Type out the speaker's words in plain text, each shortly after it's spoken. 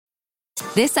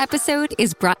This episode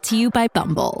is brought to you by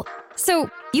Bumble. So,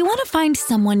 you want to find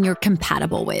someone you're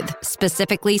compatible with,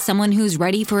 specifically someone who's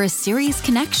ready for a serious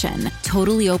connection,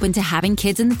 totally open to having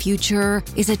kids in the future,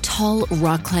 is a tall,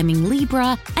 rock-climbing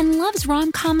Libra, and loves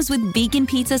rom-coms with vegan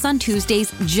pizzas on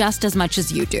Tuesdays just as much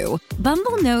as you do.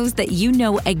 Bumble knows that you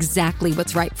know exactly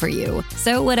what's right for you.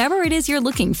 So whatever it is you're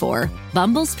looking for,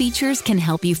 Bumble's features can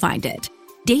help you find it.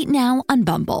 Date now on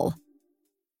Bumble.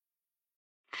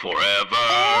 Forever.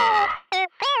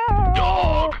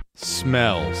 Dog.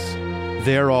 Smells.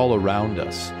 They're all around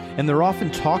us, and they're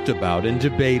often talked about and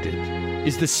debated.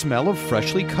 Is the smell of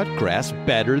freshly cut grass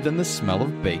better than the smell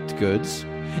of baked goods?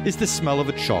 Is the smell of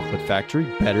a chocolate factory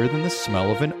better than the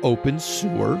smell of an open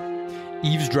sewer?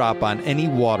 Eavesdrop on any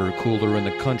water cooler in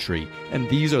the country, and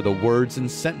these are the words and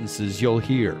sentences you'll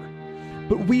hear.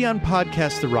 But we on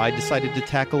Podcast The Ride decided to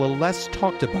tackle a less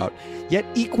talked about, yet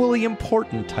equally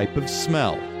important type of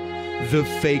smell. The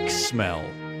fake smell.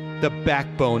 The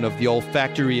backbone of the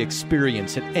olfactory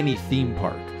experience at any theme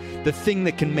park. The thing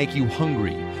that can make you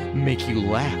hungry, make you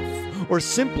laugh, or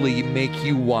simply make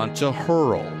you want to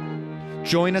hurl.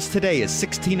 Join us today as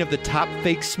 16 of the top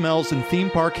fake smells in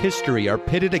theme park history are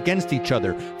pitted against each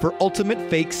other for ultimate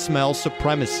fake smell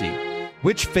supremacy.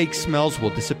 Which fake smells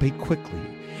will dissipate quickly?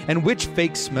 And which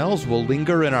fake smells will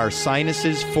linger in our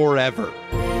sinuses forever?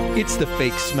 It's the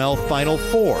Fake Smell Final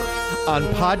Four on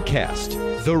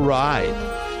Podcast The Ride.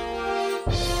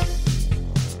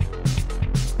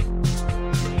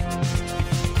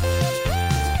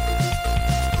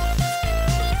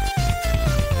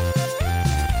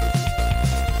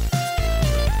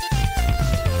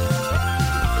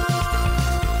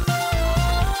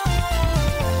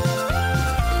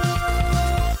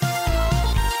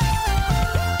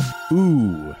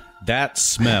 Ooh, that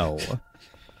smell.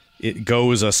 It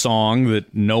goes a song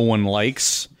that no one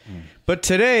likes. But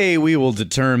today we will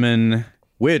determine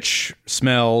which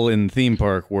smell in theme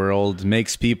park world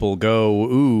makes people go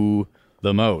ooh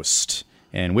the most,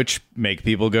 and which make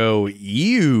people go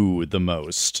ew the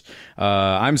most.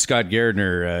 I'm Scott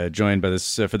Gardner, joined by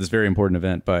this for this very important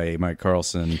event by Mike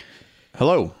Carlson.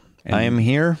 Hello, I am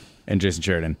here. And Jason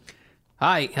Sheridan.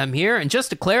 Hi, I'm here. And just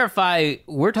to clarify,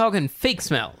 we're talking fake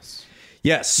smells.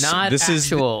 Yes, Not this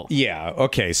actual.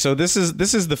 Okay. So this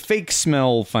is the fake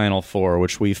smell Final Four,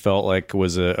 which we felt like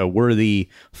was a worthy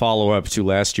follow up to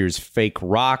last year's fake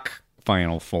rock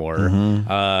Final Four.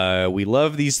 Mm-hmm. We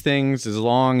love these things as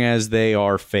long as they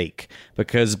are fake,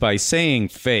 because by saying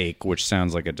fake, which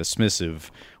sounds like a dismissive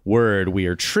word, we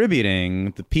are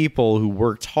tributing the people who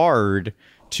worked hard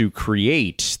to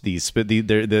create these.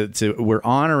 We're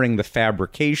honoring the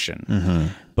fabrication. Mm-hmm.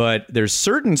 But there's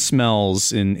certain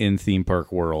smells in theme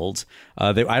park world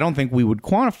that I don't think we would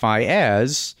quantify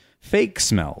as fake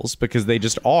smells, because they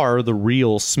just are the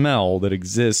real smell that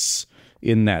exists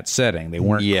in that setting. They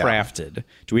weren't crafted.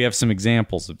 Do we have some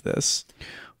examples of this?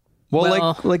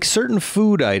 Well, like certain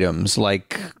food items,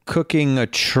 like cooking a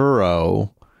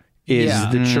churro is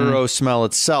the churro smell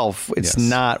itself. It's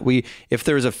not if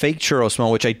there's a fake churro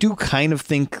smell, which I do kind of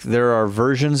think there are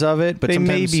versions of it, but they may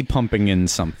sometimes be pumping in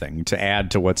something to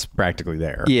add to what's practically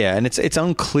there. Yeah, and it's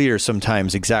unclear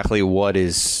sometimes exactly what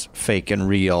is fake and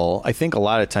real. I think a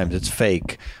lot of times it's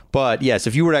fake. But yes,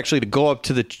 if you were actually to go up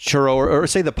to the churro or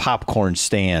say the popcorn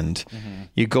stand,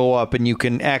 you go up and you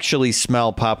can actually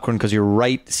smell popcorn because you're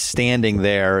right standing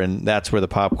there, and that's where the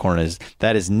popcorn is.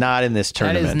 That is not in this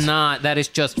tournament. That is not. That is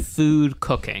just food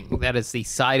cooking. That is the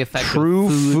side effect True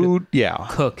of food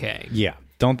cooking. Yeah,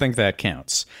 don't think that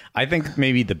counts. I think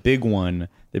maybe the big one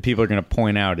that people are going to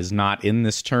point out is not in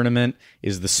this tournament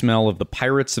is the smell of the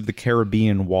Pirates of the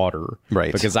Caribbean water.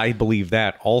 Right. Because I believe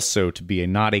that also to be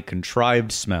not a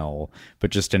contrived smell, but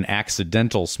just an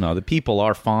accidental smell that people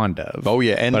are fond of. Oh,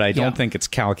 yeah. But I don't think it's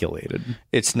calculated.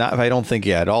 It's not. I don't think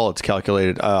at all it's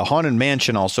calculated. Haunted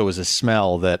Mansion also is a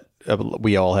smell that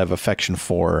we all have affection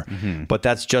for, but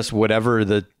that's just whatever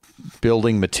the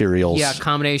building materials. Yeah, a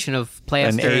combination of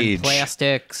plaster and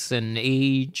plastics and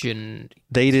age and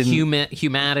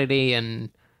humanity,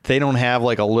 and they don't have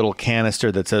like a little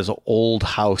canister that says old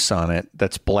house on it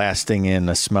that's blasting in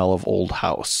a smell of old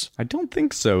house. I don't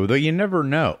think so, though you never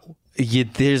know.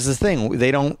 There's the thing.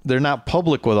 They're not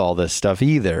public with all this stuff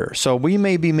either. So we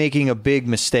may be making a big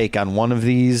mistake on one of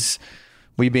these.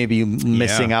 We may be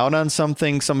missing out on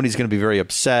something. Somebody's going to be very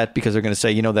upset because they're going to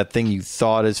say, that thing you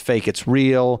thought is fake, it's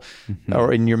real.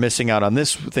 And you're missing out on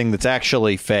this thing that's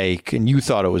actually fake and you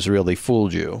thought it was real. They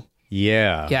fooled you.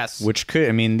 Yeah. Yes. Which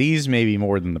these maybe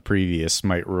more than the previous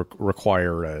might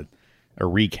require a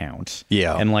recount.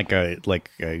 Yeah. And like a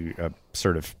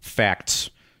sort of fact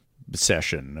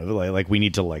session. Like we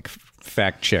need to like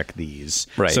fact check these.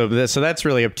 Right. So that's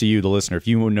really up to you, the listener, if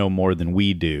you know more than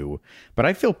we do. But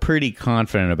I feel pretty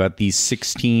confident about these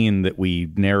 16 that we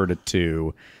narrowed it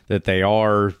to, that they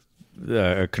are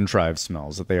contrived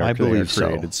smells, that they are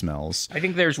created smells. I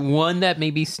think there's one that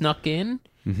maybe snuck in,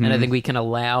 and I think we can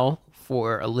allow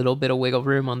for a little bit of wiggle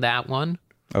room on that one.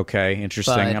 Okay,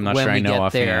 interesting. But I'm not sure I know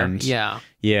offhand. Yeah.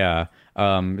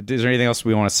 Is there anything else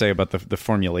we want to say about the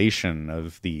formulation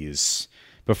of these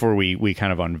before we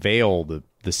kind of unveil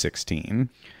the 16?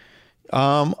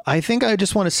 I think I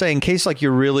just want to say, in case like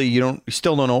you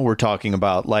still don't know what we're talking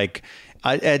about, like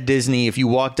at Disney, if you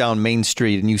walk down Main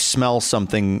Street and you smell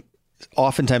something,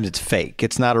 oftentimes it's fake.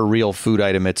 It's not a real food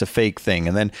item. It's a fake thing.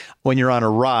 And then when you're on a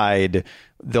ride,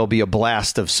 there'll be a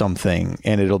blast of something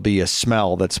and it'll be a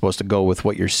smell that's supposed to go with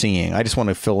what you're seeing. I just want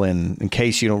to fill in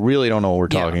case you don't know what we're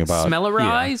talking about.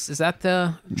 Smellerize? Yeah. Is that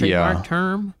the trademark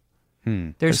term?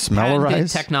 There's patented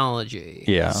technology.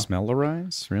 Yeah.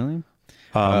 Smellerize? Really?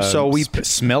 So we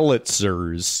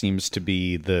Smellitzers seems to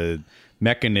be the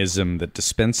mechanism that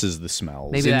dispenses the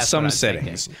smells. Maybe in some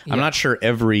settings. Yeah. I'm not sure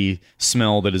every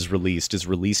smell that is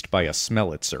released by a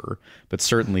Smellitzer, but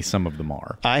certainly some of them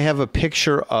are. I have a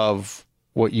picture of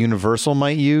what Universal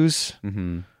might use.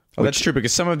 Mm-hmm. Oh, that's true,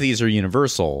 because some of these are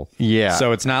Universal. Yeah.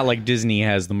 So it's not like Disney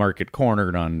has the market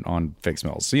cornered on fake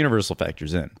smells. So Universal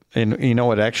factors in. And you know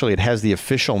what? Actually, it has the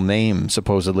official name,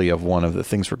 supposedly, of one of the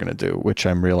things we're going to do, which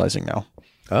I'm realizing now.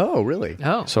 Oh, really?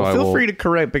 Oh. So well, feel free to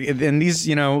correct. And these,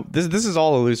 this is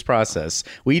all a loose process.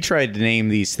 We tried to name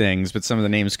these things, but some of the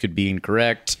names could be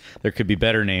incorrect. There could be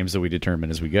better names that we determine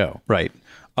as we go. Right.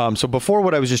 So before,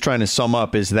 what I was just trying to sum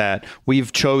up is that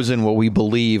we've chosen what we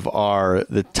believe are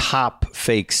the top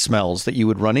fake smells that you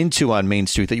would run into on Main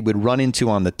Street, that you would run into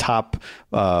on the top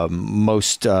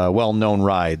most well-known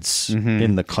rides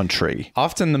in the country.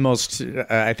 Often the most,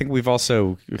 I think we've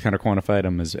also kind of quantified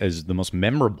them as the most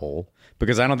memorable,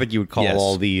 because I don't think you would call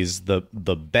all these the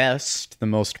best, the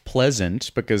most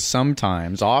pleasant, because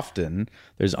often,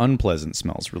 there's unpleasant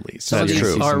smells released. Some of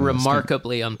these are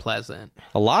remarkably unpleasant.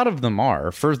 A lot of them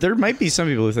are. There might be some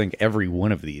people who think every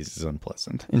one of these is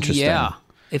unpleasant. Interesting. Yeah.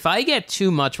 If I get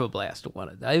too much of a blast of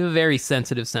one, I have a very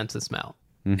sensitive sense of smell,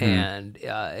 and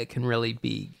it can really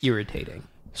be irritating.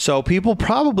 So people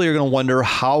probably are going to wonder,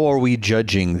 how are we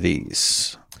judging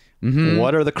these?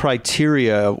 What are the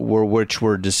criteria of which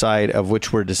we're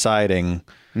deciding?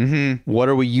 What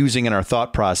are we using in our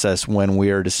thought process when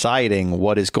we are deciding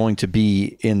what is going to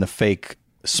be in the fake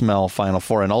smell Final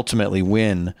Four and ultimately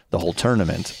win the whole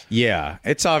tournament? Yeah,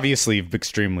 it's obviously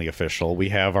extremely official. We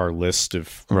have our list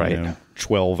of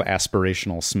 12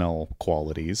 aspirational smell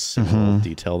qualities. We'll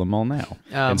detail them all now,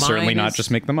 and certainly not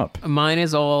just make them up. Mine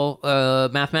is all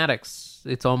mathematics.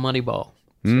 It's all Moneyball.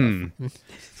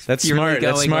 That's smart.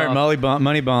 That's smart.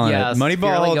 Moneyball. Yes,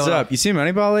 Moneyball holds up. You see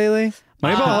Moneyball lately?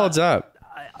 Moneyball holds up.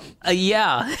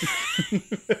 Yeah.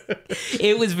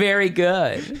 It was very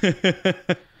good.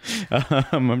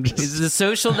 It's the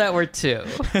Social Network 2.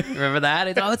 Remember that?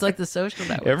 It's like the Social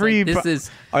Network. Every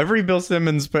Bill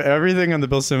Simmons, everything on the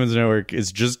Bill Simmons Network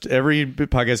is just, every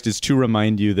podcast is to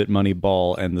remind you that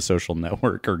Moneyball and the Social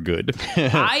Network are good.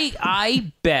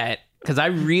 I bet, because I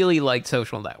really like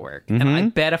Social Network, and I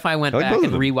bet if I went back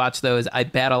and rewatched those, I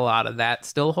bet a lot of that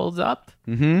still holds up.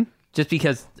 Just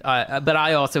because, but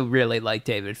I also really like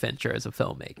David Fincher as a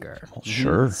filmmaker.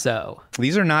 Sure. So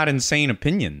these are not insane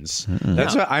opinions.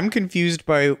 That's what I'm confused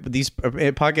by, these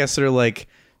podcasts that are like,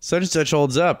 such and such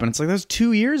holds up, and it's like, that was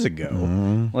 2 years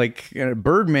ago. Like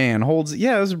Birdman holds.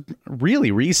 Yeah, it was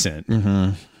really recent.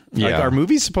 Like, are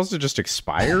movies supposed to just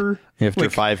expire after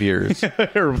 5 years,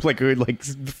 or like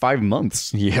 5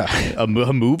 months? Yeah, a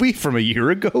movie from a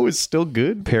year ago is still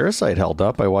good. Parasite held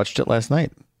up. I watched it last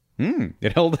night.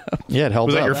 It held up. Yeah, it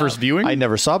held up. Was that your first viewing? I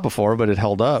never saw it before, but it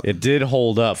held up. It did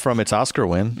hold up from its Oscar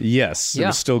win. Yes, it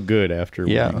was still good after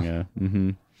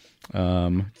winning.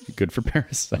 Good for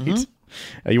Parasite.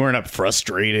 You weren't up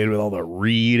frustrated with all the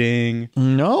reading?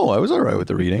 No, I was all right with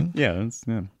the reading. Yeah, it's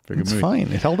very good it's movie.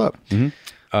 Fine. It held up.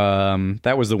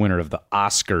 That was the winner of the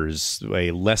Oscars,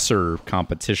 a lesser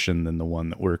competition than the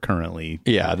one that we're currently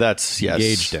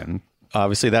engaged in.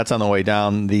 Obviously, that's on the way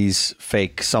down. These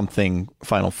fake something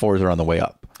Final Fours are on the way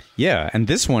up. Yeah, and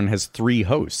this one has 3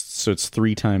 hosts, so it's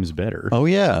 3 times better. Oh,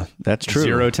 yeah, that's true.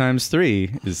 0 times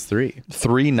 3 is 3.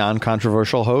 3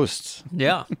 non-controversial hosts.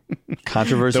 Yeah.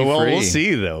 Controversy-free. Well, we'll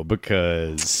see, though,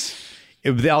 because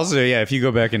Also, yeah, if you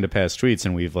go back into past tweets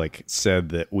and we've like said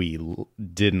that we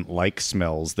didn't like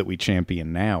smells that we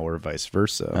champion now or vice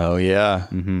versa. Oh, yeah.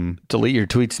 Mm-hmm. Delete your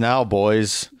tweets now,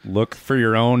 boys. Look for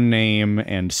your own name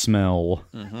and smell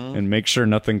and make sure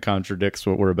nothing contradicts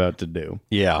what we're about to do.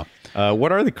 Yeah.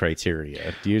 What are the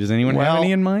criteria? Does anyone have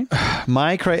any in mind?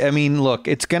 Look,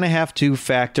 it's going to have to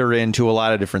factor into a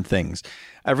lot of different things.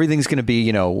 Everything's going to be,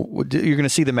 you're going to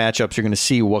see the matchups. You're going to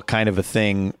see what kind of a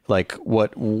thing, like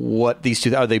what these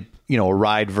two, are they, a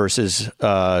ride versus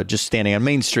just standing on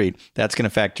Main Street. That's going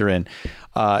to factor in.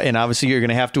 And obviously you're going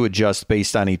to have to adjust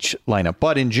based on each lineup.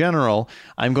 But in general,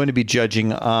 I'm going to be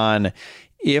judging on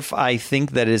if I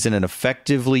think that isn't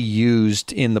effectively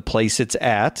used in the place it's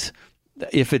at,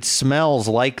 if it smells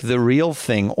like the real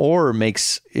thing or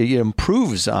it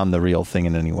improves on the real thing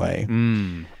in any way.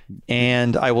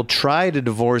 And I will try to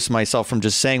divorce myself from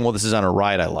just saying, well, this is on a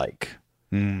ride I like.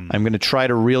 I'm going to try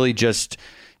to really just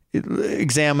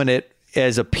examine it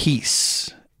as a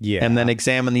piece. Yeah. And then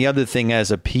examine the other thing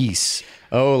as a piece.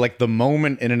 Oh, like the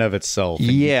moment in and of itself.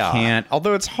 Yeah. You can't,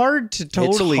 although it's hard to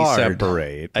totally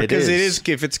separate. Because it is,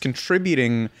 if it's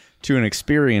contributing to an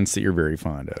experience that you're very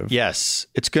fond of. Yes,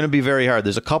 it's going to be very hard.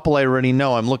 There's a couple I already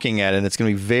know I'm looking at, and it's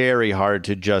going to be very hard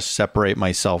to just separate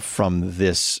myself from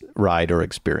this ride or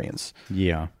experience.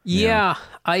 Yeah.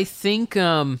 I think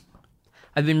I've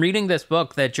been reading this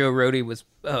book that Joe Rohde was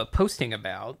posting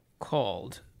about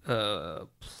called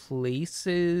Places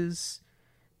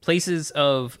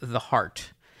of the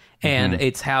Heart. And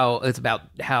it's about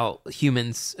how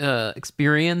humans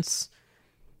experience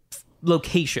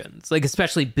locations, like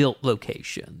especially built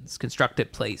locations,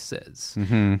 constructed places,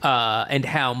 and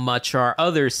how much our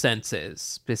other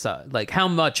senses, how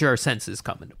much our senses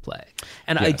come into play.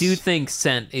 And I do think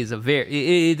scent is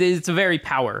it's a very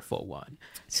powerful one.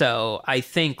 So I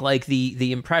think like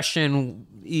the impression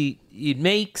it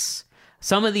makes.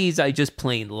 Some of these I just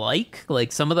plain like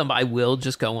some of them I will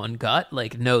just go on gut,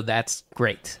 like, no, that's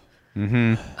great.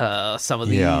 Some of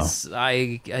these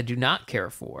I do not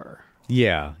care for.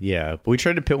 Yeah. But we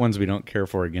try to pit ones we don't care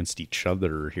for against each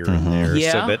other here and there,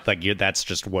 so that that's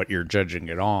just what you're judging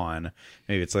it on.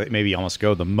 Maybe it's like almost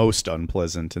go the most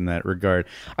unpleasant in that regard.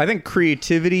 I think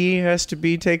creativity has to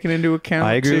be taken into account.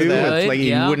 I agree too. with that. It's like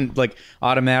you wouldn't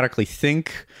automatically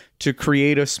think to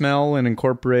create a smell and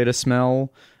incorporate a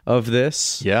smell of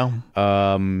this. If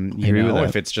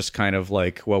it's just kind of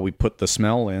like, well, we put the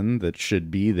smell in that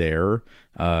should be there.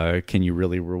 Can you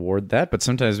really reward that? But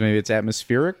sometimes maybe it's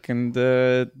atmospheric and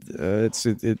it's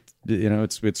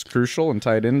crucial and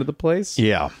tied into the place.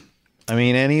 Yeah. I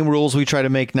mean, any rules we try to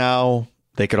make now,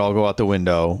 they could all go out the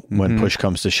window when push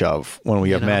comes to shove, when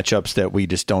we have matchups that we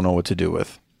just don't know what to do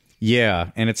with. Yeah.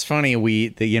 And it's funny, we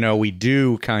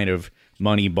do kind of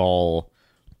moneyball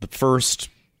the first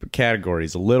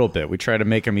categories a little bit. We try to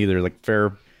make them either like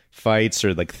fair fights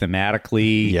or like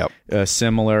thematically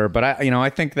similar. But I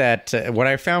think that what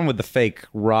I found with the fake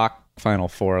rock Final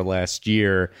Four last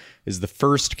year is the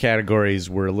first categories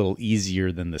were a little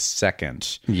easier than the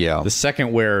second. The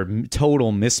second were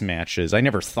total mismatches. I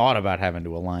never thought about having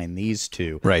to align these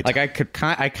two. Right. Like I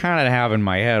kind of have in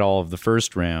my head all of the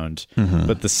first round,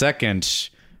 but the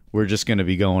second, we're just going to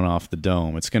be going off the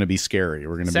dome. It's going to be scary.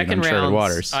 We're going to be in uncharted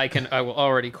waters. I will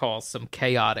already call some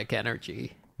chaotic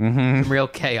energy. Some real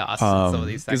chaos in some of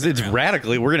these because it's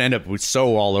radically, we're going to end up with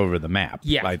all over the map.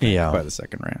 I think, by the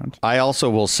second round. I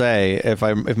also will say, if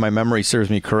my memory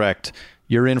serves me correct,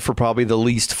 you're in for probably the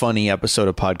least funny episode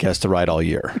of Podcast to Ride all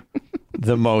year.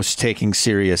 The most taking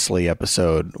seriously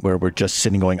episode where we're just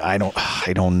sitting going, I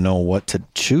don't know what to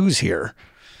choose here.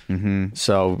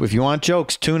 So if you want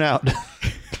jokes, tune out.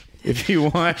 If you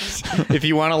want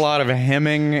a lot of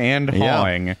hemming and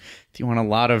hawing, if you want a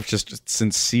lot of just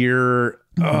sincere,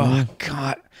 oh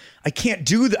God, I can't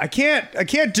do that. I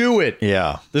can't do it.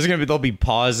 Yeah. There'll be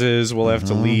pauses. We'll have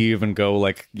to leave and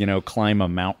go climb a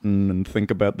mountain and think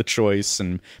about the choice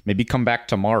and maybe come back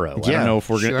tomorrow. I don't know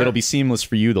if it'll be seamless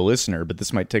for you, the listener, but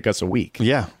this might take us a week.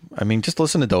 Yeah. I mean, just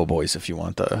listen to Doughboys if you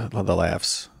want the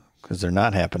laughs, because they're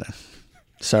not happening.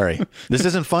 Sorry, this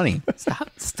isn't funny. Stop.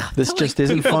 This just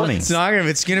isn't funny. It's not gonna.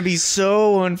 It's gonna be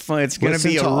so unfun. It's gonna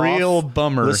be a real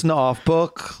bummer. Listen to Off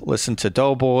Book. Listen to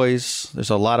Doughboys.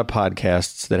 There's a lot of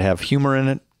podcasts that have humor in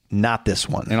it. Not this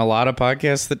one. And a lot of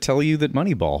podcasts that tell you that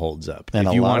Moneyball holds up. And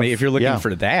if you're looking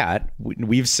for that,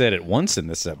 we've said it once in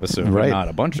this episode, but not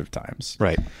a bunch of times.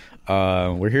 Right.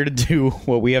 We're here to do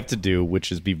what we have to do,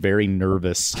 which is be very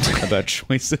nervous about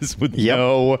choices with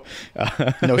no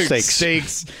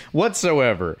stakes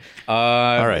whatsoever.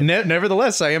 All right.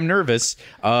 Nevertheless, I am nervous.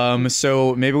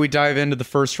 So maybe we dive into the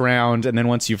first round, and then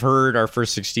once you've heard our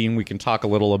first 16, we can talk a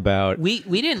little about. We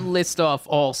didn't list off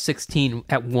all 16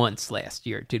 at once last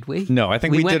year, did we? No, I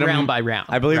think we went did them round by round.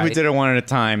 I believe we right? did it one at a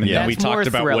time, and then we That's more talked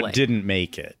about thrilling. what didn't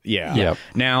make it. Yeah. Yep.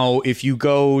 Now, if you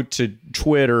go to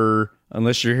Twitter,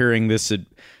 unless you're hearing this at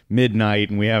midnight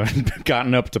and we haven't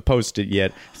gotten up to post it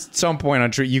yet, at some point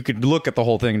on Twitter, you could look at the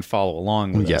whole thing and follow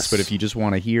along with Yes. us. But if you just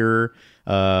want to hear,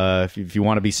 if you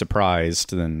want to be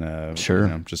surprised, then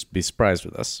Sure. just be surprised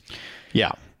with us.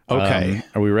 Yeah. Okay.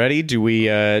 Are we ready? Do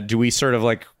we sort of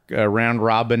like round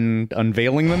robin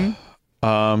unveiling them?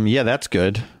 Yeah, that's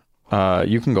good.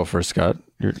 You can go first, Scott.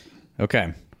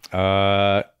 Okay.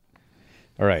 All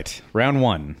right. Round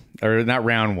one. Or not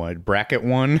round one. Bracket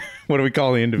one. What do we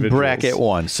call the individuals? Bracket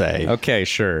 1, say. Okay,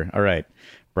 sure. All right.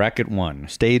 Bracket 1.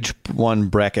 Stage 1,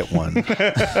 bracket 1.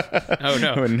 Oh,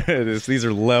 no. These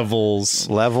are levels.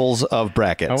 Levels of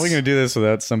brackets. How are we going to do this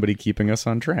without somebody keeping us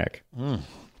on track?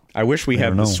 I wish we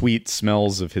had the sweet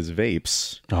smells of his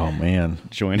vapes Oh, man.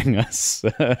 joining us.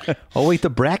 Oh, wait, the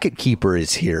bracket keeper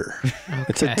is here.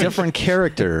 It's a different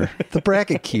character. The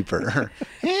bracket keeper.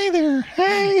 Hey there.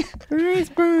 Hey.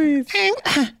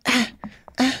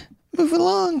 Move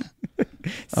along.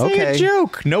 Say a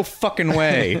joke. No fucking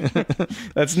way.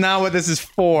 That's not what this is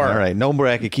for. All right, no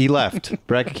bracket key left.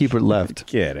 Bracket keeper left.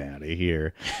 Get out of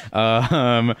here.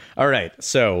 All right.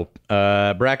 So,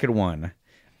 bracket 1.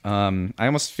 I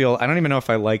almost feel I don't even know if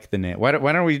I like the name. Why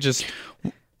don't we just?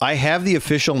 I have the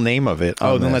official name of it.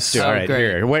 Oh, on then this. let's do it. Oh, All right, great.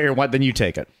 here. What? Then you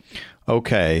take it.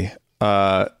 Okay.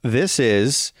 This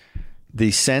is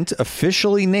the scent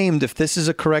officially named, if this is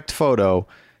a correct photo,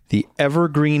 the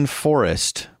Evergreen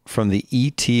Forest from the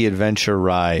E.T. Adventure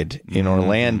Ride in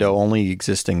Orlando, only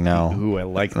existing now. Ooh, I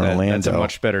like in that. Orlando. That's a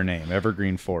much better name.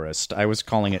 Evergreen Forest. I was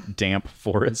calling it Damp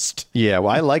Forest. Yeah,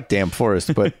 well, I like Damp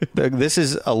Forest, but this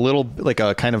is a little like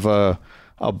a kind of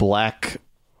a black.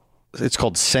 It's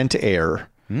called Scent Air,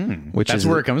 which That's is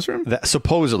where it comes from?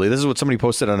 Supposedly, this is what somebody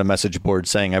posted on a message board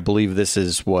saying, "I believe this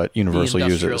is what The Universal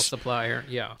industrial uses." supplier.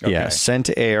 Yeah. Yeah, Scent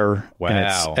Air. And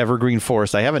Wow. it's Evergreen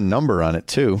Forest. I have a number on it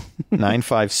too,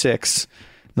 956.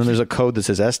 Then there's a code that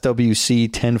says SWC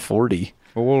 1040.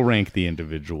 Well, we'll rank the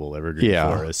individual Evergreen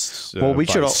Yeah. Forests. Well, we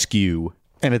by should all- skew.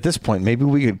 And at this point, maybe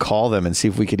we could call them and see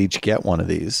if we could each get one of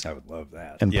these I would love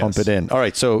that. and pump it in. All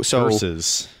right, so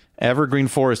Versus. Evergreen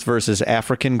Forest versus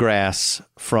African Grass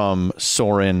from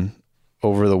Soarin'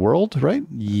 Over the World, right?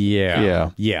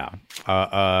 Yeah.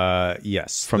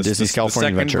 Yes. From Disney's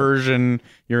California the second Adventure. version,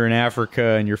 you're in Africa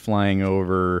and you're flying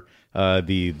over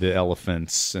the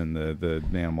elephants and the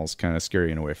animals kind of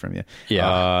scaring away from you.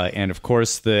 Yeah. And of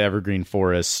course, the Evergreen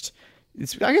Forest.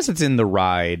 I guess it's in the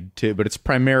ride too, but it's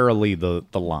primarily the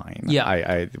line. Yeah.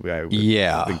 I would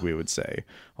think we would say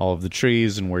all of the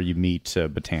trees and where you meet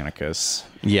Botanicus.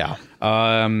 Yeah.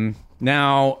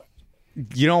 Now,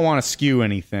 you don't want to skew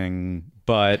anything,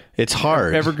 but It's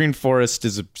hard. Evergreen Forest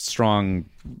is a strong.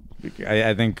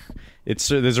 I think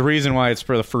there's a reason why it's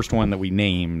for the first one that we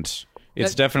named.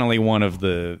 It's definitely one of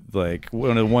the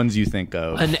ones you think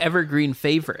of. An evergreen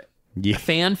favorite. Yeah. A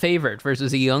fan favorite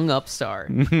versus a young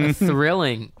upstart. A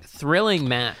thrilling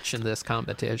match in this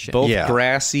competition. Both Yeah.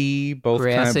 grassy, both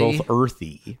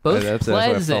earthy. Both that's what I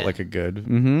pleasant. felt like a good.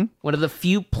 Mm-hmm. One of the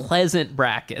few pleasant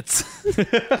brackets.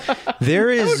 There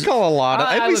I would is call a lot of.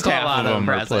 I at would least call half a lot of of them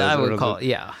them are pleasant. I would call,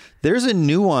 yeah. there's a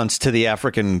nuance to the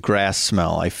African grass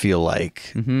smell, I feel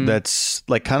like. That's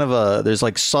like kind of there's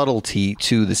like subtlety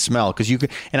to the smell because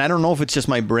and I don't know if it's just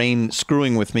my brain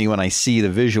screwing with me when I see the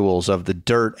visuals of the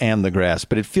dirt and the grass,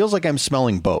 but it feels like I'm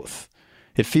smelling both.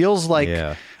 It feels like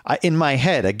Yeah. in my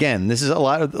head, again, this is a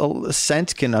lot of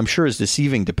scent I'm sure is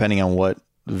deceiving depending on what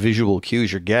visual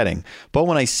cues you're getting. But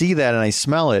when I see that and I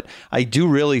smell it, I do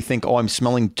really think, oh, I'm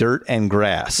smelling dirt and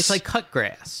grass. It's like cut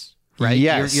grass, right?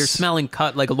 Yes. You're smelling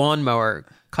cut like a lawnmower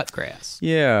cut grass.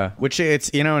 Yeah, which it's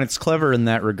and it's clever in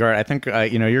that regard. I think you're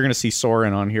going to see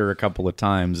Soarin' on here a couple of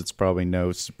times. It's probably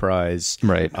no surprise,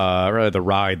 Right. Rather the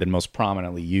ride that most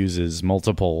prominently uses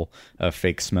multiple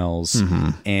fake smells,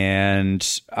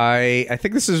 and I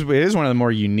think it is one of the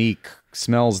more unique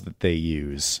smells that they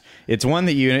use. It's one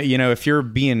that you know if you're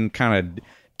being kind of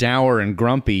dour and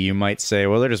grumpy, you might say,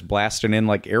 well, they're just blasting in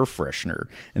like air freshener.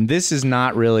 And this is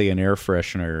not really an air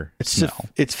freshener smell.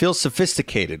 It feels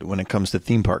sophisticated when it comes to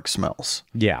theme park smells.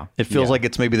 Yeah. It feels like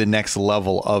it's maybe the next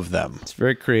level of them. It's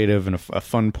very creative and a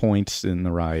fun point in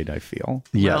the ride, I feel.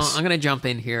 Yes. Well, I'm going to jump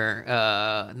in here,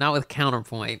 not with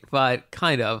counterpoint, but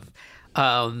kind of.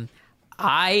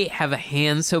 I have a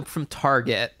hand soap from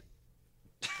Target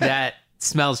that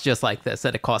smells just like this,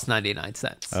 and it costs 99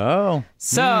 cents. Oh.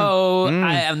 So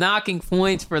I am knocking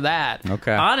points for that.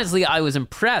 Okay. Honestly, I was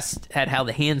impressed at how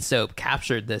the hand soap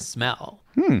captured this smell.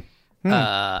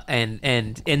 And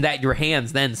that your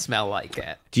hands then smell like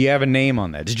it. Do you have a name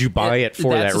on that? Did you buy it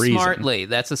for that reason? Smartly.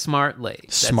 That's a Smartly.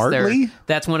 Smartly?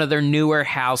 That's one of their newer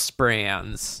house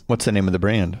brands. What's the name of the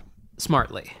brand?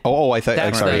 Smartly. Oh, I thought.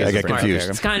 That's Sorry, the- I got Smartly. confused.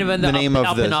 It's kind of in The the name up, of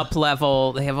up the- and up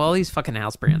level. They have all these fucking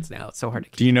house brands now. It's so hard to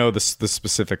keep. Do you know the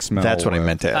specific smell? That's what I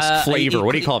meant to ask. Flavor.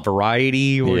 What do you call it?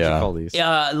 Variety? What would you call these?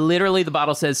 Literally, the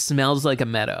bottle says smells like a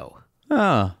meadow.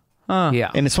 Oh. Yeah.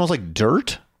 And it smells like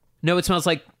dirt? No, it smells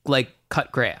like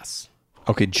cut grass.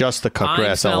 Okay, just the cut I'm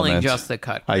grass smelling element. just the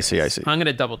cut. I see. I'm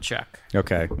gonna double check.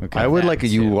 Okay. I would like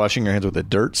you too. washing your hands with a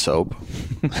dirt soap.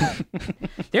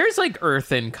 There's like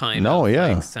earthen kind No, of yeah.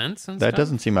 like, scents and That stuff.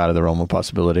 doesn't seem out of the realm of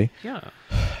possibility. Yeah.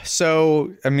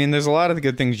 So, I mean, there's a lot of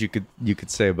good things you could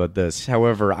say about this.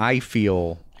 However, I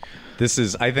feel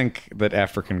I think that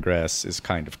African grass is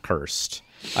kind of cursed.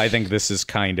 I think this is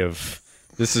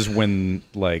when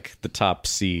like the top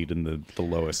seed and the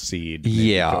lowest seed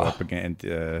maybe go up against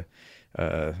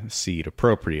seed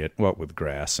appropriate, what with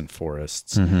grass and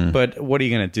forests. But what are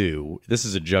you going to do? This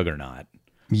is a juggernaut.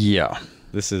 Yeah.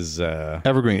 This is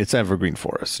Evergreen. It's evergreen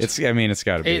forest. it's got to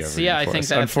be evergreen I think forest.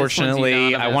 that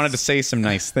Unfortunately, I wanted to say some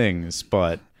nice things,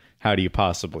 but how do you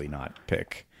possibly not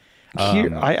pick?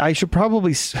 Here, I should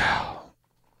probably.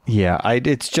 Yeah,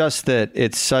 it's just that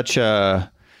it's such the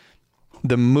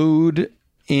mood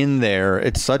in there.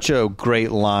 It's such a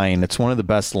great line. It's one of the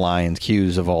best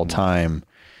cues of all time.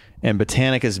 And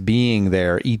Botanicus being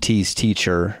there, E.T.'s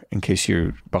teacher, in case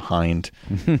you're behind,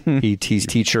 E.T.'s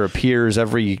teacher appears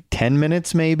every 10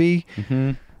 minutes, maybe.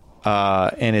 And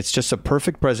it's just a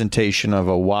perfect presentation of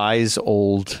a wise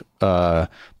old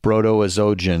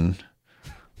Proto-Azogan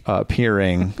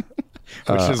appearing.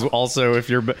 Which is also, if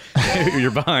you're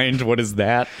behind, what is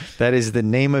that? That is the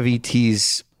name of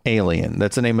E.T.'s alien.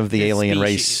 That's the name of the alien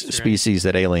race species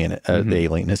that the alien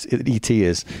is. E.T.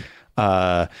 is.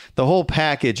 The whole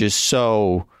package is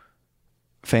so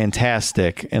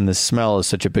fantastic, and the smell is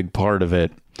such a big part of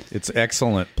it. It's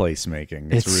excellent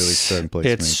placemaking. It's really excellent placemaking.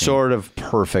 It's sort of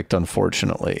perfect,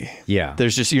 unfortunately. Yeah.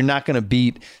 You're not going to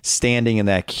beat standing in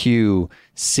that queue,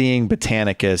 seeing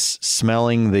Botanicus,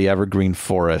 smelling the evergreen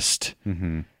forest.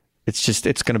 Mm-hmm.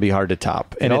 It's going to be hard to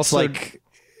top. And it's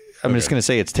just going to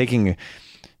say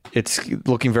it's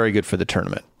looking very good for the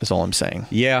tournament, is all I'm saying.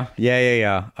 Yeah.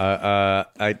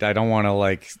 I don't want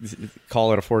to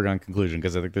call it a foregone conclusion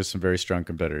because I think there's some very strong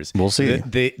competitors. We'll see.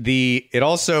 It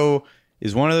also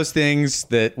is one of those things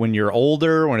that when you're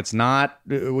older, when it's not,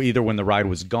 either when the ride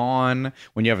was gone,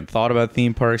 when you haven't thought about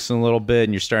theme parks in a little bit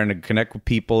and you're starting to connect with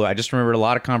people. I just remember a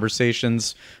lot of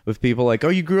conversations with people like, oh,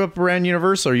 you grew up around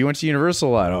Universal, or you went to Universal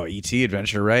a lot. Oh, E.T.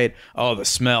 Adventure, right? Oh, the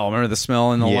smell. Remember the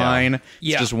smell in the line?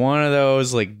 Yeah. It's just one of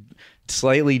those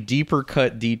slightly deeper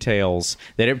cut details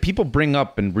that people bring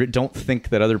up and don't think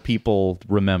that other people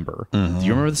remember. Do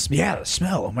you remember the smell? Yeah, the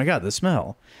smell. Oh my God, the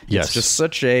smell. Yes. It's just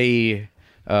such a...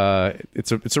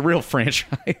 it's a real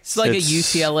franchise. It's like a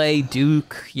UCLA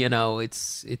Duke,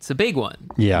 it's a big one.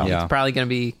 Yeah. It's probably going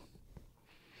to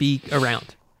be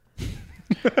around.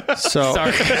 So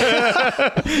Sorry.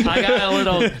 I got a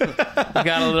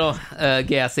little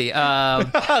gassy.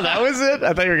 that was it?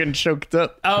 I thought you were getting choked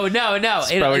up. Oh, no.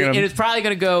 It's probably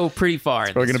going to go pretty far.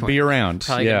 We're going to be around.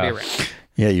 Probably going to be around.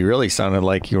 yeah, you really sounded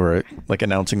like you were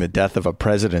announcing the death of a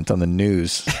president on the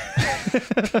news.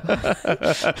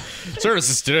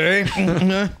 Services today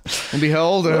will be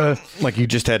held. Like you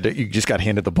just got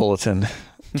handed the bulletin.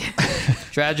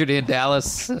 Tragedy in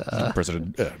Dallas.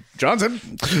 President Johnson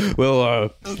will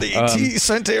The ET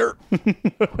sent here.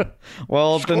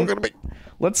 well then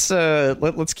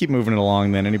let's keep moving it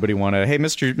along then. Anybody want to? Hey,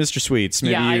 Mr. Sweets,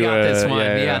 maybe I you, got this one.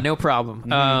 Yeah, No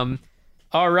problem.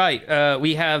 All right.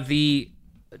 We have the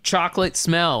chocolate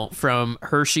smell from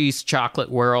Hershey's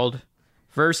Chocolate World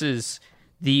versus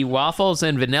the waffles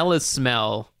and vanilla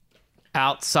smell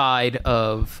outside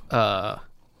of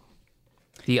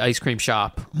the ice cream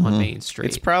shop on Main Street.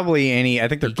 It's probably I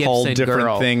think they're The called Gibson different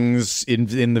Girl. things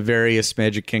in the various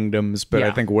Magic Kingdoms, but I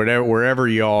Yeah. think wherever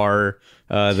you are,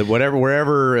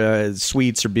 wherever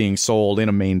sweets are being sold in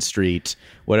a Main Street,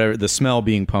 whatever the smell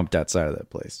being pumped outside of that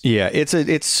place. Yeah,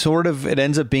 it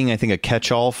ends up being, I think, a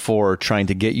catch-all for trying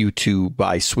to get you to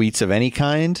buy sweets of any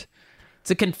kind. It's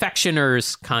a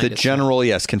confectioner's kind The of general,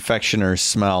 yes, confectioner's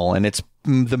smell, and it's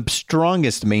the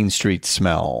strongest Main Street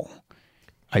smell.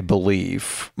 I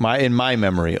believe, in my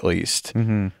memory at least,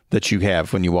 that you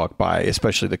have when you walk by,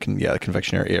 especially the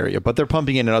confectionery area. But they're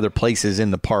pumping it in other places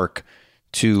in the park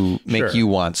to make you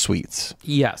want sweets.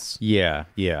 Yes. Yeah.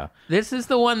 This is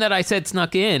the one that I said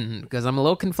snuck in because I'm a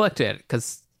little conflicted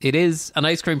because it is an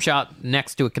ice cream shop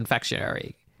next to a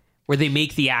confectionery where they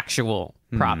make the actual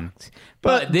product.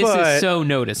 But this is so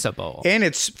noticeable. And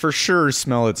it's for sure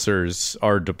Smellitzers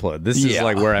are deployed. This is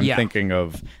like where I'm thinking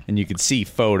of, and you can see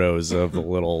photos of the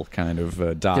little kind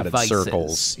of dotted Devices.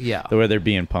 circles Yeah. where they're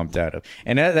being pumped out of.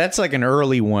 And that's like an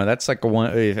early one. That's like a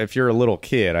one, if you're a little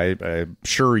kid, I'm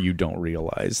sure you don't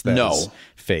realize that is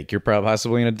fake. You're probably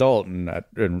possibly an adult and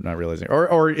not realizing,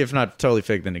 or if not totally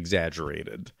fake, then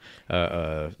exaggerated,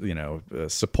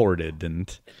 supported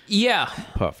and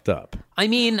puffed up. I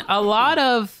mean,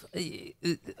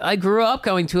 I grew up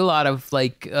going to a lot of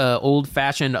like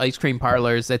old-fashioned ice cream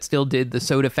parlors that still did the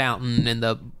soda fountain and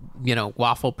the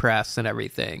waffle press and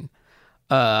everything.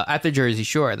 At the Jersey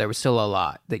Shore, there was still a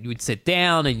lot that you would sit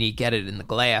down and you get it in the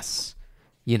glass,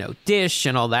 dish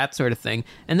and all that sort of thing.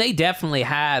 And they definitely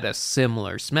had a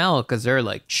similar smell because they're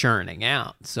like churning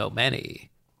out so many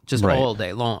just all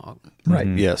day long. Right.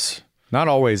 Yes. Not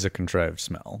always a contrived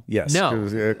smell. Yes. No. It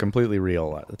was completely real a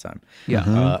lot of the time.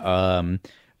 Yeah.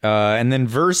 And then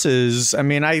versus, I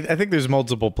mean, I think there's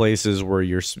multiple places where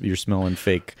you're smelling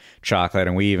fake chocolate,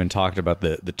 and we even talked about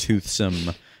the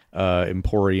Toothsome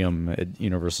Emporium at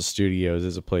Universal Studios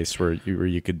as a place where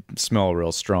you could smell a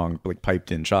real strong, like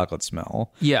piped in chocolate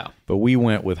smell. Yeah. But we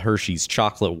went with Hershey's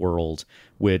Chocolate World,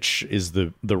 which is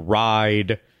the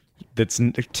ride that's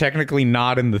technically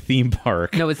not in the theme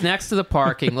park. No, it's next to the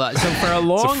parking lot. So for a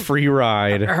It's a free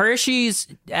ride. Hershey's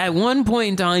at one point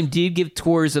in time did give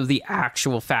tours of the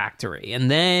actual factory. And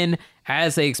then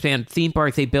as they expanded the theme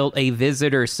park, they built a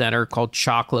visitor center called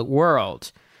Chocolate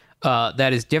World.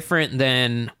 That is different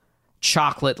than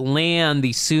Chocolate Land,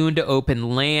 the soon to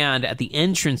open land at the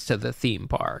entrance to the theme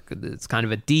park. It's kind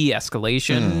of a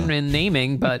de-escalation in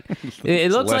naming, but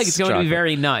it looks like it's going to be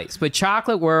very nice. But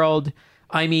Chocolate World,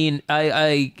 I mean,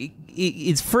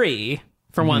 it's free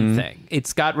for one thing.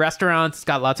 It's got restaurants, it's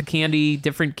got lots of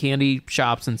different candy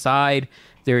shops inside.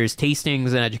 There's tastings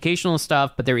and educational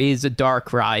stuff, but there is a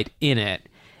dark ride in it.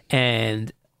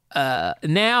 And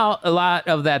now a lot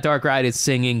of that dark ride is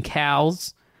singing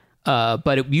cows,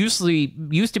 but it used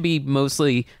to be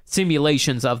mostly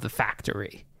simulations of the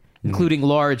factory, including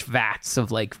large vats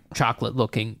of like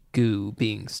chocolate-looking goo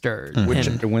being stirred. Which,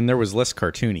 when there was less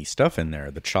cartoony stuff in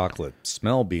there, the chocolate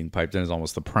smell being piped in is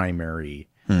almost the primary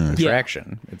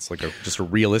attraction. It's like just a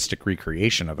realistic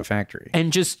recreation of a factory.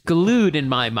 And just glued in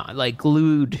my mind, like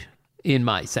glued in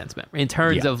my sense memory, in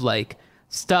terms of like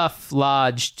stuff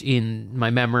lodged in my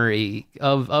memory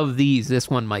of these. This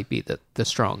one might be the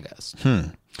strongest.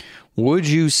 Would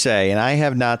you say, and I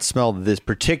have not smelled this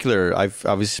particular, I've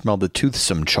obviously smelled the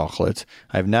Toothsome chocolate.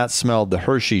 I have not smelled the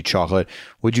Hershey chocolate.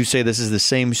 Would you say this is the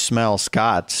same smell,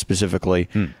 Scott, specifically,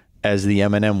 as the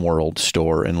M&M World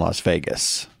store in Las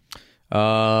Vegas?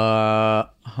 Now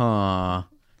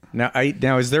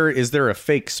is there a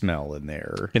fake smell in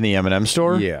there? In the M&M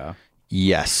store? Yeah.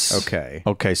 Yes.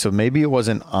 Okay, so maybe it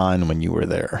wasn't on when you were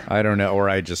there. I don't know, or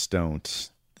I just don't.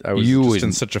 I was just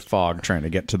in such a fog trying to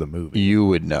get to the movie. You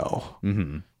would know.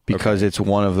 Because it's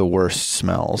one of the worst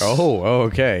smells.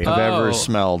 Okay. I've ever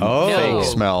smelled. Fake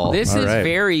smell. This is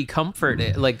very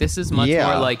comforting. Like, this is much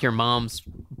more like your mom's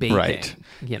baking. Right.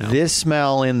 This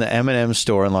smell in the M&M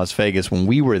store in Las Vegas when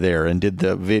we were there and did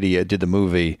the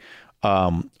movie,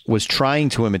 was trying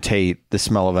to imitate the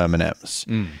smell of M&Ms.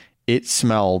 It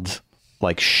smelled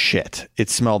like shit. It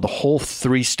smelled the whole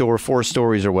 4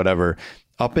 stories or whatever,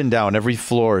 up and down. Every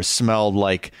floor smelled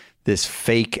like this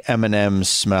fake M&M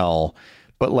smell,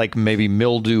 but like maybe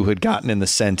mildew had gotten in the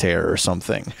scent air or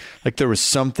something. Like there was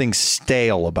something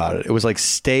stale about it. It was like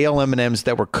stale M&Ms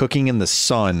that were cooking in the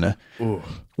sun,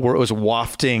 where it was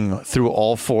wafting through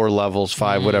all 4 levels,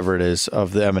 5, whatever it is,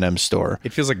 of the M&M store.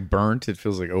 It feels like burnt. It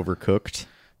feels like overcooked.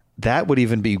 That would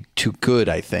even be too good,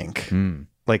 I think.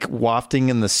 Like wafting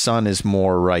in the sun is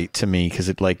more right to me because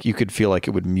it like you could feel like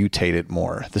it would mutate it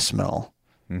more, the smell.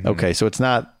 Okay, so it's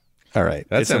not all right.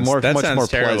 That sounds much more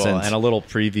terrible. Pleasant. And a little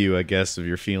preview, I guess, of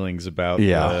your feelings about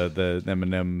the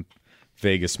M&M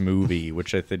Vegas movie,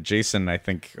 which I think Jason,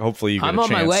 hopefully you get I'm a on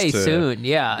chance my way to... soon.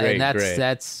 Yeah, Great, and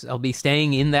that's I'll be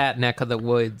staying in that neck of the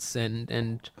woods,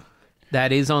 and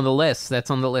that is on the list. That's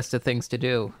on the list of things to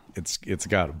do. It's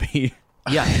got to be.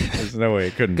 Yeah. There's no way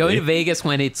it couldn't Going be. to Vegas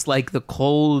when it's like the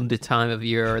cold time of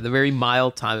year or the very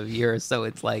mild time of year. So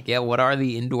it's like, yeah, what are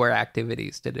the indoor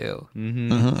activities to do?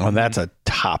 Oh, that's a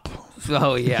top.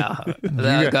 Oh, yeah.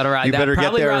 Gotta ride you that. better get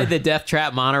Probably there. ride the Death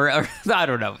Trap monorail. I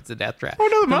don't know if it's a Death Trap. Oh,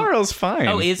 no, the monorail's fine.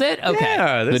 Oh, is it? Okay.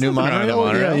 Yeah, The new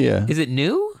monorail? Yeah. Is it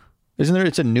new? Isn't there?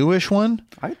 It's a newish one.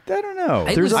 I don't know.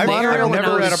 It There's was a there monorail. when I've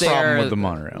never I had was a problem there, with the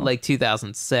monorail. Like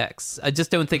 2006. I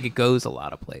just don't think it goes a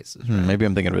lot of places. Maybe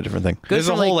I'm thinking of a different thing. Goes There's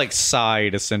a from, whole like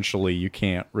side essentially you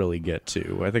can't really get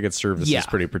to. I think its service Yeah. is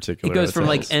pretty particular. It goes from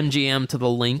like hotels. MGM to the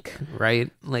Link,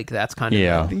 right? Like that's kind of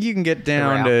Yeah. I think you can get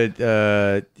down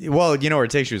to well, you know where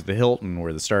it takes you is the Hilton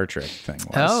where the Star Trek thing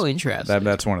was. Oh, interesting.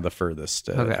 That's one of the furthest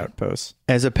Okay. outposts.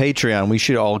 As a Patreon, we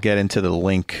should all get into the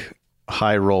Link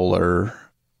High Roller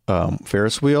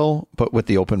Ferris wheel, but with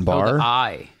the open bar. the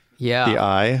eye. Yeah. The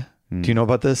eye. Do you know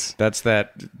about this? That's I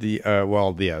guess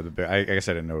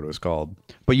I didn't know what it was called.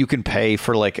 But you can pay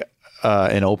for like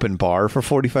an open bar for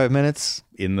 45 minutes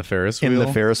In the Ferris wheel. in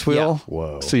the Ferris wheel. Yeah.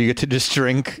 Whoa. So you get to just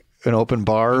drink an open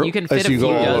bar You can fit as a you few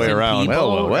go all the way dozen around.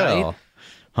 people. Right?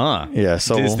 Huh. Yeah.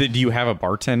 So Do you have a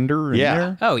bartender in Yeah.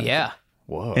 there? Oh, yeah.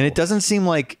 Whoa. and it doesn't seem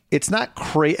like it's not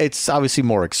crazy. It's obviously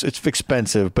more. It's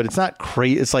expensive, but it's not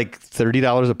crazy. It's like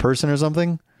 $30 a person or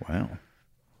something. Wow.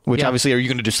 Which Yeah. obviously, are you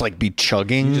going to just like be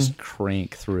chugging? Just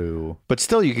crank through. But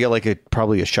still, you get like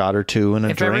probably a shot or two and a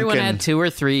If drink. everyone and, had 2 or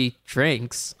 3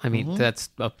 drinks, I mean, that's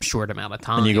a short amount of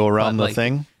time. and you go around but, the like,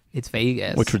 thing, It's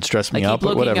Vegas. which would stress I me keep out, but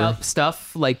looking whatever. up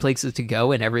stuff like places to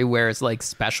go, and everywhere is like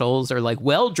specials or like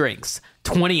well drinks,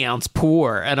 20-ounce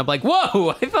pour, and I'm like, whoa!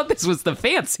 I thought this was the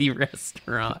fancy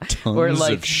restaurant, or Tons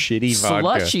like of shitty vodka.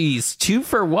 slushies 2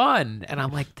 for 1, and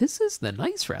I'm like, this is the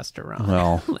nice restaurant.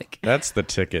 Well, like That's the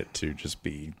ticket to just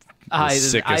be the I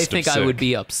sickest think of I would sick.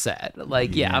 be upset.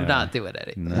 Like, yeah, I'm Yeah. not doing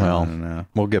it. well, no.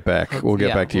 we'll get back. We'll get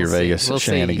Yeah, back to your we'll see. Vegas We'll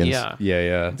see. shenanigans. Yeah,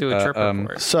 Yeah. do a trip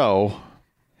report. So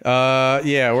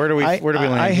Yeah. Where do we land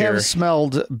I here? have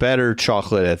smelled better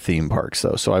chocolate at theme parks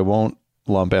though, so I won't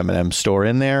lump M&M store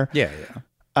in there. Yeah.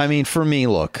 I mean, for me,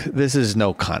 look, this is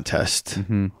no contest.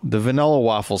 The vanilla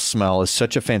waffle smell is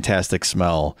such a fantastic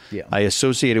smell. Yeah. I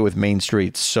associate it with Main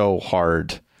Street so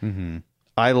hard.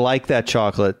 I like that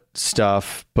chocolate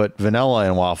stuff, but vanilla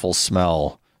and waffle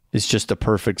smell is just a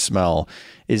perfect smell.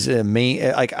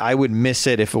 Like I would miss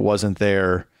it if it wasn't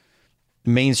there.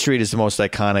 Main Street is the most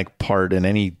iconic part in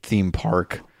any theme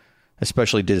park,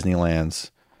 especially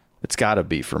Disneyland's. It's got to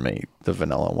be for me the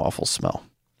vanilla and waffle smell.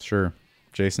 Sure.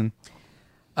 Jason?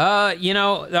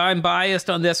 I'm biased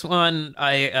on this one.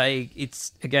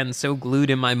 It's again so glued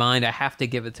in my mind. I have to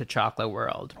give it to Chocolate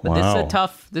World. But Wow.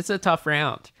 this is a tough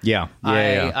round. Yeah.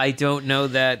 I don't know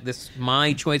that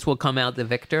my choice will come out the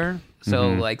victor. So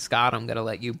Mm-hmm. like Scott, I'm gonna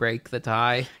let you break the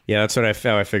tie. Yeah, that's what I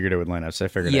figured it would line up. So I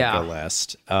figured Yeah. I'd go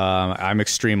last. I'm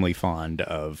extremely fond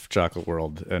of Chocolate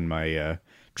World and my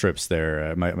trips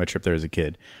there. My trip there as a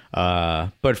kid.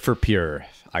 But for pure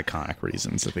iconic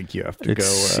reasons, I think you have to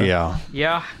go.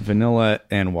 Yeah. Vanilla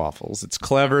and waffles. It's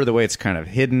clever the way it's kind of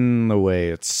hidden, the way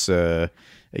it's that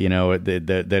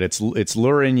it's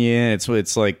luring you in.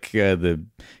 It's like the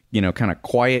kind of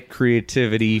quiet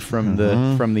creativity from the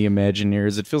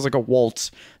Imagineers. It feels like a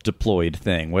Walt deployed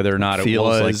thing, whether or not it Feels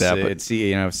was. like that, but- It's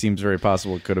it seems very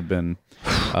possible it could have been.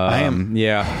 I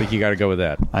think you got to go with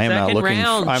that. am not Second looking.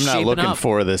 round, I'm not shaping looking up.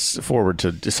 forward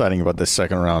to deciding about this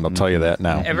second round. I'll tell you that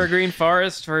now. Evergreen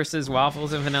Forest versus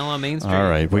waffles and vanilla Main Street. All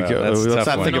right, Wow, that's a let's tough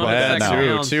not one. think about that That's now.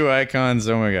 round. Two icons.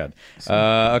 Oh my god.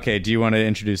 Okay, do you want to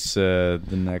introduce the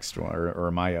next one, or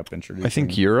am I up introducing? I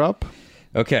think you're up.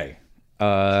 Okay.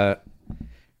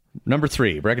 Number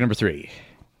 3, bracket number 3.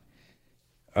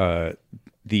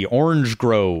 The Orange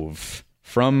Grove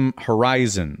from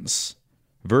Horizons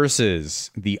versus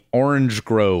the Orange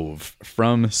Grove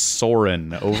from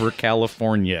Soarin' over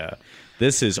California.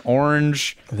 This is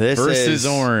orange versus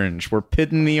orange. We're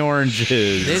pitting the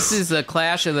oranges. This is a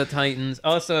clash of the titans.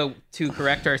 Also, to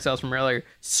correct ourselves from earlier,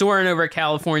 soaring over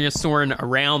California, soaring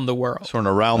around the world. Sort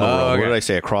of around the world. okay. What did I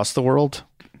say? Across the world?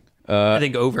 I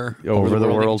think over. Over the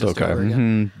world? Just Okay. over,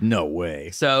 yeah. No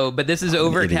way. So, but this is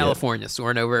over idiot. California,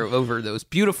 soaring over those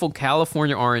beautiful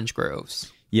California orange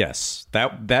groves. Yes,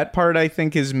 that part I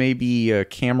think is maybe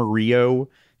Camarillo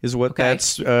is what Okay.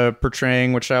 that's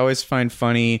portraying, which I always find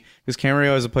funny because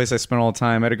Camarillo is a place I spent all the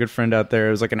time. I had a good friend out there.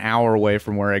 It was like an hour away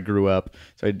from where I grew up,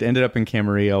 so I ended up in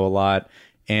Camarillo a lot.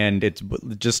 And it's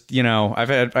just I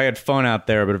had fun out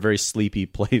there, but a very sleepy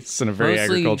place and a very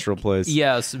Mostly- agricultural place.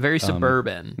 Yes, very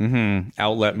suburban.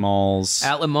 Outlet malls.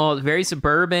 Outlet Mall, very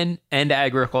suburban and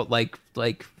agricultural,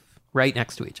 like right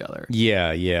next to each other.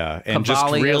 Yeah, and just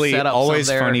Cavalli really set up always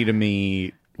some there. funny to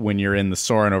me when you're in the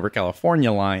Soarin' Over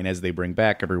California line, as they bring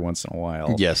back every once in a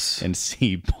while. Yes. And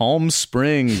see Palm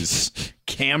Springs,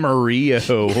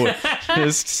 Camarillo.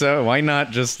 Just so why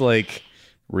not just like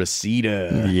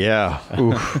Reseda? Yeah.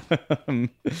 Oof. Palm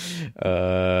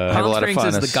a lot of Springs fun.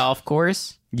 is the golf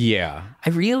course. Yeah. I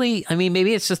mean,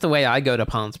 maybe it's just the way I go to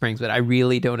Palm Springs, but I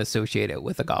really don't associate it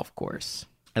with a golf course.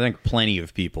 I think plenty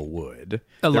of people would.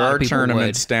 There are people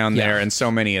tournaments would. down there, Yeah. and so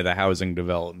many of the housing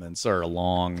developments are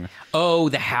along Oh,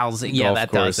 the housing. Yeah, golf that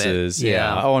courses. does it.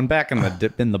 Yeah. Oh, and back in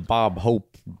the Bob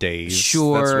Hope days,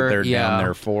 Sure, that's what they're yeah. down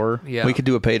there for. Yeah. We could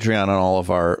do a Patreon on all of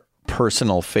our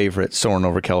personal favorite Soarin'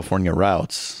 Over California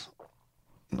routes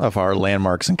of our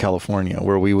landmarks in California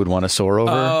where we would want to soar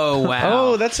over. Oh,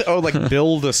 wow. Like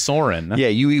build a Soarin'. Yeah,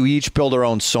 we each build our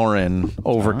own Soarin'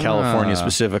 over California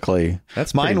specifically.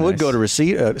 That's Mine pretty would nice. go to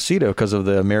Reseda because of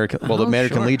the American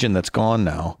sure. Legion that's gone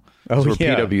now. Oh, That's where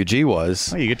yeah. PWG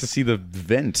was. Oh, you get to see the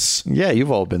vents Yeah,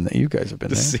 you've all been there. You guys have been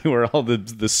to there. see where all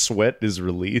the sweat is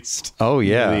released. Oh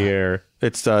yeah, into the air.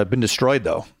 It's been destroyed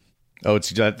though. Oh, it's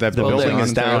that The building building is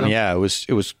on down. there? Yeah, it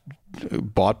was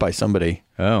bought by somebody.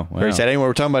 Oh, wow. Very sad. Anyway,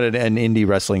 we're talking about an indie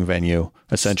wrestling venue,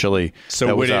 essentially. So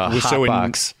that would was a it? hot So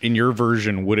box in your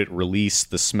version, would it release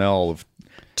the smell of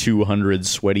 200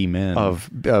 sweaty men? of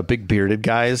big bearded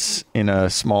guys in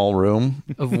a small room.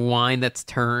 Of wine that's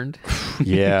turned.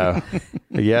 Yeah.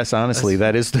 Yes, honestly,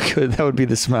 that would be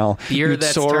the smell. Beer You'd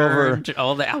that's soar turned.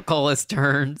 All the alcohol is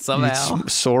turned You'd somehow.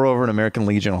 soar over an American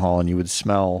Legion Hall, and you would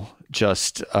smell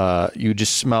you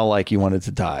just smell like you wanted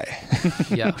to die.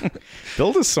 Yeah.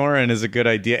 Build a Soarin' is a good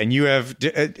idea, and you have.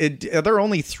 Are there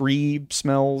only 3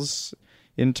 smells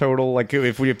in total? Like,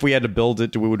 if we had to build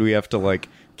it, would we have to like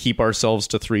keep ourselves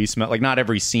to 3 smell? Like, not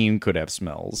every scene could have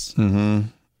smells.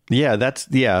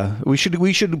 Yeah, we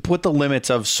should put the limits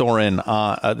of Soarin'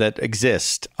 that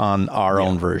exist on our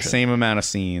own version. Same amount of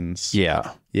scenes.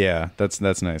 Yeah. Yeah, that's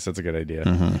nice. That's a good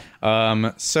idea.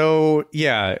 So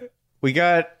yeah, we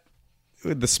got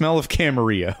the smell of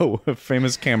Camarillo,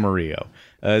 famous Camarillo.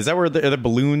 Is that where are the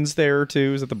balloons there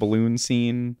too? Is that the balloon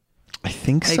scene? I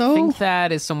think I so. think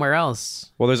that is somewhere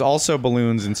else. Well, there's also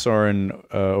balloons in Soarin'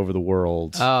 Over the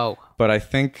World. Oh. But I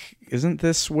think, isn't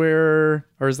this where,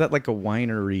 or is that like a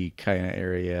winery kind of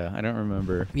area? I don't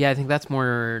remember. Yeah, I think that's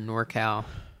more NorCal.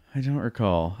 I don't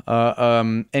recall.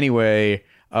 Anyway,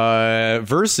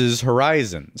 versus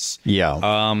Horizons.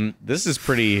 Yeah. This is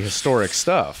pretty historic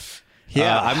stuff.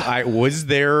 Yeah. Was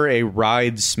there a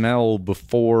ride smell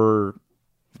before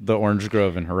the Orange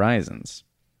Grove and Horizons?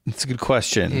 It's a good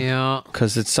question. Yeah.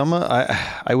 Because it's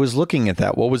I was looking at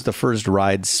that. What was the first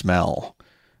ride smell?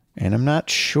 And I'm not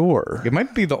sure. It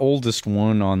might be the oldest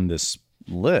one on this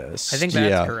list. I think that's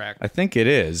Yeah. correct. I think it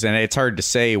is, and it's hard to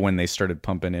say when they started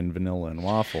pumping in vanilla and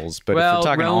waffles. But if Well, we're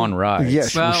talking Rome- on rides,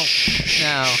 Yes. Well,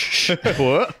 no.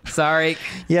 what? Sorry.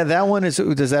 Yeah, that one is.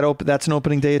 Does that open? That's an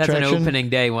opening day That's attraction. an opening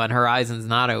day one. Horizon's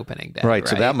not opening day. Right.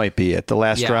 So that might be it. The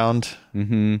last Yeah. round.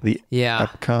 The Yeah.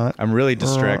 Epcot. I'm really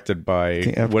distracted by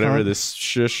the Epcot? whatever this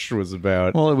shush was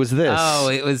about. Well, it was this. Oh,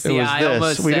 it was- It yeah, was I this.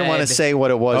 almost We didn't want to said- say what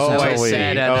it was. Oh, until I we-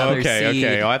 said another okay.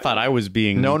 seed. Oh, I thought I was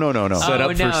being No. set Oh,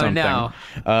 up for no, something. no.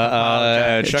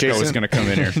 Chucko was going to come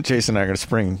in here. Jason and I are going to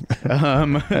spring.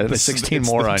 The 16 it's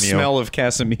more the on you. Smell of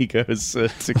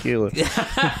Casamigos tequila.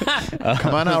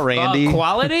 Come on out, Randy.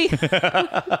 Quality?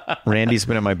 Randy's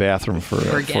been in my bathroom for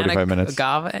Organic 45 minutes.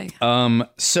 agave?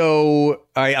 So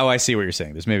I see what you're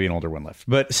saying. There's maybe an older one left,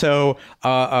 but so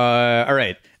all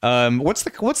right. What's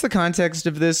the context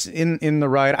of this in the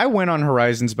ride? I went on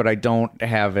Horizons, but I don't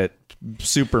have it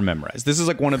super memorized. This is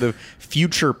like one of the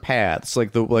future paths, or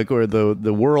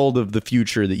the world of the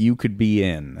future that you could be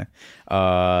in.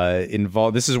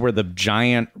 Involved. This is where the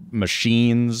giant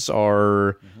machines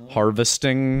are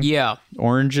harvesting Yeah.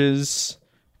 oranges.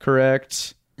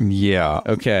 Correct. Yeah.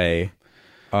 Okay.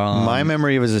 My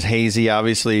memory was as hazy.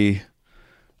 Obviously,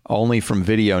 only from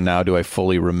video now do I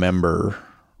fully remember,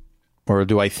 or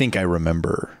do I think I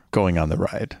remember going on the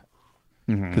ride.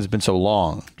 Because it's been so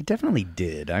long. I definitely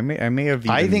did. I may have.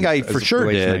 I think I for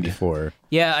sure did. Before.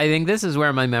 Yeah, I think this is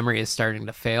where my memory is starting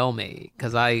to fail me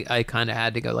because I kind of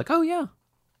had to go like, oh yeah,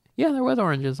 there was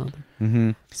oranges on there.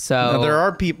 Mm-hmm. So Now, there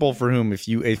are people for whom if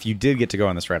you did get to go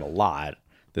on this ride a lot,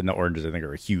 then the oranges I think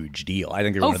are a huge deal. I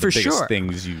think they're one of the for biggest sure.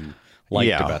 things you liked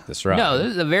Yeah. about this ride. No, this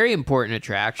is a very important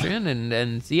attraction,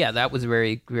 and yeah, that was a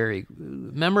very, very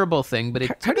memorable thing. But it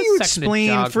How took do a you second to explain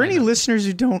jog for my any memory. listeners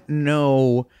who don't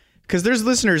know? Because there's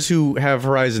listeners who have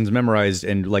Horizons memorized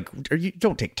and you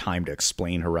don't take time to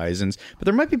explain Horizons, but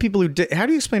there might be people who. How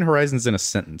do you explain Horizons in a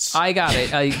sentence? I got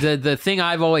it. The thing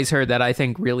I've always heard that I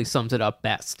think really sums it up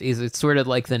best is it's sort of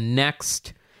like the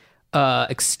next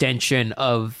extension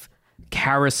of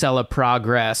Carousel of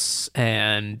Progress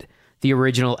and the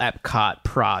original Epcot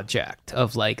project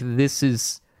of like, this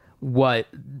is what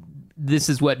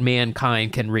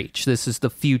mankind can reach. This is the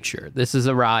future. This is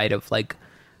a ride of like,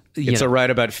 it's a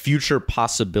ride about future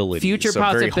possibilities. Future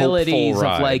possibilities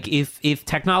of like, if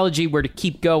technology were to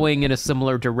keep going in a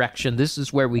similar direction, this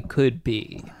is where we could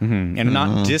be. Mm-hmm. And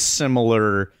not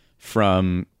dissimilar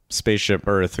from Spaceship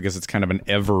Earth, because it's kind of an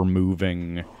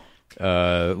ever-moving,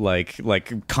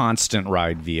 like constant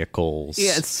ride vehicles.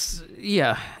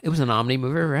 Yeah, it was an Omni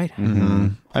mover, right? Mm-hmm.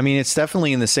 I mean, it's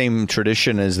definitely in the same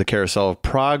tradition as the Carousel of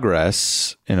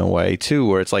Progress in a way too,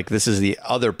 where it's like, this is the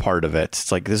other part of it.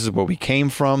 It's like, this is where we came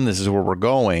from. This is where we're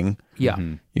going. Yeah.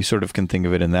 You sort of can think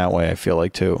of it in that way, I feel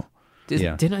like, too.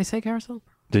 Didn't I say Carousel?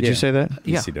 Did you say that?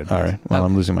 Yeah. He did. All right. Well,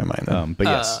 I'm losing my mind then. But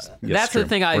yes, that's true. the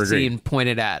thing I've seen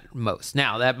pointed at most.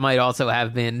 Now, that might also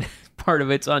have been part of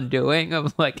its undoing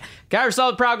of like,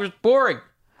 Carousel of Progress, boring.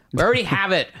 We already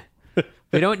have it.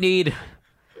 We don't need...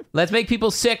 Let's make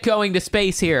people sick going to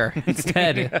space here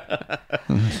instead.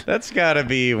 That's got to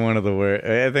be one of the worst.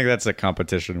 I think that's a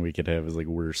competition we could have, is like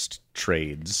worst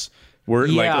trades. We're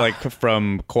like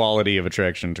from quality of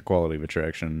attraction to quality of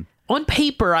attraction. On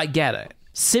paper, I get it.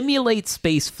 Simulate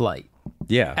space flight.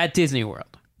 Yeah. At Disney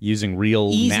World. Using real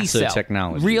Easy NASA sell.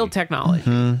 technology. Real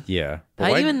technology. Yeah.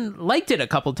 I even liked it a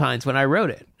couple times when I wrote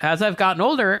it. As I've gotten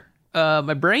older,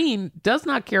 my brain does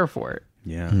not care for it.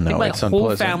 Yeah. I think No, my it's whole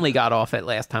unpleasant. family got off it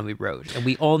last time we rode, and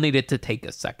we all needed to take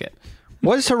a second.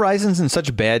 Was Horizons in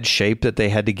such bad shape that they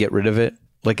had to get rid of it?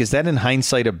 Like, is that in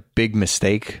hindsight a big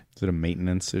mistake? Is it a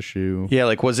maintenance issue? Yeah,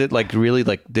 like, was it like really,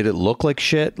 like, did it look like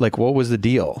shit? Like, what was the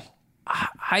deal?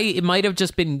 It might have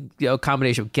just been a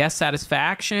combination of guest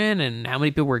satisfaction and how many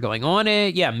people were going on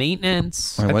it. Yeah,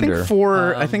 maintenance. I wonder.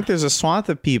 I think there's a swath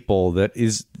of people that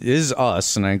is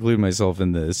us, and I include myself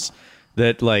in this,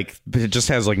 that like it just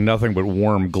has like nothing but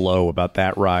warm glow about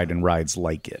that ride and rides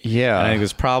like it. Yeah. And I think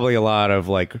there's probably a lot of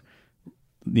like,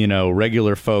 you know,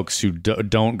 regular folks who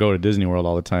don't go to Disney World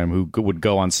all the time who would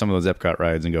go on some of those Epcot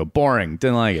rides and go, boring,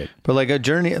 didn't like it. But like a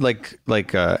journey, like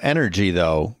Energy,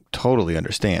 though, totally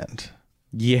understand.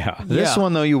 Yeah. This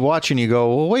one, though, you watch and you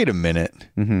go, well, wait a minute.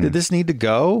 Did this need to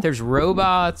go? There's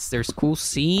robots. There's cool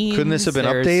scenes. Couldn't this have been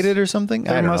there's- updated or something?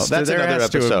 I don't know. That's there another has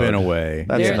to episode. have been a way.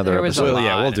 That's There- another there was a episode. lot.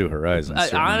 Yeah, we'll do Horizons.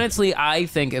 certainly. Honestly, I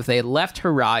think if they had left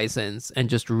Horizons and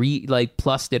just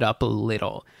plussed it up a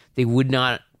little, they would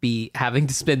not be having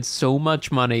to spend so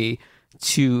much money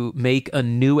to make a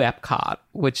new Epcot,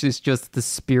 which is just the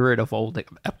spirit of old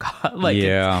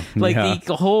Epcot.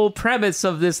 The whole premise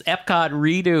of this Epcot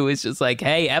redo is just like,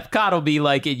 hey, Epcot will be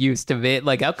like it used to be.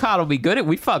 Like, Epcot will be good.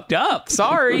 We fucked up.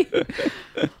 Sorry.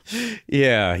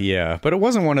 Yeah. But it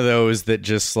wasn't one of those that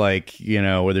just like, you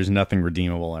know, where there's nothing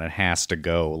redeemable and it has to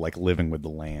go, like Living with the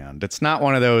Land. It's not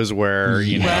one of those where,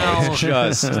 you know, Well, it's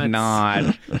just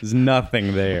not, there's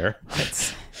nothing there.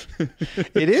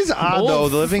 It is odd, though,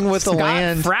 living with the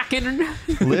land. Scott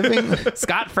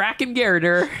Fracken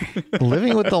Garriter.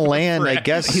 Living with the land, I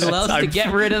guess. He loves to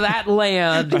get rid of that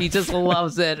land. He just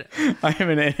loves it. I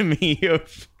am an enemy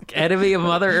of Enemy of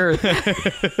Mother Earth.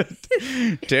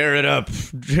 tear it up.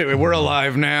 We're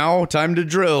alive now. Time to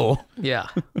drill. Yeah.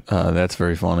 That's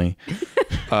very funny.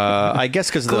 I guess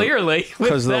because Clearly.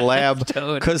 because of the lab,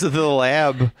 Toad. because of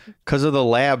the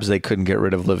labs, they couldn't get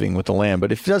rid of Living with the Land.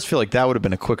 But it does feel like that would have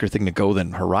been a quicker thing to go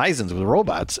than Horizons with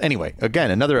robots. Anyway,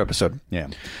 again, another episode. Yeah.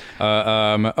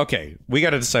 Okay. We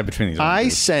got to decide between these. I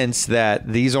oranges. sense that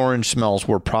these orange smells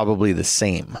were probably the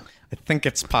same. I think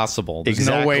it's possible. There's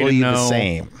Exactly no way to know. the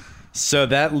same. So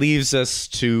that leaves us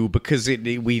to, because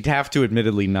we'd have to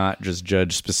admittedly not just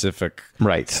judge specific,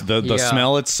 Right. The Yeah.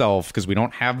 smell itself, because we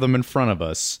don't have them in front of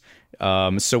us.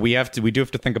 So we do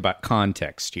have to think about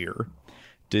context here.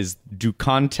 Do you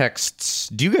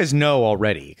guys know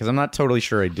already? Because I'm not totally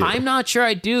sure I do. I'm not sure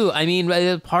I do. I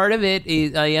mean, part of it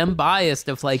is I am biased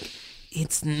of like,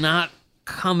 it's not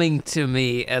coming to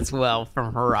me as well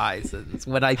from Horizons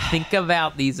when I think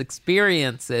about these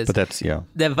experiences. But that's, yeah.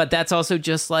 But that's also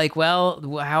just like,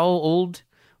 well, how old?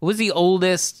 What was the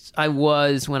oldest I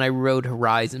was when I rode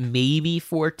Horizon? Maybe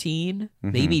 14,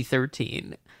 maybe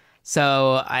 13.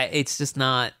 So it's just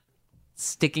not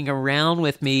sticking around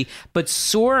with me. But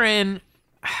Soarin',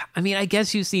 I mean, I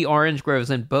guess you see orange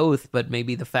groves in both, but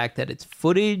maybe the fact that it's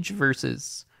footage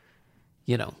versus,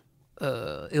 you know,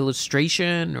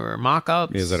 illustration or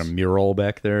mock-ups. Is that a mural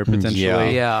back there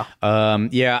potentially? Yeah.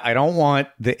 Yeah. I don't want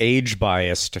the age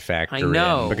bias to factor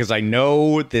know. in, because I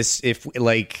know this. If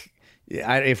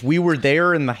we were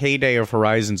there in the heyday of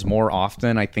Horizons more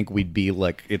often, I think we'd be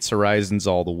like, it's Horizons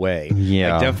all the way.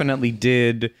 Yeah. I definitely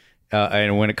did,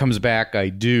 and when it comes back, I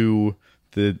do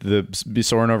the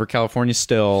soaring over California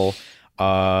still.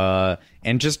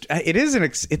 And just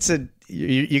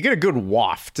you get a good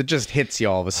waft. It just hits you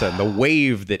all of a sudden. The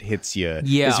wave that hits you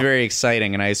is very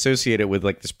exciting, and I associate it with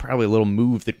like there's probably a little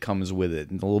move that comes with it,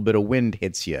 and a little bit of wind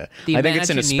hits you. I think it's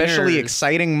an especially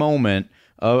exciting moment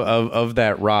of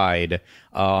that ride.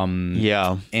 And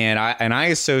I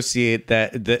associate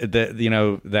that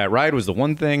that ride was the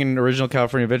one thing in Original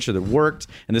California Adventure that worked,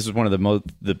 and this was one of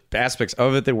the aspects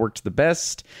of it that worked the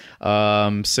best.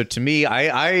 So to me,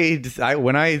 I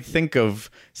when I think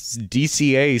of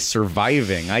DCA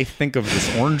surviving, I think of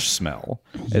this orange smell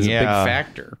as a big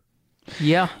factor.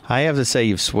 Yeah, I have to say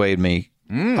you've swayed me.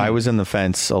 I was in the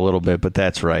fence a little bit, but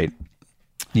that's right.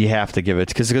 You have to give it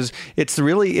because it's the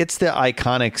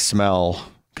iconic smell.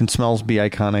 Can smells be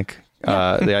iconic? The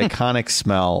iconic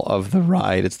smell of the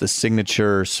ride. It's the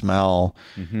signature smell.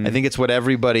 I think it's what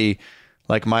everybody,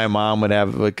 like my mom would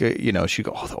have, like, she'd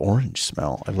go, oh, the orange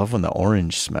smell. I love when the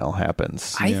orange smell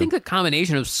happens. I think the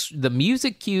combination of the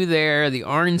music cue there, the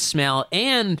orange smell,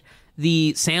 and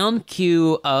the sound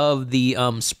cue of the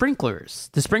sprinklers.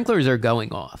 The sprinklers are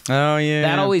going off. Oh, yeah.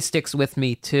 That always sticks with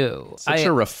me, too. Such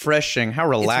a refreshing, how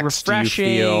relaxed do you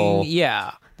feel?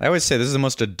 Yeah. I always say this is the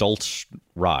most adult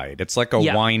ride. It's like a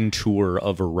wine tour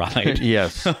of a ride.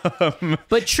 Yes.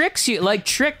 But tricks,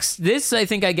 this I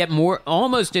think I get more,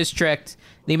 almost as tricked.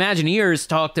 The Imagineers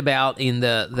talked about in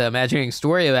the Imagineering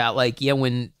story about,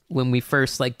 when we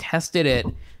first, tested it,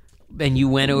 and you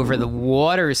went over the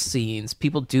water scenes,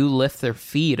 people do lift their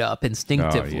feet up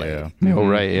instinctively. Oh, yeah. Oh,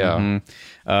 right, yeah.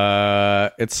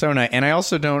 Mm-hmm. It's so nice. And I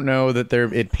also don't know that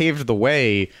it paved the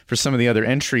way for some of the other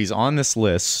entries on this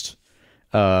list.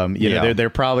 There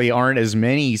probably aren't as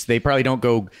many. They probably don't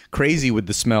go crazy with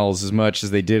the smells as much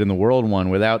as they did in the World one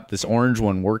without this orange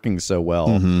one working so well.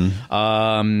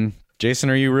 Mm-hmm. Jason,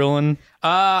 are you reeling?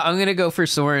 I'm gonna go for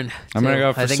Soarin'. I'm gonna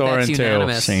go for Soarin' too.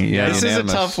 Unanimous. This is a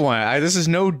tough one. This is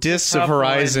no diss of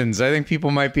Horizons. I think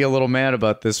people might be a little mad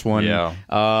about this one. Yeah.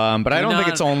 But I don't think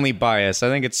it's only bias. I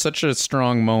think it's such a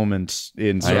strong moment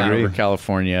in Soarin' over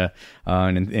California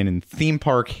and in theme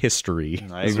park history.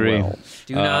 I agree. Well.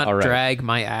 Do not drag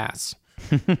my ass.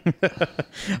 Mike,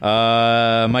 do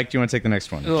you want to take the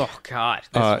next one? Oh God.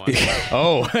 This one.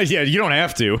 Oh yeah, you don't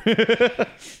have to.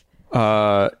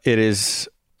 It is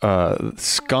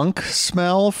skunk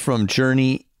smell from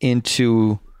Journey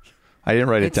into. I didn't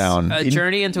write it down.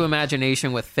 Journey into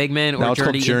Imagination with Figment, or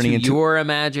Journey into Your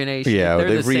Imagination. Yeah,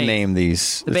 they've renamed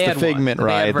these. It's the Figment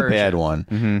ride, the bad one.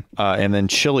 Mm-hmm. And then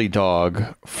Chili Dog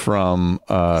from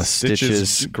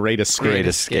Stitch's Great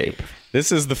Escape.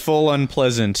 This is the full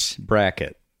unpleasant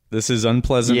bracket. This is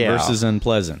unpleasant versus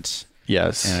unpleasant.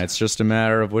 Yes. And it's just a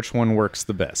matter of which one works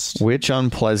the best. Which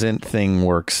unpleasant thing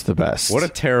works the best? What a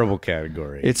terrible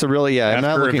category. It's a really, I'm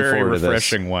not looking forward to this. After a very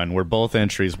refreshing one where both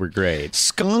entries were great.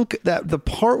 Skunk, the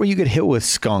part where you get hit with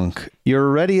skunk, you're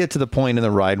already to the point in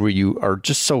the ride where you are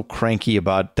just so cranky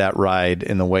about that ride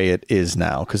in the way it is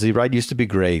now. Because the ride used to be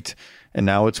great, and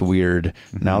now it's weird.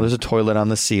 Mm-hmm. Now there's a toilet on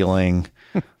the ceiling.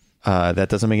 That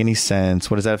doesn't make any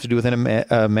sense. What does that have to do with an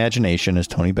imagination, as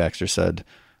Tony Baxter said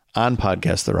on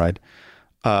Podcast The Ride?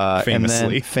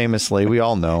 Famously, we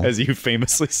all know. As you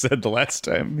famously said the last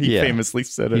time. He famously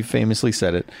said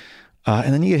it.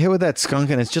 And then you get hit with that skunk,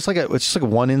 and it's just like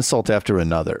one insult after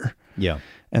another. Yeah.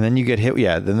 And then you get hit,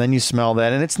 and then you smell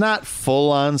that, and it's not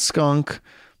full on skunk,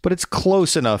 but it's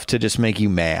close enough to just make you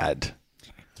mad.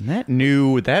 And that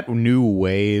new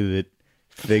way that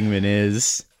Figment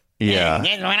is. Yeah.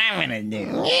 That's what I'm gonna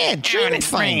do. Yeah, Dream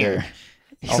Finder.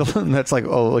 That's like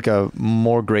a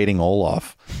more grating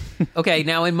Olaf. Okay,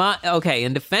 now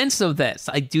in defense of this,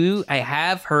 I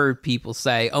have heard people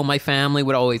say, "Oh, my family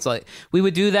would always we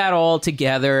would do that all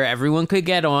together. Everyone could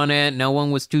get on it. No one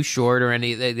was too short or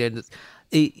anything."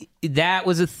 That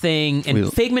was a thing,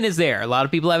 and Figment is there. A lot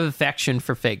of people have affection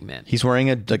for Figment. He's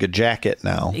wearing a jacket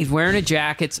now. He's wearing a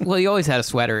jacket. Well, he always had a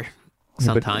sweater.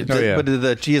 Sometimes,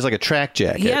 but he has like a track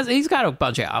jacket. He's got a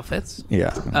bunch of outfits.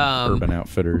 Yeah, Urban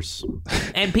Outfitters.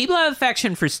 And people have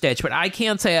affection for Stitch, but I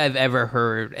can't say I've ever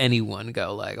heard anyone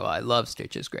go like, "Oh, I love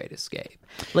Stitch's Great Escape."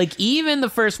 Like even the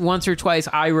first once or twice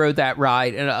I rode that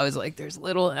ride, and I was like, "There's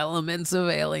little elements of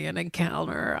Alien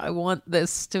Encounter. I want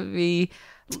this to be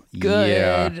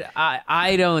good." Yeah.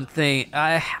 I don't think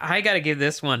I got to give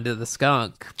this one to the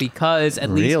skunk because at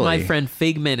least my friend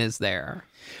Figment is there.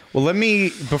 Well,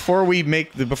 before we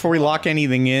lock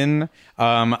anything in,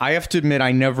 I have to admit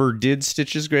I never did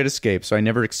Stitch's Great Escape, so I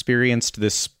never experienced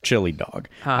this Chili Dog.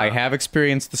 I have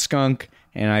experienced the skunk,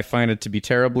 and I find it to be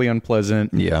terribly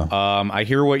unpleasant. Yeah. I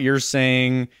hear what you're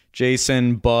saying,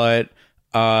 Jason, but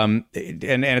and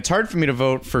it's hard for me to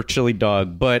vote for Chili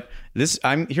Dog, but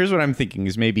Here's what I'm thinking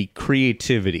is maybe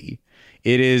creativity.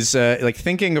 It is like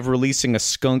thinking of releasing a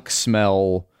skunk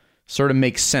smell sort of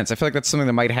makes sense. I feel like that's something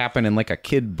that might happen in like a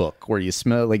kid book where you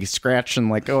smell like you scratch and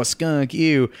like, oh, a skunk,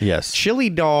 ew. Yes. Chili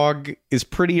dog is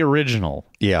pretty original.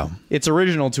 Yeah. It's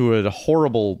original to a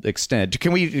horrible extent.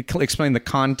 Can we explain the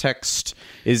context?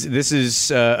 This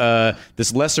this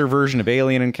lesser version of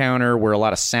Alien Encounter where a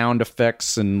lot of sound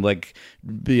effects and like,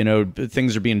 you know,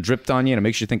 things are being dripped on you and it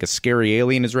makes you think a scary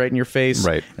alien is right in your face.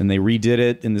 Right. And they redid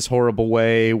it in this horrible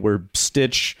way where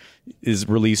Stitch is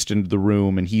released into the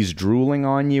room and he's drooling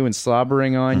on you and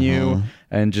slobbering on you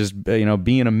and just, you know,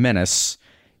 being a menace.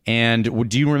 And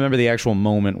do you remember the actual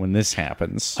moment when this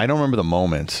happens? I don't remember the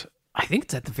moment. I think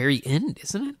it's at the very end,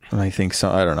 isn't it? I think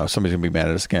so. I don't know. Somebody's going to be mad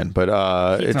at us again.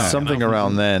 But it's something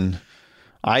around then.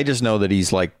 I just know that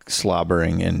he's like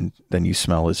slobbering and then you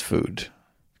smell his food.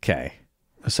 Okay.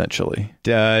 Essentially.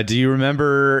 Do you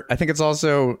remember? I think it's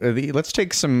also, let's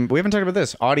take some, we haven't talked about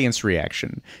this, audience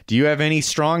reaction. Do you have any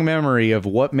strong memory of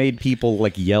what made people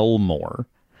like yell more?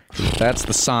 That's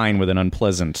the sign with an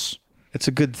unpleasant. It's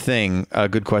a good thing. A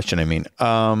good question, I mean.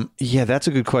 Yeah, that's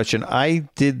a good question. I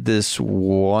did this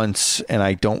once and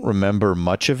I don't remember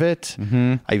much of it.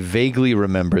 I vaguely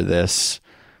remember this,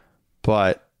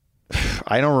 but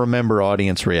I don't remember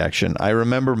audience reaction. I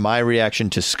remember my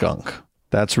reaction to skunk.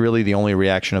 That's really the only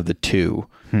reaction of the two.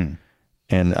 And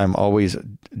I'm always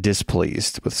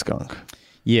displeased with skunk.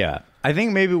 Yeah. I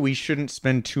think maybe we shouldn't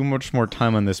spend too much more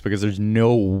time on this because there's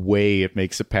no way it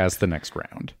makes it past the next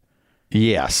round.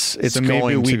 Yes, it's so maybe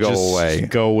going we to go just away.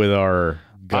 Go with our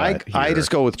gut I here. just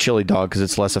go with chili dog because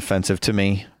it's less offensive to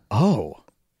me. Oh.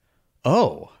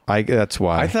 That's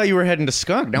why. I thought you were heading to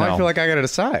skunk. Now No. I feel like I got to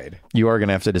decide. You are going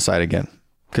to have to decide again.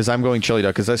 Because I'm going chili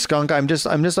dog. Because I skunk, I'm just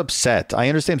upset. I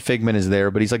understand Figment is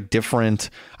there, but he's like different.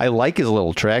 I like his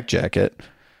little track jacket.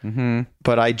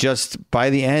 But I just, by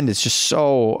the end, it's just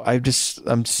so,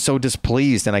 I'm so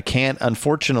displeased. And I can't,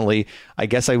 unfortunately, I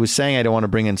guess I was saying I don't want to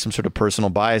bring in some sort of personal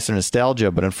bias or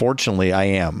nostalgia, but unfortunately I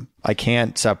am. I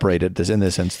can't separate it in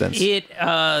this instance.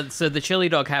 So the chili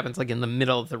dog happens like in the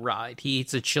middle of the ride. He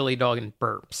eats a chili dog and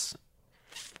burps.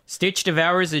 Stitch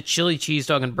devours a chili cheese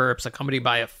dog and burps, accompanied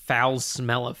by a foul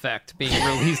smell effect being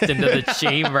released into the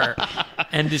chamber,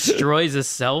 and destroys a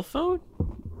cell phone.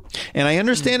 And I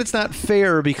understand it's not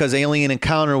fair because Alien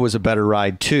Encounter was a better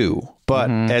ride too. But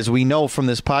as we know from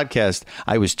this podcast,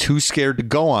 I was too scared to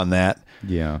go on that.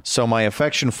 Yeah. So my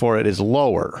affection for it is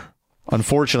lower.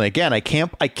 Unfortunately, again, I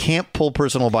can't pull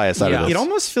personal bias out of this. It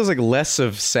almost feels like less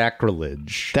of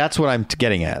sacrilege. That's what I'm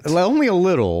getting at. Only a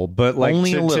little, but like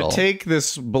Only a to little. take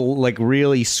this like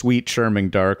really sweet, charming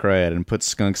dark ride and put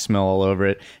skunk smell all over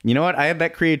it. You know what? I had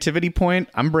that creativity point.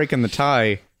 I'm breaking the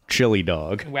tie. Chili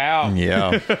dog. Wow.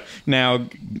 Yeah. Now,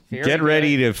 get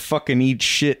ready to fucking eat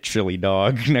shit, chili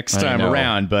dog, next time know.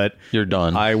 around. But You're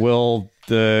done. I will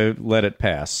let it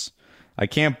pass. I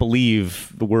can't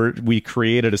believe we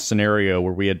created a scenario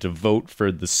where we had to vote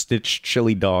for the Stitch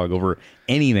chili dog over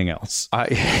anything else.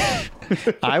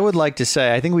 I would like to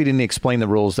say, I think we didn't explain the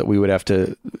rules that we would have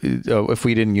to, if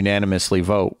we didn't unanimously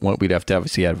vote, we'd have to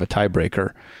obviously have a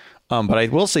tiebreaker. But I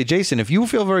will say, Jason, if you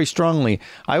feel very strongly,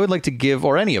 I would like to give,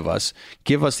 or any of us,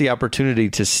 give us the opportunity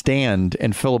to stand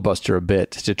and filibuster a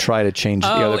bit to try to change the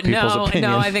other people's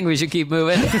opinion. No, I think we should keep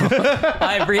moving.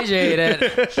 I appreciate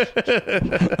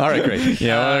it. All right, great.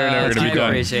 Yeah, we're never going to be done. I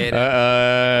appreciate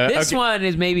it. This okay. one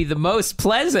is maybe the most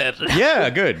pleasant. Yeah,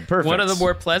 good. Perfect. One of the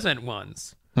more pleasant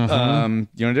ones. You want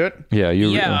to do it?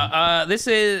 Yeah, this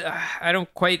is, I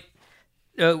don't quite,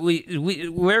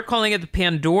 we're calling it the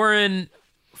Pandoran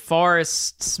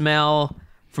forest smell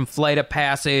from Flight of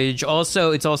Passage.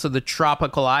 Also, it's also the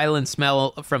tropical island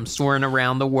smell from Soarin'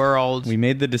 Around the World. We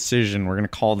made the decision. We're going to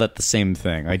call that the same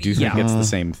thing. I do think it's the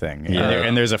same thing.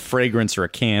 And there's a fragrance or a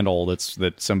candle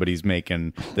that somebody's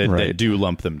making that do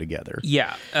lump them together.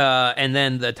 Yeah. And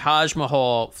then the Taj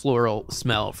Mahal floral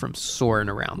smell from Soarin'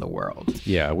 Around the World.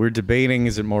 Yeah, we're debating,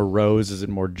 is it more rose, is it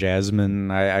more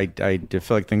jasmine? I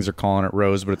feel like things are calling it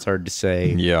rose, but it's hard to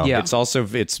say. Yeah. It's also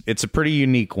it's a pretty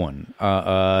unique one.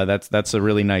 That's a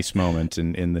really nice moment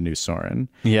in the new Soarin'.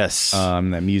 Yes.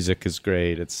 That music is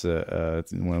great. It's one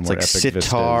of more It's like epic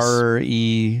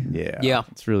sitar-y vistas. Yeah.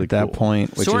 It's really at that cool.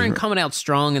 point. Which Soarin' is, coming out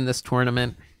strong in this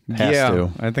tournament. has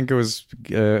to. I think it was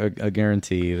a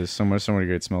guarantee. There's so many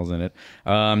great smells in it.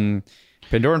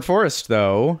 Pandoran Forest,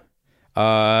 though,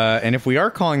 and if we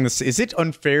are calling this, is it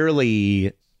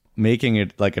unfairly making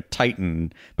it like a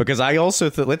Titan? Because I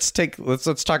also let's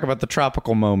talk about the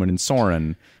tropical moment in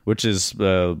Soarin', which is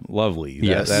lovely.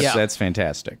 Yes. That's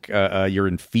fantastic. You're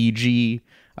in Fiji,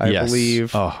 I Yes.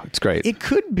 believe. Oh, it's great. It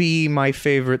could be my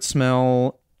favorite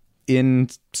smell in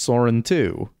Soarin'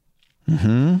 2.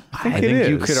 I think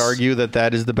you could argue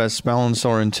that is the best smell in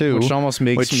Soarin' 2. Which almost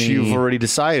makes me... you've already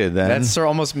decided then. That's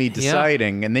almost me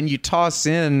deciding. And then you toss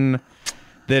in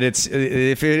that it's...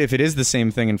 If it is the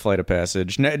same thing in Flight of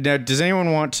Passage. Now, does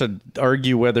anyone want to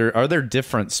argue are there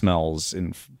different smells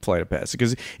in Flight of Passage?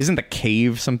 Because isn't the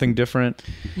cave something different?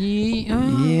 Yeah. I've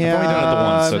only done it the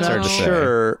once, so it's hard to say.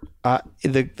 Sure.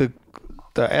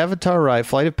 The Avatar ride,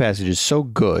 Flight of Passage, is so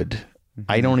good,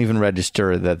 I don't even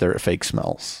register that they're fake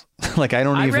smells. Like, I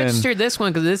registered this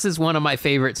one because this is one of my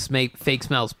favorite fake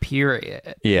smells,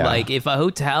 period. Yeah. Like, if a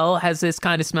hotel has this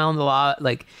kind of smell in the lot,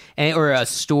 like, or a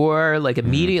store, like,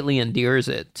 immediately endears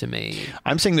it to me.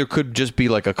 I'm saying there could just be,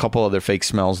 like, a couple other fake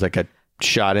smells that got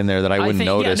shot in there that I wouldn't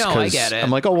notice. Yeah, no, I get it.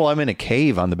 I'm like, oh, well, I'm in a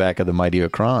cave on the back of the Mighty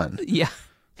Akron. Yeah.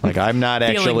 Like, I'm not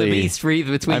feeling actually... the beast breathe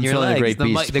between your legs. I'm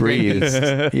feeling the great beast breathe.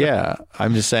 Great Yeah.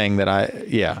 I'm just saying that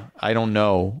I don't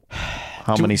know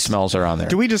how many smells are on there.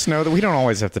 Do we just know that we don't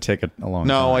always have to take it along?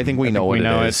 No, I think we know what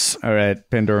it is. All right,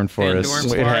 Pandoran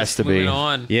Forest. It has to be.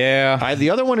 On. Yeah. The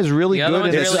other one is really good.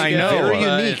 I know. Very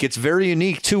unique. It's very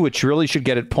unique too, which really should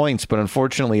get it points, but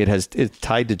unfortunately it's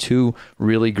tied to two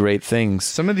really great things.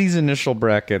 Some of these initial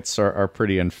brackets are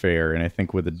pretty unfair, and I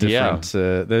think with a different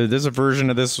there's a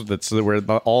version of this that's where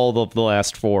all of the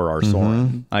last four are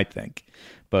Soarin', I think.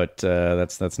 But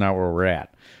that's not where we're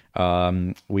at.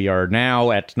 We are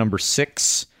now at number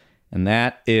 6, and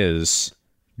that is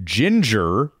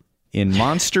Ginger in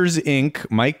Monsters, Inc.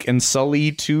 Mike and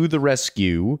Sully to the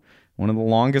Rescue. One of the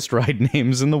longest ride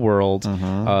names in the world.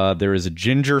 There is a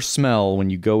ginger smell when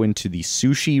you go into the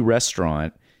sushi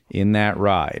restaurant in that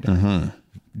ride.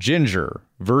 Ginger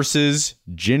versus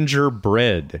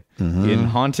gingerbread in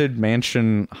Haunted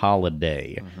Mansion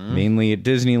Holiday, mainly at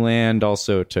Disneyland,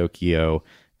 also at Tokyo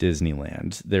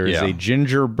Disneyland. There is a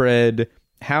gingerbread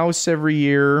house every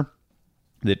year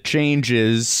that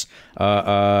changes.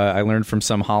 I learned from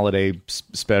some holiday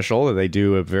special that they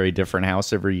do a very different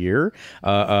house every year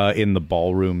in the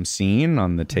ballroom scene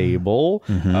on the table.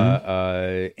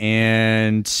 And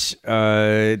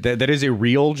that is a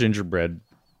real gingerbread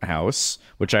house,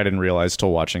 which I didn't realize till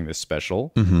watching this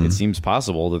special. It seems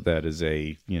possible that is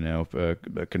a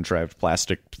contrived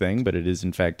plastic thing, but it is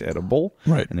in fact edible,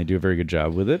 right? And they do a very good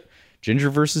job with it.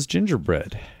 Ginger versus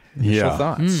gingerbread. Initial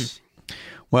thoughts.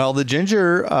 Well, the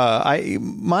ginger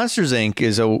Monsters Inc.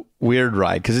 is a weird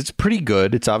ride because it's pretty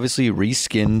good. It's obviously a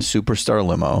reskinned Superstar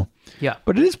limo. Yeah,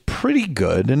 but it is pretty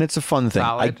good and it's a fun thing.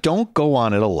 Solid. I don't go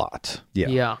on it a lot.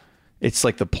 Yeah. It's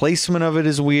like the placement of it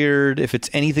is weird. If it's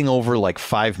anything over like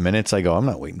 5 minutes, I go, I'm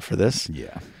not waiting for this.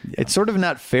 Yeah. It's sort of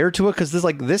not fair to it because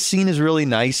this scene is really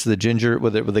nice. The ginger, where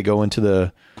they go into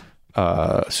the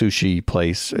sushi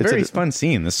place. It's very fun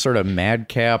scene. This sort of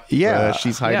madcap.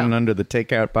 She's hiding under the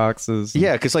takeout boxes.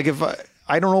 Yeah, because like if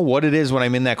I don't know what it is when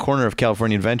I'm in that corner of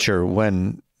California Adventure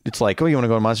when it's like, oh, you want to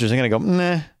go to Monsters Inc? And I go,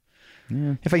 nah.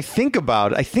 Yeah. If I think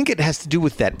about it, I think it has to do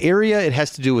with that area. It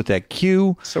has to do with that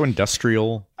queue. So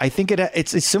industrial. I think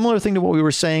it's a similar thing to what we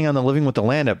were saying on the Living with the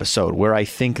Land episode, where I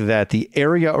think that the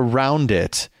area around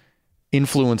it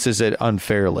influences it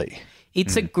unfairly.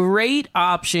 It's a great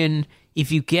option if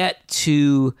you get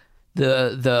to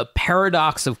the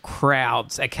paradox of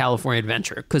crowds at California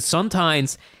Adventure, because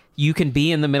sometimes you can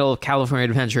be in the middle of California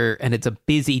Adventure and it's a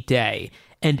busy day.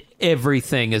 And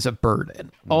everything is a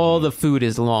burden. All the food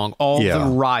is long. All the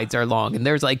rides are long. And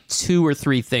there's like 2 or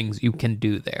 3 things you can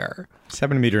do there. This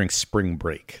happened to me during spring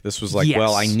break. This was like,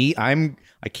 well, I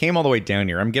came all the way down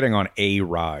here. I'm getting on a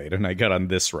ride, and I got on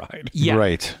this ride. Yeah.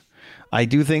 Right. I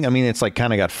do think, it's like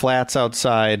kind of got flats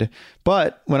outside.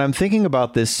 But when I'm thinking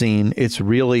about this scene, it's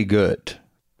really good.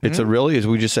 It's as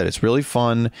we just said, it's really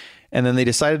fun. And then they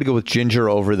decided to go with ginger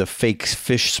over the fake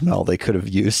fish smell they could have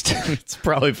used. It's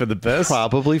probably for the best.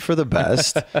 Probably for the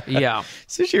best. Yeah.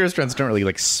 Sushi restaurants don't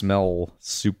really smell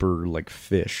super like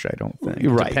fish, I don't think.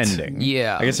 Right. Depending.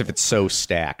 Yeah. I guess if it's so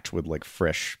stacked with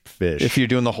fresh fish. If you're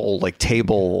doing the whole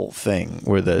table thing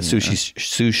where the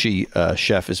sushi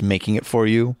chef is making it for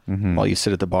you while you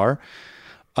sit at the bar.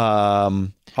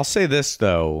 I'll say this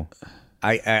though.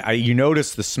 You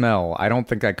notice the smell. I don't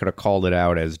think I could have called it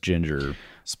out as ginger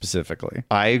specifically.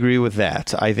 I agree with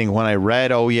that. I think when I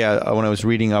read, when I was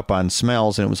reading up on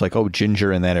smells and it was like, oh,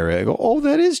 ginger in that area, I go,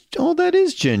 that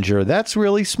is ginger. That's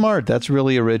really smart. That's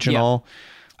really original.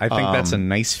 Yeah. I think that's a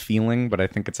nice feeling, but I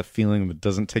think it's a feeling that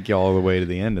doesn't take you all the way to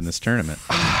the end in this tournament.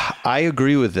 I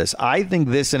agree with this. I think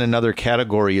this in another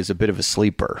category is a bit of a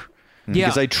sleeper. Yeah.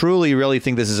 Because I truly, really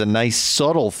think this is a nice,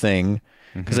 subtle thing.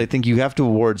 because I think you have to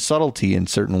award subtlety in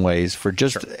certain ways for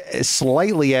just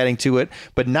slightly adding to it,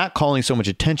 but not calling so much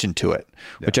attention to it,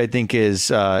 which I think is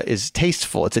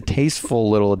tasteful. It's a tasteful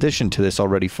little addition to this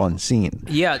already fun scene.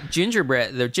 Yeah,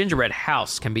 the gingerbread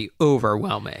house can be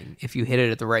overwhelming if you hit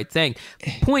it at the right thing.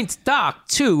 Points Doc,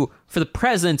 too, for the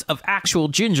presence of actual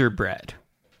gingerbread.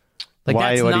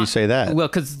 Why do you say that? Well,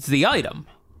 because it's the item.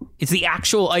 It's the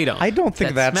actual item. I don't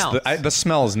think that that's smells. the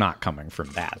smell is not coming from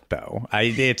that though.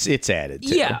 It's added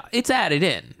to. Yeah, it's added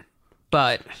in.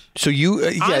 But so you,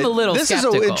 I'm a little this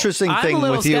skeptical. is an interesting I'm thing a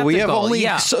little with you. We have skeptical, only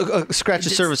yeah. scratched the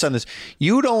surface on this.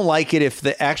 You don't like it if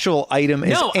the actual item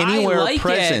is anywhere I like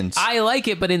present. I like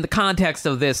it, but in the context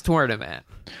of this tournament.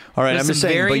 All right, There's I'm just some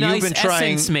saying, very but nice you've been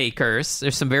trying. essence makers.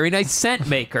 There's some very nice scent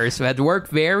makers who had to work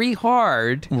very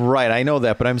hard. Right, I know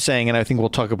that, but I'm saying, and I think we'll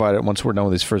talk about it once we're done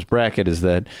with this first bracket, is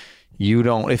that you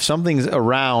don't, if something's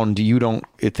around, you don't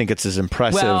think it's as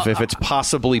impressive if it's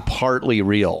possibly partly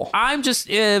real. I'm just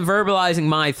verbalizing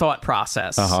my thought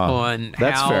process on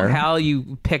how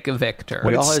you pick a victor.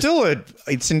 But it's still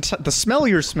the smell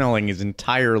you're smelling is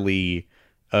entirely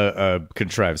a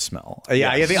contrived smell. Yeah,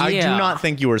 I do not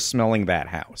think you are smelling that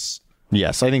house.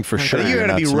 Yes, I think for sure you you're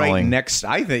got to be smelling. right next.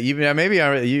 I think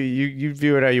you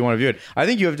view it how you want to view it. I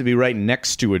think you have to be right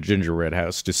next to a gingerbread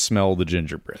house to smell the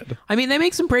gingerbread. I mean, they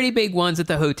make some pretty big ones at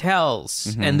the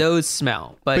hotels, and those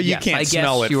smell. But you yes, can't I guess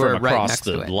smell it you were from right across next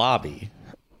the to it. lobby.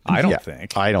 I don't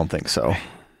think. I don't think so.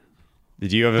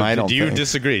 Do you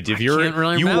disagree? If can't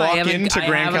really you remember. walk into I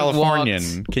Grand haven't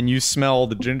Californian, can you smell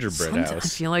the gingerbread I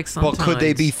house? feel like Well, sometimes. could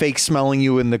they be fake smelling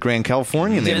you in the Grand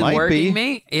Californian? They might working be.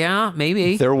 me? Yeah,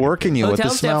 maybe. They're working you with the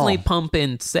Hotels smell. definitely pump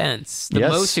in scents. The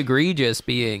Yes. most egregious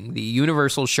being the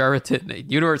Universal Sheraton,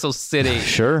 Universal City.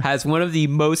 Sure. Has one of the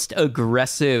most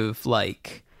aggressive,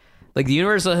 like the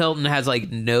Universal Hilton has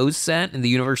no scent, and the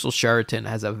Universal Sheraton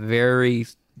has a very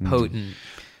potent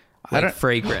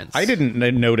fragrance. I didn't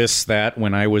notice that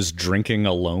when I was drinking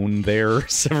alone there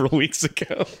several weeks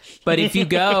ago. But if you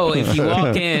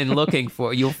walk in looking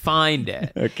for it, you'll find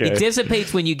it. Okay. It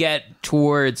dissipates when you get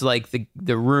towards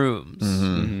the rooms.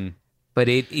 Mm-hmm. But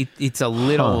it's a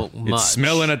little much. It's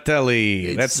smelling a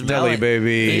telly. That's telly, smelling-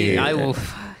 baby. I will.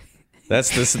 That's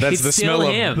the It's smell still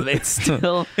of him. It's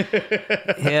still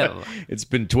him. It's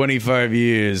been 25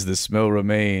 years. The smell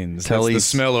remains. That's the Telly's-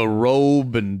 smell of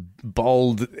robe and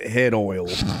bald head oil.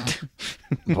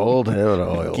 Old head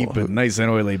oil. Keep it nice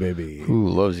and oily, baby. Who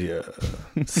loves you?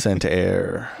 Scent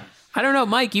air. I don't know,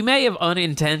 Mike. You may have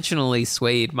unintentionally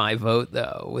swayed my vote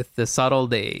though with the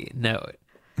subtlety note.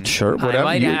 Sure, I whatever.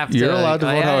 might have to. You're allowed to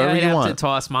vote however I'd you have want. to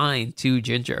toss mine to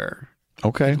Ginger.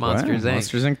 Okay. Monsters Inc.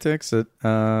 Monsters Inc. takes it.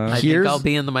 I think Here's- I'll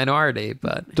be in the minority,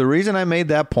 but The reason I made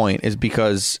that point is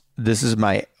because this is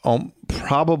my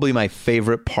probably my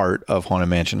favorite part of Haunted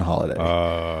Mansion Holiday.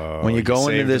 When you go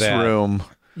into saved this that. room,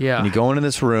 yeah. and you go into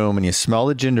this room and you smell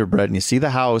the gingerbread and you see the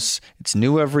house. It's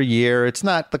new every year. It's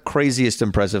not the craziest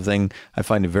impressive thing. I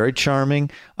find it very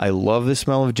charming. I love the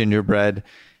smell of gingerbread.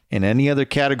 In any other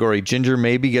category, ginger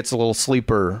maybe gets a little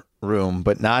sleeper room,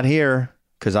 but not here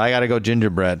because I got to go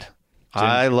gingerbread.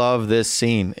 I love this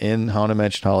scene in Haunted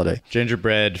Mansion Holiday.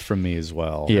 Gingerbread from me as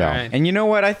well. Yeah. All right. And you know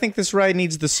what? I think this ride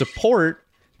needs the support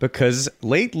because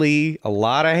lately a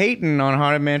lot of hating on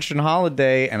Haunted Mansion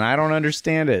Holiday, and I don't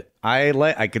understand it.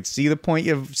 I could see the point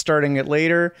of starting it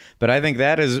later, but I think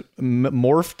that is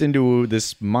morphed into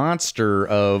this monster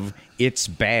of it's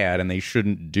bad and they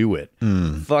shouldn't do it.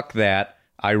 Fuck that.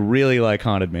 I really like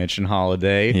Haunted Mansion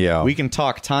Holiday. Yeah. We can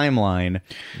talk timeline,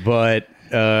 but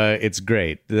it's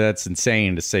great. That's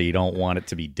insane to say you don't want it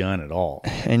to be done at all.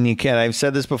 And you can. I've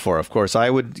said this before. Of course, I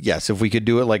would. Yes, if we could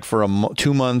do it like for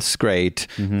 2 months, great.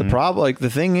 The problem, the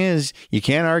thing is, you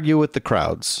can't argue with the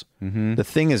crowds. The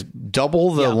thing is,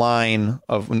 double the line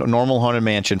of normal Haunted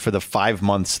Mansion for the 5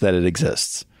 months that it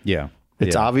exists. Yeah.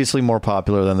 It's obviously more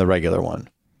popular than the regular one.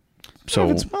 So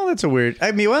That's a weird.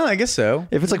 I mean, well, I guess so.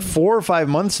 if it's like 4 or 5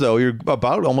 months, though, you're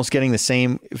about almost getting the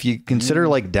same. If you consider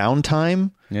like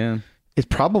downtime, Yeah. it's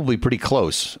probably pretty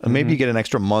close. Maybe you get an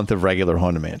extra month of regular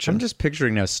Haunted Mansion. I'm just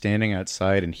picturing now standing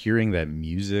outside and hearing that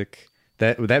music.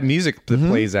 That music that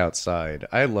plays outside.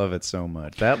 I love it so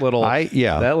much. That little that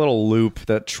little loop,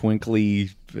 that twinkly,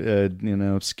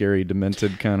 scary,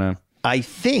 demented kind of. I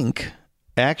think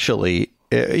actually,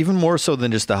 even more so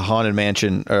than just the Haunted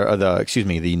Mansion or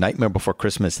the Nightmare Before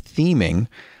Christmas theming,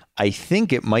 I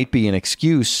think it might be an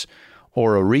excuse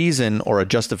or a reason or a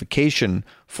justification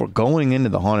for going into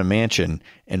the Haunted Mansion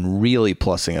and really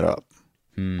plussing it up.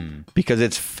 Because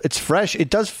it's fresh. It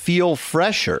does feel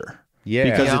fresher. Yeah.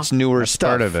 Because Yeah. it's newer That's stuff.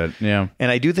 part of it. Yeah.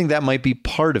 And I do think that might be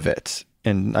part of it.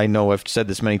 and I know I've said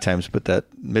this many times, but that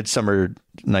Midsummer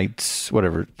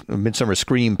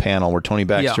Scream panel where Tony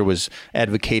Baxter was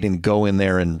advocating go in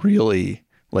there and really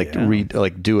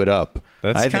do it up.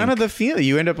 That's kind of the feeling.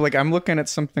 You end up like, I'm looking at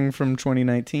something from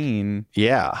 2019.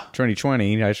 Yeah.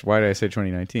 2020. Why did I say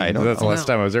 2019? I don't That's know. the last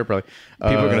time I was there, probably.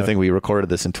 People are going to think we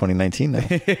recorded this in 2019 now.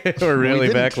 We're really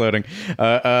backloading.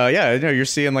 You're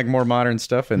seeing like more modern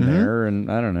stuff in there,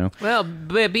 and I don't know. Well,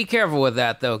 be careful with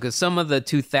that, though, because some of the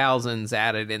 2000s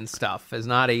added in stuff is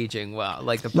not aging well.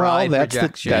 Like the Bride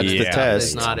projection that's the test.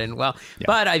 is not in well. Yeah.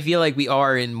 But I feel like we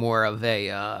are in more of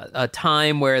a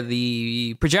time where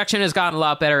the projection has gotten a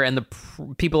lot better, and the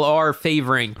people are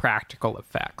favoring practical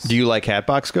effects. Do you like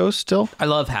Hatbox Ghost still? I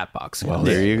love Hatbox Ghost. Well,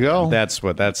 there you go. That's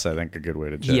I think, a good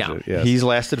way to judge it. Yes. He's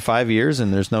lasted 5 years,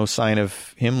 and there's no sign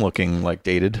of him looking like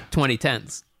dated.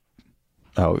 2010s.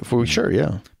 Oh, sure,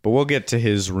 yeah. But we'll get to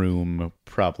his room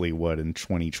probably, in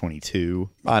 2022?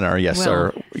 On our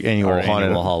annual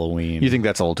Halloween. You think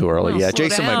that's a little too early? Yeah,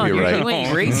 Jason might be right. You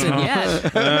ain't racing yet.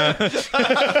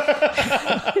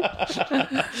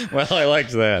 Well, I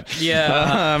liked that.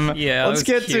 Yeah. Let's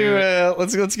get to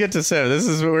let's get to Sev. This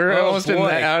is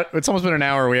it's almost been an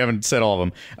hour. We haven't said all of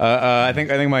them. I think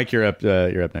Mike, you're up.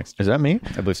 You're up next. Is that me?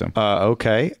 I believe so.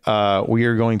 Okay. We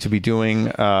are going to be doing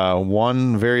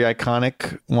one very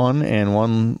iconic one and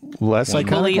one less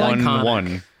iconic.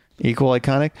 One. Equal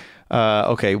iconic.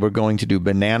 Okay, we're going to do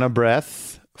Banana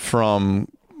Breath from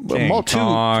King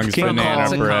Kong's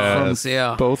Banana Breath.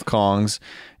 Both Kongs.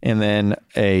 And then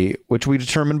which we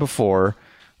determined before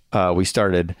we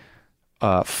started,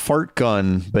 Fart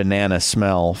Gun Banana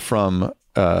Smell from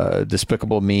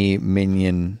Despicable Me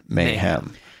Minion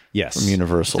Mayhem. Yes. From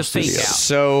Universal Studios.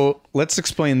 So let's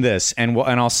explain this. And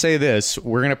I'll say this.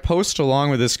 We're going to post along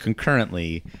with this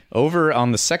concurrently over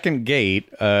on the second gate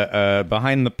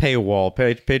behind the paywall,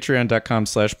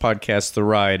 patreon.com/podcast the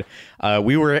ride.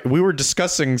 We were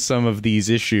discussing some of these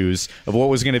issues of what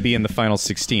was going to be in the final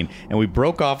 16. And we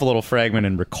broke off a little fragment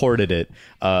and recorded it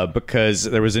because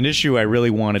there was an issue I really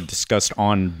wanted discussed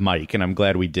on mic, and I'm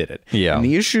glad we did it. Yeah. And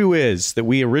the issue is that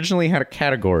we originally had a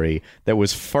category that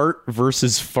was fart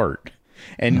versus fart.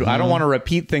 And I don't want to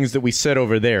repeat things that we said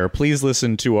over there. Please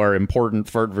listen to our important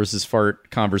fart versus fart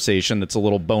conversation. That's a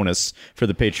little bonus for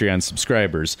the Patreon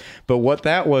subscribers. But what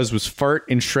that was fart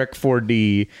in Shrek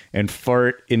 4D and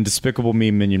fart in Despicable Me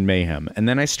Minion Mayhem. And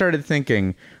then I started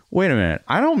thinking, wait a minute.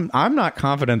 I'm not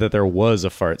confident that there was a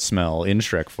fart smell in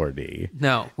Shrek 4D.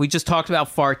 No, we just talked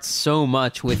about farts so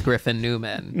much with Griffin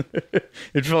Newman.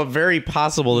 It felt very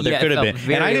possible that there could have been.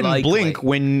 And I didn't blink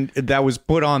when that was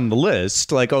put on the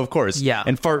list. Like, oh, of course. Yeah.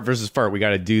 And fart versus fart, we got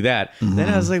to do that. Then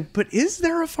I was like, but is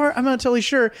there a fart? I'm not totally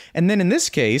sure. And then in this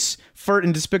case, fart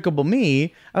in Despicable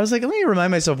Me, I was like, let me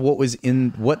remind myself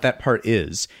what that part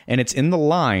is. And it's in the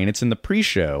line. It's in the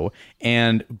pre-show.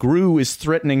 And Gru is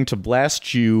threatening to blast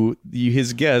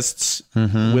his guests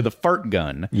with a fart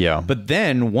gun. Yeah. But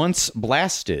then once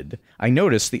blasted, I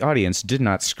noticed the audience did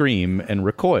not scream and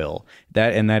recoil.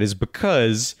 That is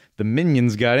because the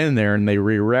minions got in there and they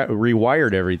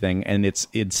rewired everything, and it's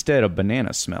instead a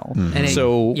banana smell. And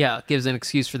it gives an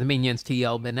excuse for the minions to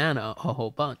yell banana a whole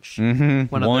bunch.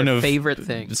 One of their favorite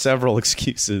things. Several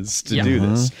excuses to do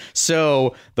this.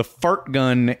 So the fart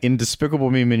gun in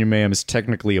Despicable Me Minion Mayhem is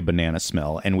technically a banana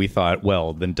smell, and we thought,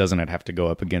 well, then doesn't it have to go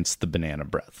up against the banana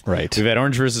breath? Right. We've had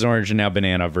orange versus orange, and now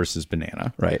banana versus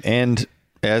banana. Right. And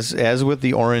as with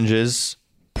the oranges,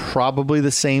 probably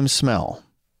the same smell.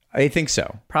 I think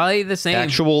so. Probably the same.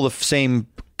 The same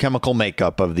chemical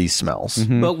makeup of these smells.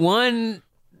 But one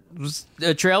was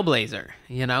a trailblazer,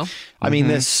 I mean,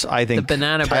 this, I think, the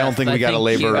banana breath, I don't think we got to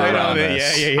labor around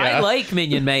this. I like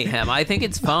Minion Mayhem. I think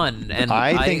it's fun. And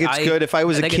I think it's good. If I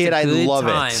was a kid, I'd love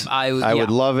it. I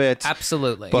would love it.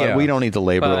 Absolutely. But we don't need to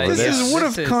labor over this.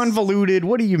 What if convoluted?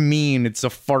 What do you mean it's a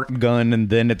fart gun and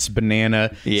then it's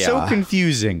banana? Yeah. So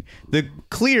confusing. The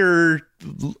clear,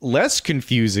 less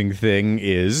confusing thing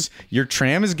is your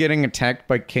tram is getting attacked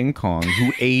by King Kong,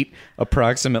 who ate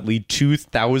approximately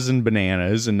 2,000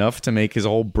 bananas, enough to make his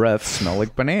whole breath smell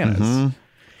like bananas.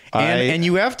 And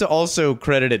you have to also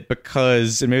credit it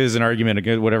because, and maybe there's an argument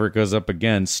against whatever it goes up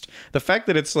against, the fact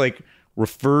that it's like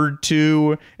referred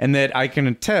to, and that I can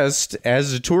attest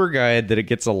as a tour guide that it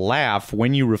gets a laugh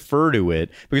when you refer to it,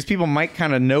 because people might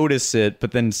kind of notice it,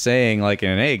 but then saying like,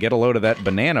 hey, get a load of that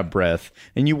banana breath,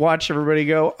 and you watch everybody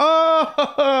go,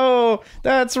 oh,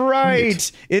 that's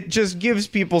right. It just gives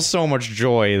people so much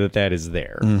joy that is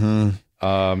there.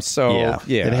 So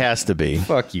it has to be.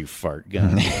 Fuck you, fart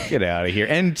gun. Get out of here.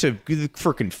 And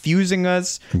for confusing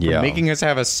us, for making us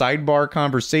have a sidebar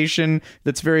conversation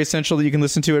that's very essential that you can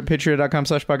listen to at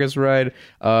patreon.com/podcastderide.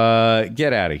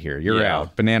 Get out of here. You're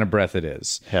out. Banana breath it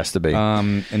is. Has to be.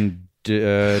 And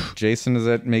Jason, does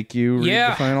that make you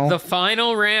read the final? The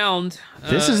final round.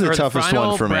 This is the toughest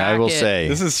one for me, I will say.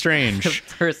 This is strange.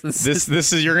 This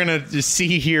is, you're going to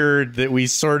see here that we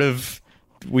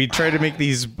tried to make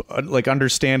these like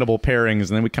understandable pairings, and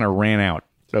then we kind of ran out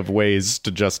of ways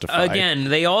to justify. Again,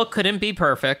 they all couldn't be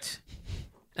perfect,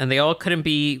 and they all couldn't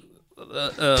be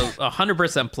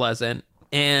 100% pleasant.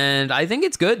 And I think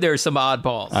it's good there's some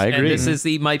oddballs. I agree. And this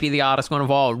might be the oddest one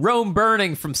of all. Rome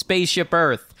Burning from Spaceship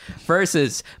Earth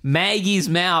versus Maggie's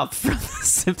Mouth from The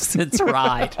Simpsons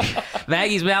Ride.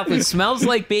 Maggie's Mouth, which smells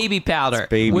like baby powder,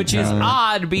 which is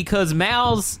odd because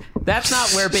mouths, that's not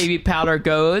where baby powder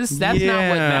goes. That's not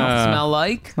what mouths smell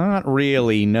like. Not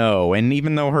really, no. And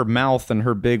even though her mouth and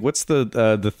her big, what's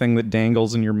the thing that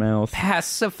dangles in your mouth?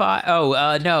 Pacify.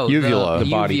 Oh, no. Uvula.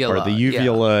 The body part. The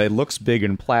uvula, it looks big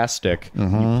and plastic. You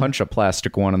punch a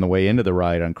plastic one on the way into the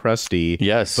ride on Krusty.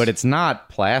 Yes. But it's not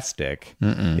plastic.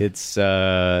 It's,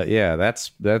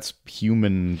 that's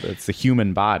human. It's the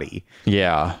human body.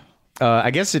 Yeah.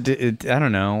 I guess it I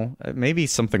don't know. Maybe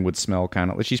something would smell kind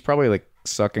of. She's probably like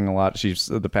sucking a lot. She's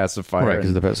the pacifier, right?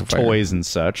 Because the pacifier, toys and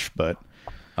such. But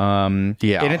and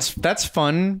that's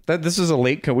fun. This is a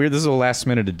this is a last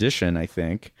minute addition, I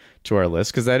think, to our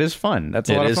list because that is fun. That's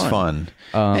a lot of fun.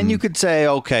 And you could say,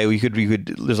 okay, we could.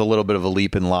 There's a little bit of a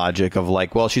leap in logic of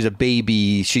like, well, she's a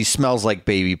baby. She smells like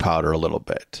baby powder a little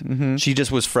bit. She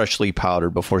just was freshly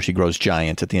powdered before she grows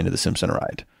giant at the end of the Simpson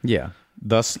Ride. Yeah.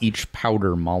 Thus, each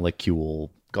powder molecule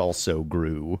also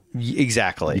grew.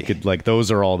 Exactly. You could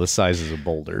those are all the sizes of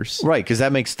boulders, right? Because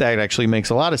that actually makes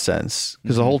a lot of sense.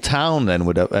 Because the whole town then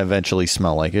would eventually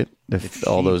smell like it if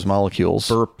all those molecules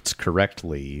burped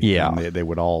correctly. Yeah, they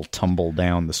would all tumble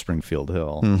down the Springfield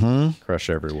Hill, crush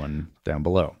everyone down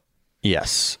below.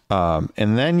 Yes, and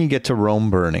then you get to Rome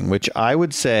Burning, which I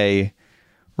would say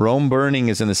Rome Burning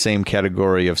is in the same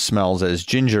category of smells as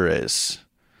Ginger is.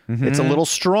 It's a little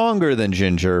stronger than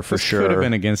Ginger for sure. Could have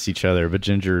been against each other, but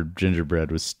gingerbread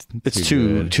was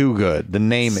too good. The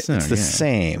name it's the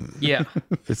same. Yeah,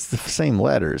 it's the same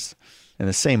letters in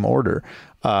the same order.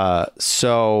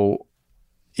 So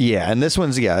yeah, and this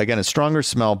one's again a stronger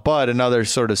smell, but another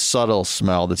sort of subtle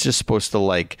smell that's just supposed to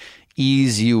like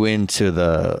ease you into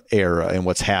the era and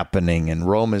what's happening. And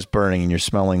Rome is burning, and you're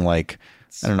smelling like.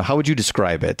 I don't know. How would you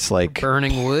describe it? Like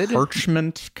burning wood?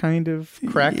 Parchment kind of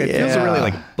crack. It feels really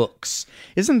like books.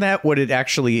 Isn't that what it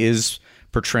actually is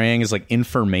portraying? Is like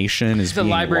information is the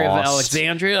being Library lost. of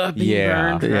Alexandria being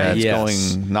burned? Yeah,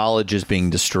 it's going, knowledge is being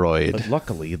destroyed. But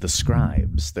luckily,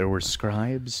 there were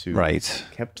scribes who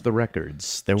kept the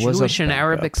records. There was Jewish and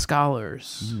Arabic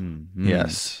scholars.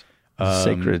 Yes.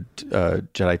 Sacred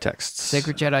Jedi texts.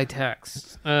 Sacred Jedi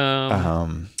texts.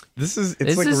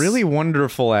 It's like a really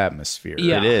wonderful atmosphere.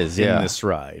 Yeah. It is, in this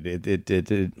ride.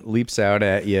 It leaps out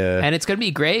at you. And it's going to be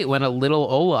great when a little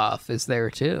Olaf is there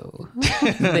too.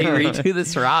 They redo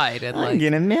this ride. And I'm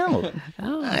going to know.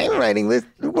 I'm writing the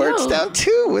words down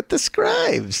too with the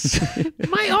scribes.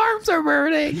 My arms are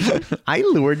burning. I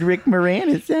lured Rick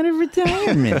Moranis out of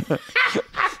retirement.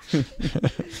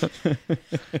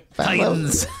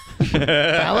 Titans.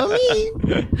 Follow me.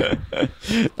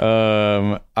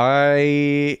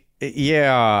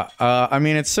 I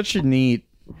mean, it's such a neat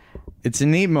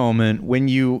moment when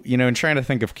you trying to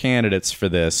think of candidates for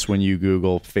this. When you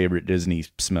Google favorite Disney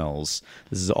smells,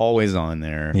 this is always on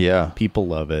there. Yeah, people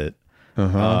love it.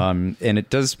 And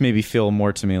it does maybe feel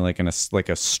more to me like a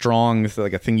strong,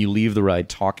 like a thing you leave the ride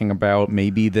talking about,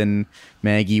 maybe than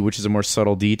Maggie, which is a more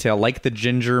subtle detail, like the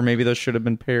ginger. Maybe those should have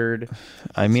been paired.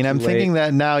 I mean, I'm thinking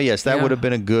that now. Yes, that would have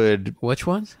been a good. Which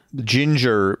ones?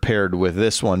 Ginger paired with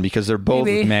this one because they're both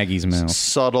Maggie's mouth.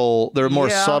 Subtle. They're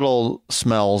more subtle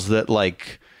smells that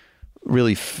like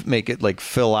really make it like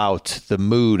fill out the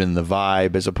mood and the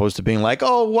vibe, as opposed to being like,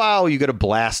 oh wow, you get a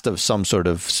blast of some sort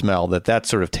of smell that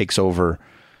sort of takes over.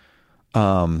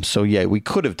 So yeah, we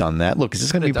could have done that. Look, is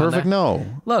this going to be perfect? No.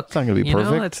 Look, it's not going to be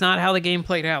perfect. That's not how the game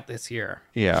played out this year.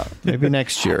 Yeah, maybe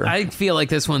next year. I feel like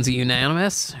this one's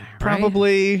unanimous.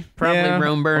 Probably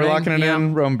Rome Burning. We're locking it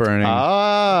in. Rome Burning.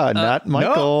 Not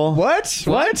Michael. No.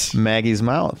 What? Maggie's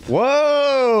Mouth.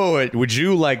 Whoa! Would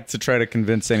you like to try to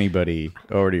convince anybody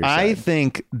over to your side? I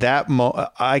think that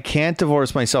I can't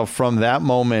divorce myself from that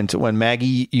moment when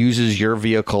Maggie uses your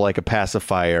vehicle like a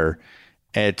pacifier.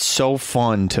 It's so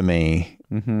fun to me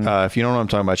If you don't know what I'm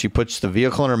talking about, she puts the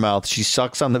vehicle in her mouth. She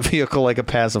sucks on the vehicle like a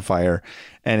pacifier,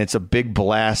 and it's a big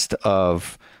blast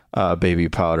of baby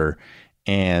powder.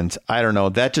 And I don't know,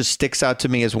 that just sticks out to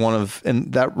me as one of,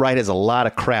 and that ride has a lot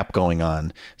of crap going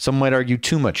on. Some might argue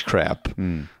too much crap.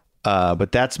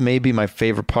 But that's maybe my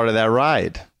favorite part of that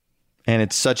ride. And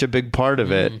it's such a big part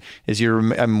of it is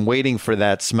I'm waiting for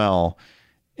that smell.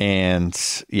 And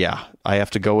yeah, I have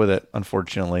to go with it,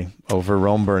 unfortunately, over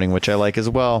Rome burning, which I like as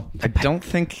well. I don't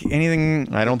think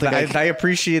anything. I don't think I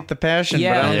appreciate the passion.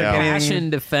 Yeah, but I don't the think passion anything,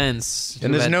 defense.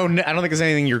 and there's no. I don't think there's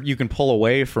anything you can pull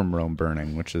away from Rome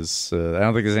burning, which is. I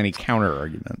don't think there's any counter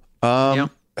argument.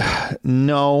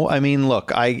 No, I mean, look,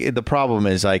 the problem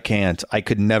is I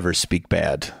could never speak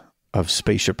bad of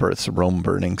Spaceship Earth's Rome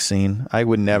burning scene. I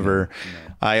would never.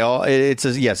 It's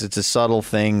a subtle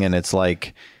thing, and it's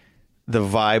like the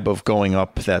vibe of going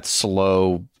up that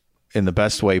slow, in the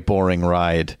best way, boring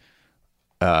ride.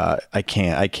 I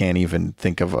can't even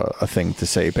think of a thing to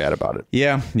say bad about it.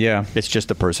 Yeah. It's just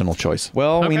a personal choice.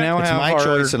 Well, we now It's have my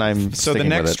choice, and I'm so the sticking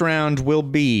with next it. round will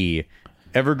be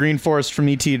Evergreen Forest from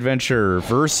ET Adventure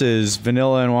versus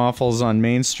Vanilla and Waffles on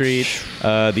Main Street.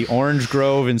 The Orange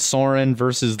Grove in Soarin'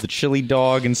 versus the Chili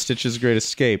Dog in Stitch's Great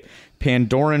Escape.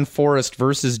 Pandoran Forest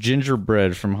versus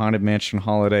Gingerbread from Haunted Mansion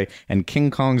Holiday, and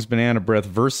King Kong's Banana Breath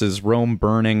versus Rome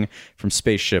Burning from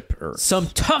Spaceship Earth. Some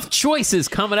tough choices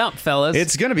coming up, fellas.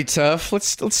 It's gonna be tough.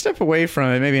 Let's step away from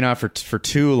it. Maybe not for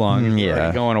too long. We're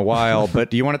already going a while. But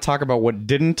do you want to talk about what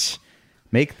didn't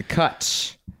make the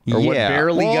cut? Or what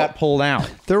barely got pulled out?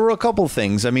 There were a couple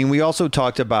things. I mean, we also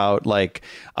talked about, like,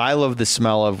 I love the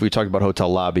smell of, we talked about hotel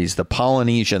lobbies, the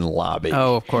Polynesian lobby.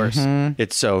 Oh, of course.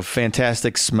 It's a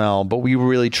fantastic smell, but we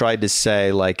really tried to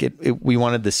say, like, we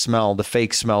wanted the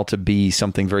fake smell to be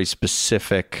something very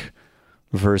specific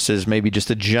versus maybe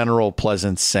just a general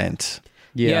pleasant scent.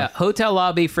 Yeah, hotel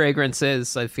lobby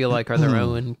fragrances, I feel like, are their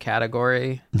own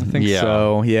category. I think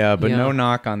so. Yeah, but no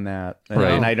knock on that.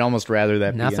 Right. And I'd almost rather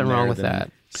that be Nothing in wrong there with than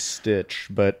that. Stitch,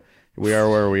 but we are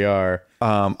where we are.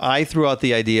 I threw out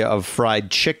the idea of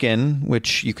fried chicken,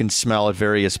 which you can smell at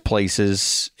various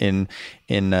places in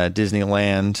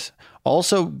Disneyland.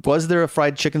 Also, was there a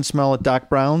fried chicken smell at Doc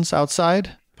Brown's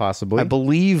outside? Possibly. I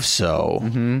believe so.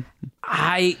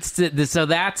 So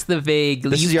that's the vague.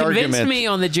 This is You the convinced argument. me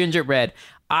on the gingerbread.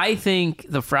 I think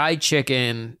the fried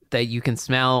chicken that you can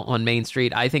smell on Main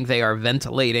Street, I think they are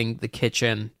ventilating the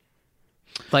kitchen.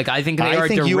 Like, I think they are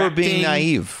think you were being directing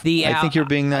naive. the I think you're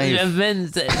being naive.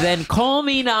 Then call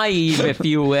me naive, if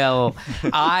you will.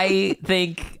 I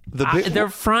think they're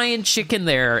frying chicken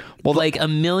there like a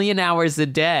million hours a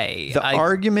day. The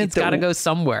argument it's got to go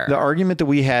somewhere. The argument that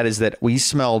we had is that we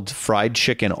smelled fried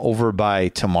chicken over by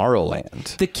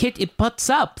Tomorrowland. It butts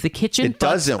up. The kitchen It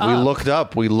doesn't. butts We up. looked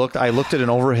up. I looked at an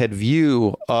overhead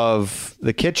view of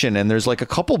the kitchen, and there's like a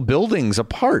couple buildings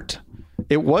apart.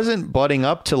 It wasn't butting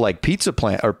up to like Pizza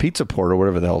Plant or Pizza Port or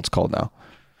whatever the hell it's called now.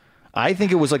 I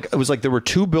think it was like there were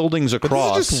two buildings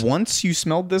across. But this is just once you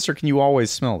smelled this, or can you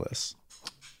always smell this?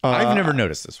 I've never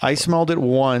noticed this before. I smelled it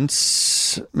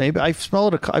once. Maybe I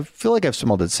smelled it. I feel like I've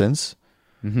smelled it since.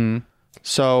 Mm-hmm.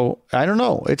 So I don't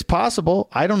know. It's possible.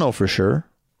 I don't know for sure.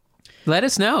 Let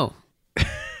us know.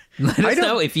 Let us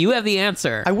know if you have the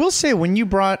answer. I will say, when you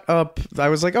brought up, I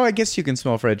was like, oh, I guess you can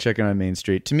smell fried chicken on Main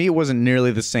Street. To me, it wasn't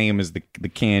nearly the same as the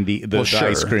candy, the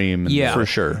ice cream. Yeah. For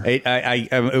sure.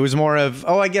 It was more of,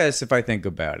 I guess if I think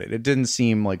about it, it didn't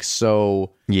seem like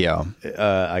so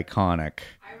iconic.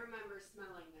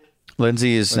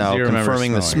 Lindsay is now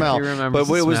confirming the smell. But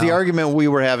what was the argument we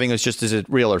were having was just, is it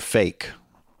real or fake?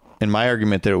 And my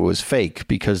argument that it was fake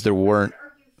because there weren't.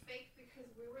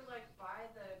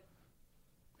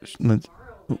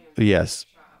 Yes.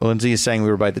 Lindsay is saying we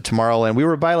were by the Tomorrowland. We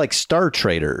were by like Star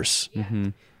Traders. Mm-hmm.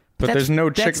 But there's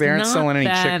no chicken. They aren't selling any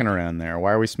chicken around there.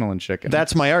 Why are we smelling chicken?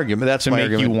 That's my argument. That's to my make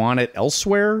argument. You want it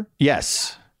elsewhere?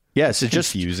 Yes. It's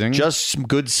confusing. Just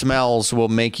good smells will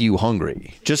make you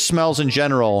hungry. Just smells in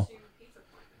general.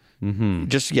 Mm-hmm.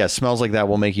 Smells like that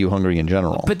will make you hungry in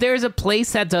general. But there's a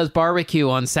place that does barbecue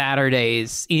on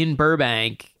Saturdays in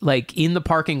Burbank, like in the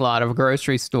parking lot of a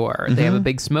grocery store. They have a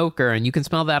big smoker, and you can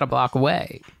smell that a block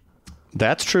away.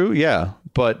 That's true, yeah.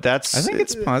 But that's. I think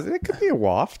it's positive. It could be a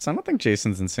waft. I don't think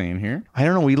Jason's insane here. I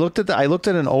don't know. I looked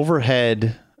at an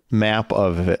overhead map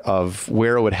of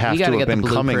where it would have to have been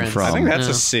coming from. I think that's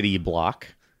a city block.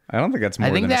 I don't think that's more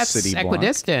than a city block.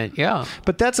 Equidistant, yeah.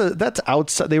 But that's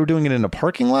outside. They were doing it in a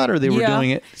parking lot, or they were doing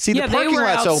it. See, the parking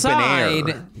lot's outside. open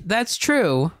air. That's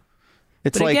true.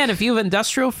 But again, if you have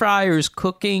industrial fryers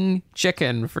cooking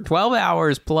chicken for 12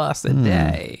 hours plus a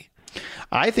day.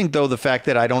 I think, though, the fact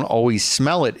that I don't always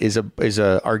smell it is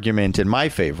a argument in my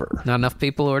favor. Not enough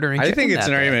people ordering I chicken think it's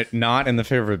that an day. argument not in the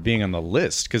favor of being on the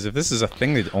list, because if this is a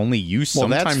thing that only you Well,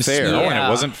 sometimes that's fair. smell and Yeah. it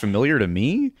wasn't familiar to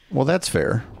me Well, that's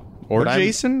fair. or But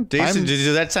Jason,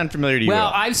 does that sound familiar to you? Well,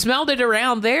 at all? I've smelled it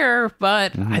around there,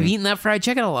 but I've eaten that fried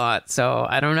chicken a lot, so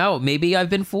I don't know. Maybe I've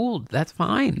been fooled. That's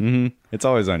fine. It's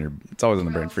always on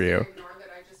the brain for you.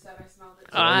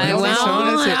 I We're not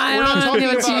don't talking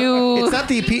know it's about- you. It's not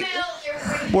the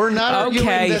We're not arguing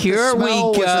Okay, that here the we smell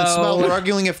wasn't go. smell. We're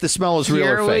arguing if the smell is real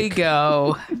Here or we fake.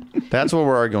 go. That's what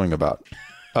we're arguing about.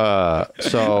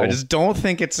 So I just don't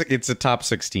think it's a top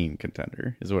 16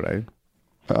 contender. Is what I.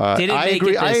 Didn't I make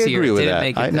agree. it this I year. agree with Didn't that.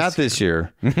 make it Not this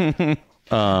year.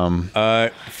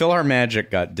 Philhar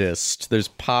Magic got dissed. There's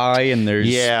pie and there's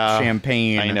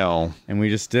champagne. I know. And we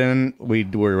just didn't. We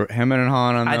were hemming and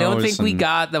hawing on I don't those, think we and-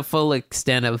 got the full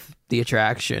extent of the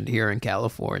attraction here in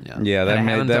California. Yeah, that And I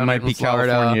may- haven't that done might it in be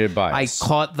Florida. California bias. I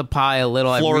caught the pie a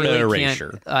little. Florida I really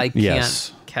erasure. can't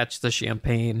Yes. catch the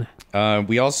champagne.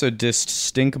 We also dissed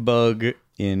Stink Bug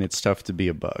in It's Tough to Be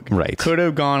a Bug. Right. Could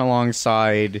have gone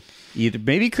alongside either.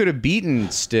 Maybe could have beaten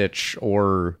Stitch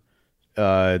or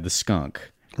the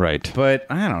Skunk. Right. But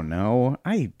I don't know.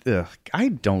 I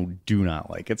do not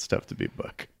like It's Tough to Be a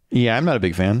Bug. Yeah, I'm not a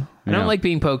big fan. I don't like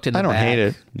being poked in the I don't back. hate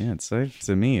it. Yeah, it's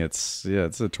to me, it's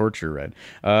a torture read.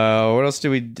 What else do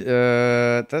we?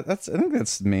 That's I think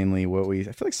that's mainly what we.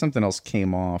 I feel like something else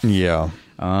came off. Yeah.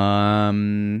 I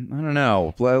don't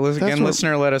know.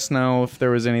 Listener, let us know if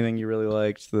there was anything you really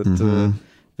liked that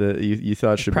that you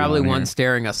thought should Probably be on one here.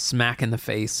 staring us smack in the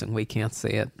face and we can't see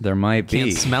it. There might be.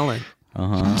 Can't smell it.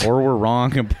 Or we're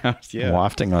wrong about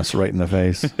Wafting us right in the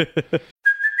face.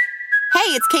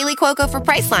 Hey, it's Kaylee Cuoco for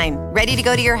Priceline. Ready to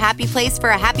go to your happy place for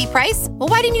a happy price? Well,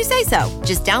 why didn't you say so?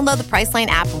 Just download the Priceline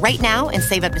app right now and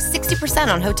save up to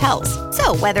 60% on hotels.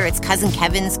 So whether it's Cousin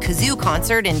Kevin's Kazoo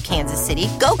Concert in Kansas City,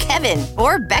 go Kevin,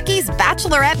 or Becky's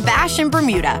Bachelorette Bash in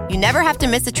Bermuda, you never have to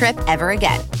miss a trip ever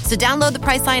again. So download the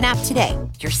Priceline app today.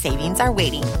 Your savings are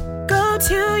waiting. Go to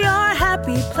your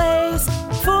happy place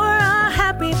for a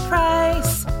happy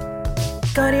price.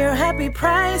 Go to your happy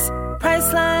price,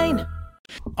 Priceline.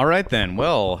 All right, then.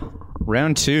 Well,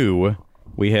 round 2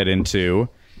 we head into,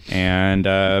 and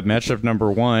matchup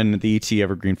number 1, the ET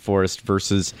Evergreen Forest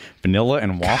versus Vanilla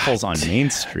and Waffles on Main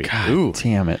Street. Ooh,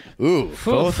 Damn it. ooh,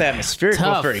 both atmospheric, both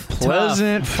Tough, very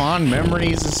pleasant, fond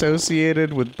memories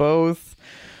associated with both.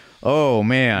 Oh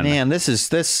man, Man,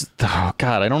 this. Oh,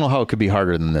 God, I don't know how it could be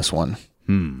harder than this one.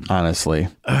 Honestly.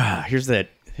 here's that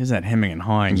hemming and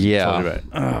hawing. you Yeah. told me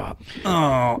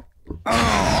about.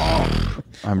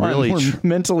 I'm really. We're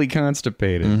mentally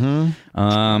constipated. Who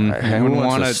wouldn't wants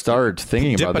wanna to start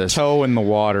thinking Dip about a this? toe in the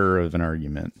water of an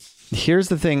argument. Here's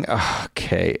the thing.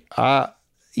 Okay.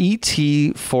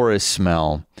 E.T. Forest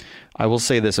smell. I will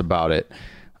say this about it.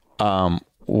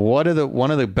 One of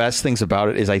the best things about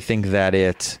it is I think that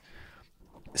it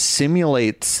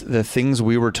simulates the things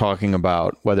we were talking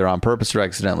about, whether on purpose or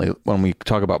accidentally, when we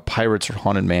talk about Pirates or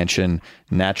Haunted Mansion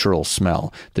natural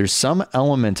smell. There's some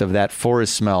element of that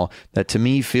forest smell that to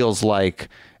me feels like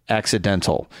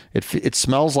accidental. It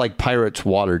smells like Pirates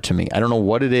water to me. I don't know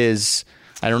what it is.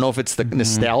 I don't know if it's the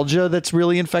nostalgia that's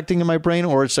really infecting in my brain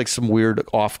or it's like some weird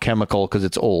off chemical because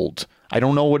it's old. I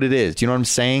don't know what it is. Do you know what I'm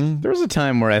saying? There was a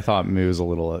time where I thought it was a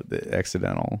little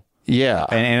accidental. Yeah.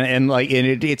 And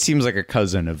it seems like a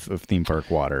cousin of theme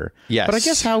park water. Yes. But I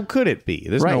guess how could it be?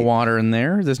 There's no Right. water in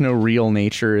there. There's no real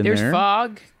nature in There's there.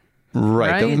 fog.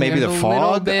 Right. Right? Maybe There's the a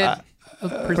little fog. bit of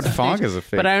But precipitation. fog is a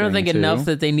fake But I don't thing, think enough too.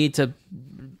 that they need to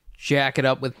jack it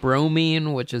up with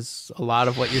bromine, which is a lot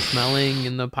of what you're smelling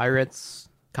in the Pirates.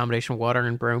 Combination of water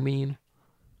and bromine.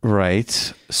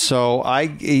 Right. So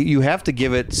you have to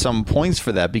give it some points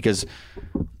for that because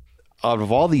out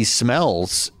of all these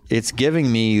smells, it's giving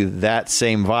me that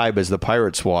same vibe as the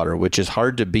Pirates water, which is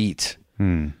hard to beat.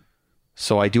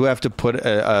 So I do have to put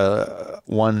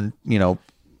one,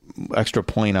 extra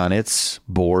point on its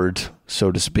board,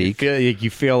 so to speak. You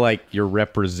feel like you're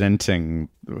representing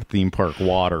theme park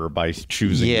water by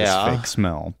choosing Yeah. this fake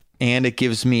smell. And it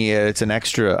gives me, it's an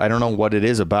extra, I don't know what it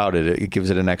is about it. It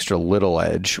gives it an extra little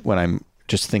edge when I'm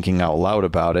just thinking out loud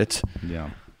about it.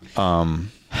 Yeah.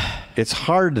 It's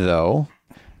hard though,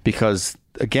 because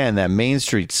again, that Main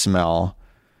Street smell,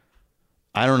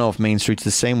 I don't know if Main Street's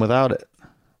the same without it.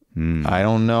 I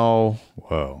don't know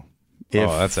Whoa. if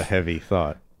That's a heavy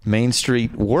thought. Main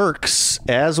Street works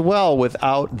as well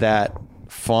without that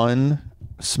fun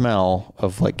smell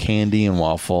of like candy and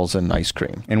waffles and ice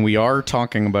cream. And we are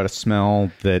talking about a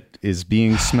smell that is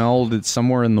being smelled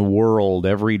somewhere in the world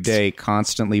every day,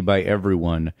 constantly by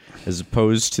everyone, as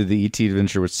opposed to the E.T.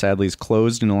 Adventure, which sadly is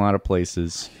closed in a lot of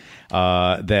places.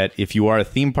 That if you are a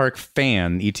theme park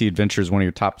fan, E.T. Adventure is one of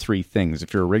your top 3 things.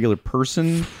 If you're a regular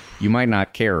person, you might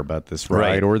not care about this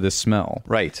ride or this smell.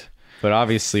 Right. But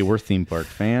obviously, we're theme park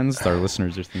fans. Our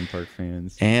listeners are theme park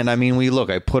fans. And I mean,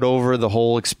 I put over the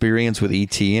whole experience with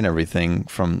E.T. and everything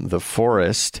from the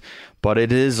forest, but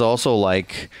it is also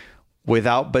like,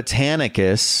 without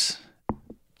Botanicus,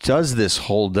 does this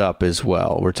hold up as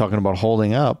well? We're talking about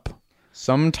holding up.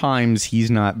 Sometimes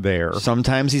he's not there.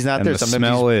 Sometimes he's not there. The Sometimes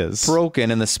smell he's is broken,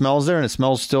 and the smell's there, and it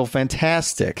smells still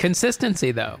fantastic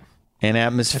Consistency, though. and It's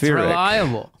atmospheric.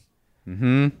 reliable.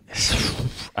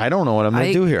 I don't know what I'm going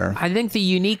to do here. I think the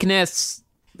uniqueness,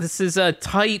 this is a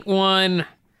tight one.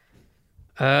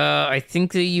 I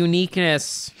think the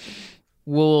uniqueness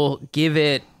will give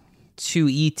it to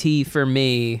E.T. for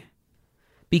me,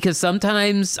 because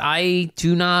sometimes I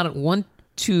do not want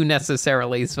to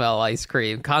necessarily smell ice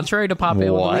cream, contrary to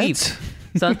popular belief.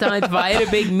 Sometimes if I had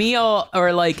a big meal,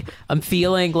 or like I'm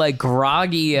feeling like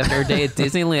groggy after a day at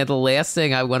Disneyland, the last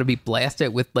thing I want to be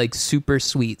blasted with like super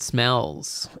sweet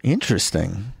smells.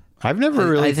 Interesting. I've never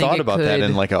really I think thought it about that could-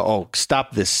 in like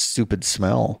stop this stupid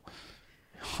smell.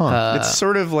 It's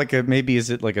sort of like is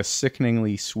it like a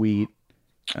sickeningly sweet?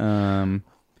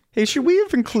 Hey, should we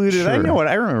have included? I Sure. know what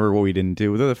I remember. What we didn't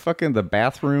do, the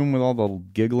bathroom with all the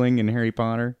giggling in Harry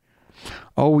Potter.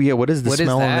 Oh yeah, what is the What is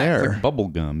smell in that? there? It's like bubble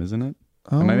gum, isn't it?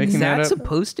 Am I Is making that that up?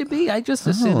 supposed to be? I just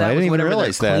assumed I that didn't was even whatever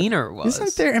realize the that. cleaner was.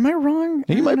 Isn't there? Am I wrong?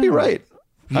 You might be right.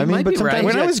 I mean, might but be sometimes right.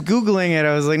 When I you- was Googling it,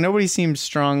 I was like, nobody seems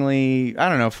strongly. I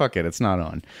don't know. Fuck it. It's not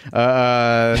on.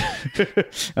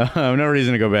 No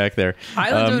reason to go back there.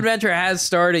 Islands of Adventure has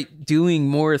started doing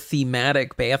more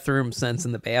thematic bathroom scents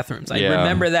in the bathrooms. I Yeah.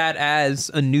 remember that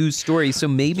as a news story, so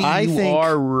maybe I you think-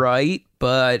 are right,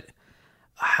 but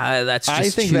that's just I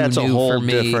think too that's a new whole for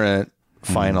me. different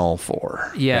Final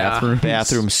Four. Yeah.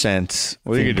 Bathroom scent.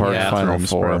 Well, you theme could do park Final bathrooms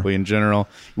Four. probably in general.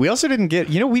 We also didn't get,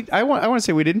 I want to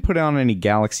say we didn't put on any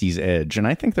Galaxy's Edge, and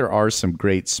I think there are some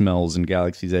great smells in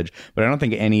Galaxy's Edge, but I don't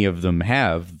think any of them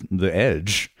have the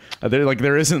edge.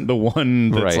 There isn't the one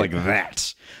that's Right. like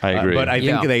that. I agree. But I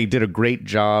think Yeah. they did a great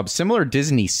job. Similar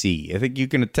Disney Sea. I think you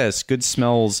can attest good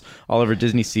smells all over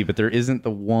Disney Sea, but there isn't the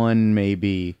one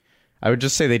maybe. I would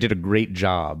just say they did a great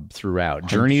job throughout.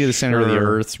 Journey to the Center of the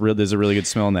Earth, there's a really good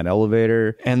smell in that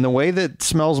elevator. And the way that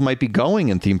smells might be going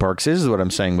in theme parks is what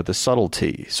I'm saying with the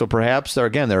subtlety. So perhaps there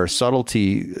are subtle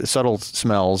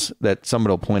smells that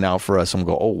somebody will point out for us and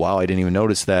we'll go, oh wow, I didn't even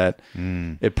notice that.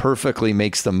 It perfectly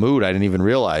makes the mood. I didn't even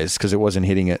realize because it wasn't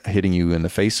hitting you in the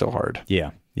face so hard. Yeah.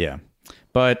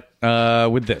 But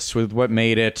with what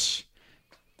made it,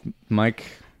 Mike,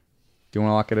 do you want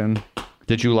to lock it in?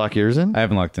 Did you lock yours in? I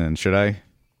haven't locked it in. Should I?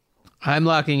 I'm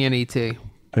locking in ET.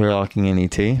 You're locking in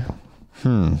ET?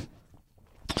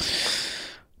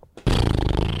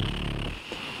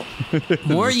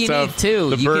 More This is you tough. need too.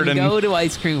 The You burden. can go to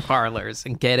ice cream parlors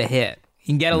and get a hit. You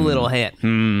can get a little hit.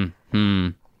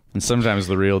 And sometimes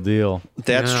the real deal.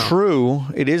 That's true.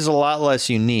 It is a lot less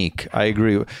unique. I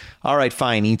agree. All right,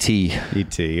 fine. E.T.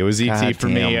 E.T. It was E.T. God for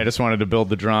me. damn. I just wanted to build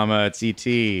the drama. It's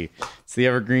E.T. It's the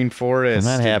Evergreen Forest.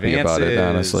 I'm not happy about it,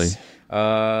 Advances.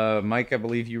 Mike, I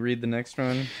believe you read the next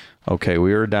one. Okay,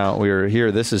 we are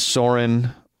here. This is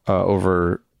Soarin'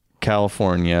 over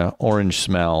California, Orange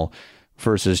Smell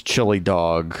versus Chili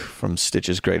Dog from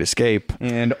Stitch's Great Escape.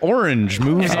 And Orange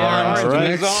moves on. to the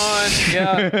Orange next-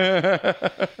 Yeah.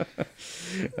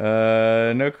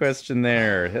 No question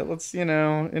there. Let's, in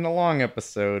a long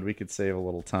episode, we could save a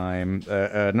little time.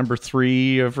 Number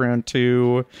 3 of round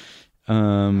 2.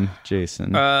 Jason.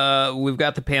 We've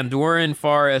got the Pandoran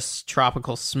Forest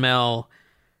tropical smell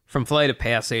from Flight of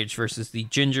Passage versus the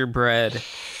gingerbread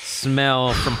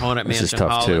smell from Haunted This is Mansion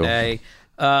tough, too. Holiday.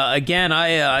 Again,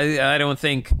 I don't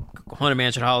think Haunted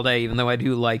Mansion Holiday, even though I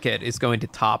do like it, is going to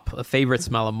top a favorite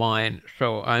smell of mine.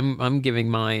 So I'm giving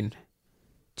mine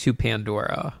to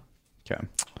Pandora. Okay.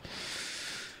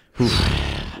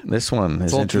 This one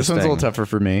is This interesting. one's a little tougher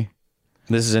for me.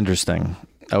 This is interesting.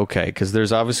 Okay, because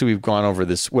there's obviously we've gone over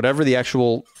this. Whatever the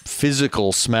actual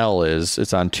physical smell is,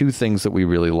 it's on 2 things that we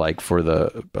really like for the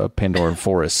Pandoran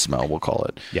Forest smell, we'll call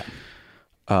it. Yeah.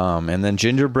 And then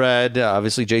gingerbread.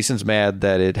 Obviously, Jason's mad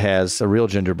that it has a real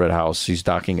gingerbread house. He's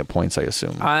docking at points, I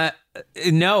assume.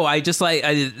 No, I just like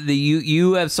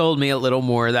you have sold me a little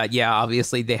more that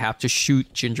obviously they have to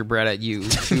shoot gingerbread at you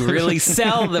to really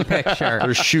sell the picture.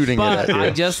 They're shooting it But at you.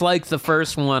 I just like the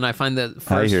first one. I find the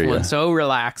first hear one ya. so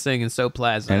relaxing and so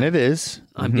pleasant. And it is.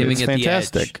 I'm giving It's it the edge.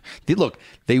 fantastic. Look,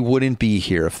 they wouldn't be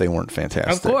here if they weren't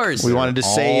fantastic. Of course. We wanted to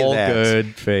say all that.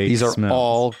 good fake These are smells.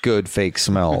 all good fake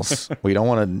smells. We don't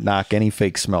want to knock any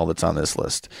fake smell that's on this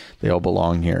list. They all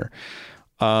belong here.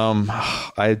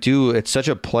 I do. It's such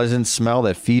a pleasant smell.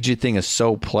 That Fiji thing is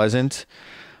so pleasant.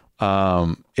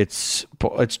 It's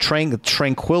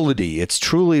tranquility. It's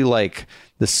truly like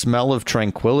the smell of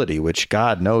tranquility, which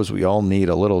God knows we all need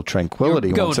a little tranquility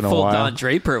You're going once in a full while. Don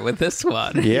Draper with this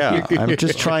one. Yeah, I'm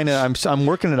just trying to. I'm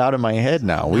working it out in my head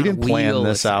now. We didn't plan Wheel,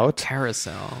 this it's a out.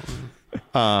 Carousel.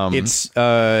 It's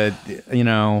I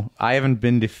haven't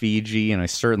been to Fiji, and I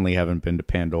certainly haven't been to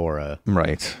Pandora.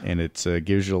 Right. And it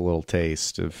gives you a little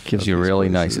taste of. Gives of you these really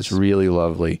places. nice. It's really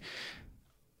lovely.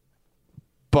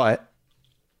 But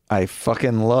I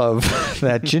fucking love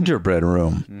that gingerbread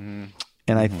room,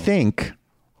 and I think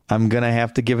I'm gonna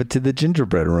have to give it to the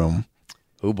gingerbread room.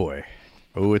 Oh boy,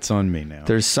 it's on me now.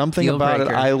 There's something Deal about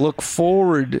breaker. it. I look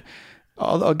forward.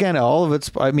 Again, all of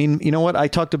it's. I mean, you know what? I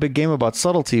talked a big game about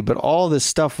subtlety, but all this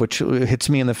stuff which hits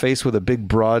me in the face with a big,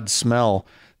 broad smell.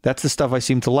 That's the stuff I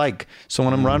seem to like. So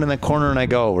when I'm rounding that corner and I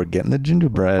go, "We're getting the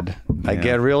gingerbread," I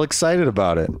get real excited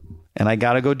about it, and I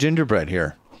gotta go gingerbread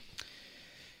here.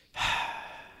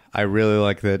 I really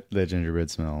like that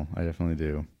gingerbread smell. I definitely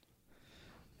do.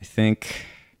 I think,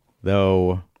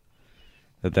 though,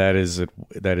 that is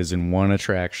in one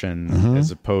attraction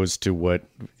as opposed to what,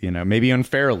 maybe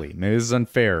unfairly. Maybe this is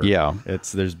unfair. Yeah.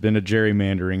 There's been a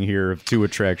gerrymandering here of 2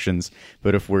 attractions,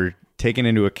 but if we're taking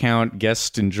into account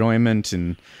guest enjoyment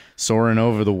and Soarin'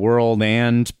 Over the World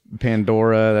and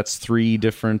Pandora, that's 3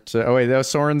 different. That was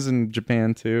Soarin's in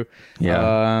Japan too.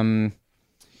 Yeah.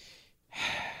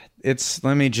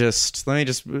 Let me just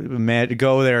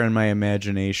go there in my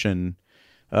imagination.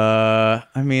 I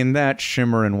mean, that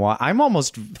shimmer and water. I'm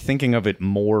almost thinking of it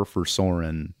more for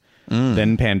Soarin'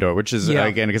 than Pandora, which is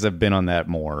again because I've been on that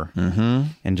more. Mm-hmm.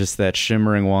 And just that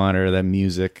shimmering water, that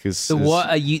music is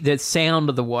The sound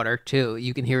of the water too.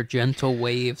 You can hear gentle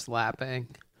waves lapping.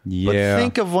 But yeah.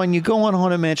 think of when you go on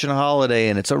Haunted Mansion Holiday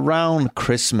and it's around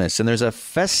Christmas and there's a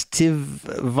festive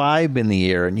vibe in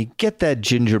the air and you get that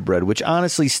gingerbread, which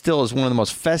honestly still is one of the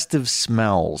most festive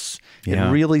smells. Yeah.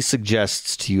 It really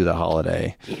suggests to you the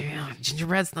holiday. Yeah,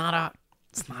 gingerbread's it's not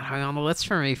high on the list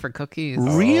for me for cookies.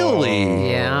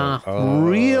 Really? Yeah.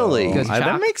 Really? Because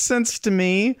That makes sense to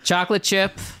me. chocolate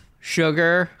chip,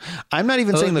 sugar, I'm not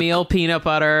even saying oatmeal, peanut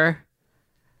butter.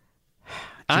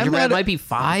 Gingerbread might be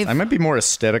 5. I might be more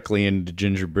aesthetically into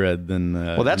gingerbread than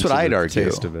Well, that's what into I'd the argue.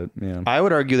 taste of it. Yeah. I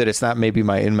would argue that it's not maybe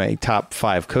in my top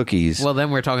 5 cookies. Well,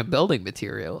 then we're talking building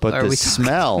material. but Are the we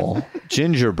smell,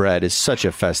 gingerbread is such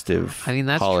a festive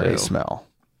That's holiday true. smell.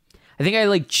 I think I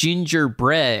like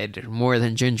gingerbread more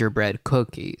than gingerbread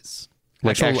cookies.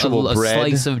 Like actual a bread?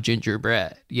 slice of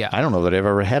gingerbread. Yeah. I don't know that I've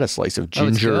ever had a slice of Oh,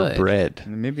 it's good. gingerbread.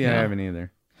 Maybe I haven't either.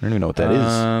 I don't even know what that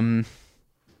is.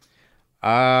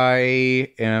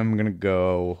 I am gonna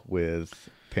go with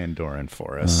Pandoran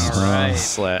Forest. All right.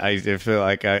 I feel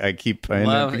like I keep ending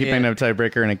up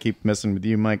tiebreaker, and I keep messing with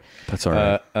you, Mike. That's all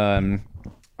right. Let's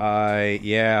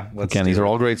Again, do these it. are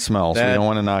all great smells. We That- don't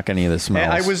want to knock any of the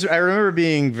smells. I remember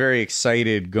being very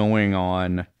excited going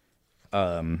on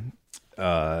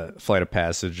Flight of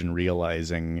Passage and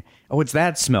realizing, it's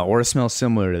that smell or a smell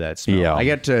similar to that smell. Yeah. I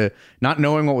get to not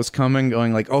knowing what was coming,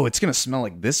 going like, it's gonna smell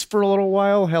like this for a little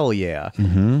while. Hell yeah.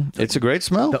 It's a great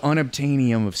smell. The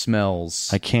unobtainium of smells.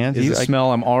 I can't is even- a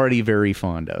smell I'm already very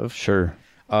fond of. Sure.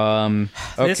 Okay.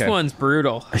 This one's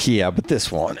brutal. Yeah, but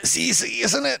this one is easy,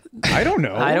 isn't it? I don't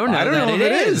know. I don't know that what it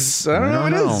it is. is. I don't know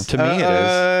what it know. is. To me,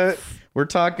 it is. We're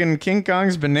talking King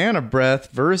Kong's Banana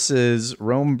Breath versus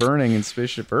Rome Burning and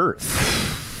Spaceship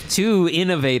Earth. 2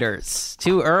 innovators.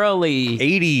 2 early.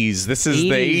 80s. This is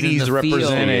the 80s in 80s the field.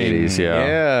 representing. 80s, yeah.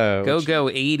 Yeah. Go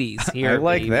 80s here. I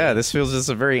like baby. that. This feels just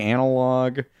a very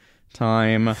analog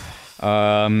time.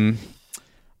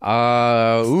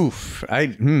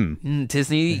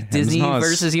 Disney Haas.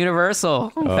 versus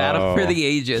Universal. Battle for the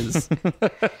ages.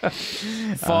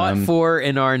 Fought for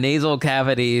in our nasal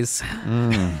cavities.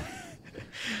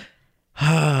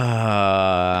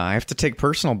 I have to take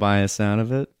personal bias out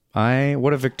of it.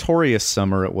 What a victorious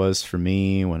summer it was for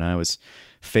me when I was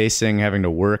having to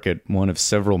work at one of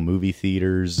several movie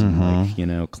theaters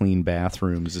and clean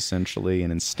bathrooms essentially,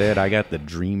 and instead I got the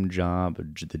dream job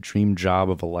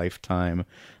of a lifetime.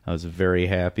 I was a very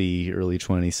happy early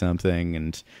 20-something,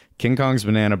 and King Kong's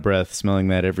Banana Breath, smelling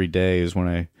that every day is when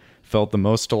I felt the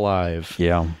most alive.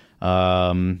 Yeah.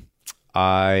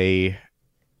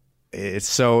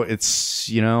 It's I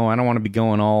don't want to be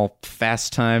going all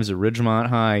Fast Times at Ridgemont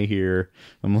High here.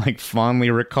 I'm like fondly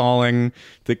recalling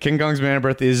that King Kong's Banana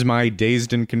Breath is my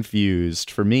Dazed and Confused.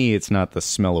 For me, it's not the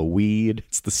smell of weed,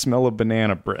 it's the smell of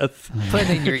banana breath.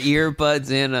 Putting your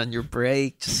earbuds in on your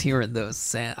break, just hearing those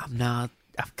sounds.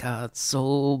 I've got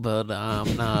soul, but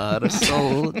I'm not a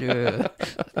soldier.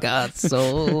 I've got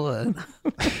soul. Are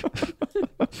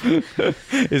you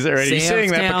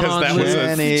saying that because that was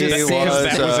a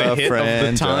hit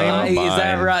of the time? Is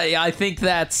that right? I think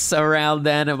that's around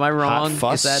then. Am I wrong? Hot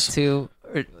Fuss? Is that too?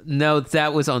 No,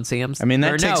 that was on Sam's. I mean,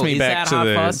 that takes me back to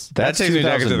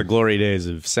the glory days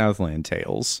of Southland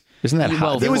Tales. Isn't that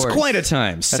hot? It was quite a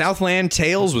time. Southland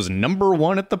Tales was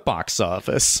 #1 at the box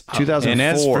office. 2004. And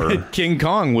as for King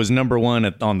Kong was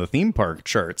 #1 on the theme park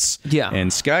charts. Yeah.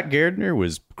 And Scott Gardner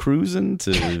was cruising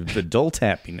to adult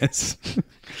happiness.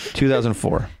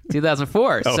 2004.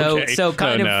 2004. Okay. So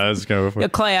kind of. No, it's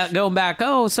going back.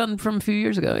 Oh, something from a few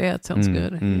years ago. Yeah, it sounds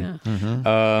good. Yeah.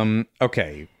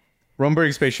 Okay.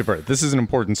 Rumberg Spaceship Earth. This is an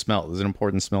important smell. This is an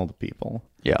important smell to people.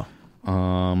 Yeah.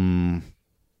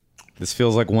 This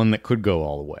feels like one that could go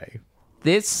all the way.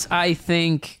 This, I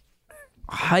think,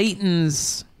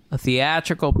 heightens a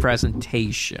theatrical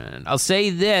presentation. I'll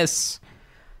say this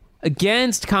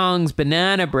against Kong's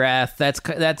Banana Breath. That's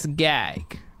a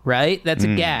gag, right? That's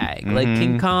a gag. Like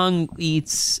King Kong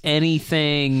eats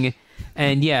anything.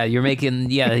 And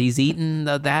he's eaten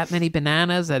that many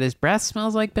bananas that his breath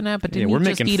smells like banana. But didn't we're he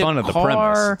just making eat fun a of the car?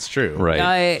 premise. It's true,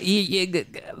 Right.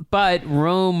 But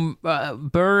Rome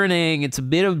burning, it's a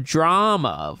bit of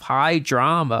drama, of high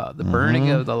drama. The burning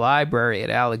of the library at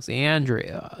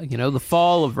Alexandria. The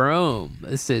fall of Rome.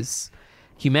 This is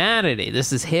humanity.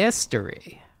 This is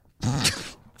history.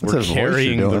 We're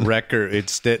carrying the record.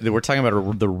 We're talking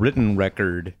about the written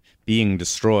record being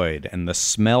destroyed and the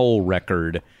smell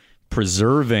record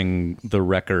preserving the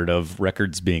record of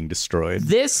records being destroyed.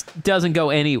 This doesn't go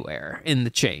anywhere in the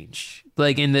change.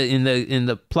 Like in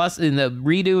the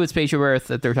redo of Spaceship Earth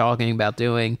that they're talking about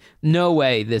doing, no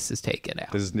way this is taken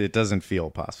out. It doesn't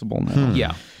feel possible now.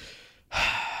 Yeah.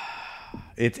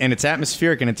 It's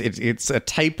atmospheric, and it's a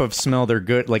type of smell they're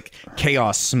good, like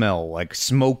chaos smell, like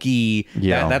smoky.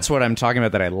 Yeah, that's what I'm talking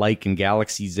about. That I like in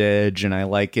Galaxy's Edge, and I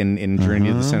like in Journey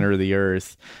to the Center of the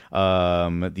Earth.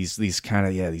 These kind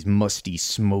of these musty,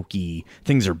 smoky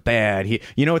things are bad.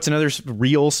 It's another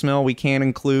real smell we can't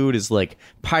include is like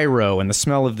pyro and the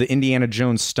smell of the Indiana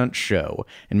Jones stunt show,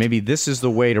 and maybe this is the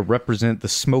way to represent the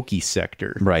smoky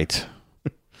sector. Right.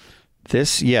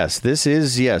 This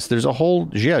is there's a whole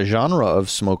genre of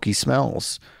smoky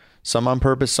smells, some on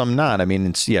purpose, some not. I mean,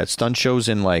 it's stunt shows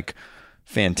in like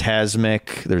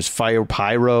Phantasmic, there's fire,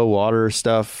 pyro, water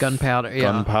stuff, gunpowder,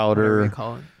 whatever you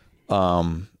call it.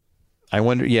 I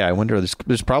wonder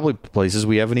there's probably places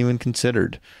we haven't even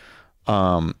considered,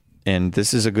 and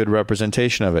this is a good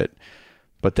representation of it.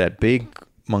 But that big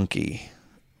monkey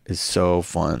is so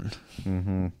fun.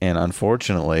 Mm-hmm. And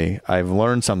unfortunately, I've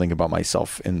learned something about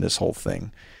myself in this whole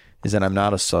thing, is that I'm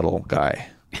not a subtle guy.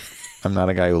 I'm not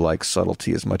a guy who likes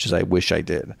subtlety as much as I wish I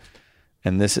did.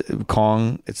 And this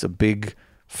Kong, it's a big,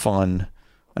 fun,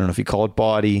 I don't know if you call it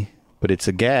body, but it's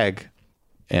a gag,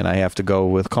 and I have to go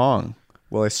with Kong.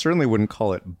 Well, I certainly wouldn't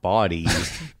call it body.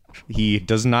 He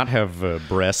does not have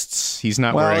breasts. He's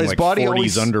not wearing like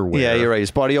 40s underwear. Yeah, you're right. Is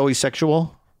body always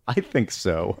sexual? I think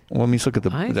so. Well, let me look at the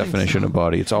definition of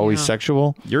body. It's always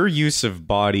sexual. Your use of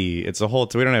body, it's a whole.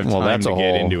 We don't have time to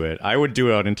get into it. I would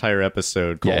do an entire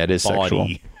episode called it is body, sexual.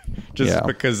 Just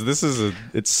because this is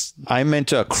it's. I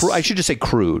meant I should just say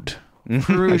crude. I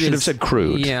should have said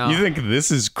crude. Yeah. You think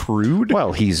this is crude?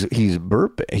 Well, he's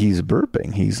burping. He's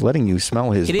burping. He's letting you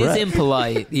smell his breath. It is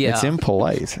impolite. Yeah. It's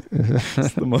impolite.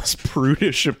 It's the most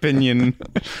prudish opinion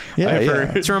I've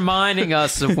heard. It's reminding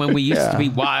us of when we used to be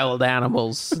wild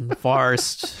animals in the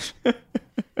forest.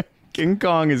 King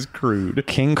Kong is crude.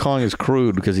 King Kong is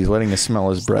crude because he's letting us smell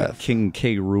his breath. Like King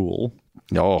K. Rool.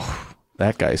 Oh,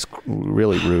 that guy's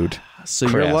really rude. So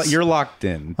you're locked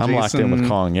in. I'm locked in with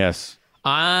Kong, yes.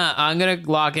 I'm going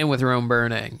to lock in with Rome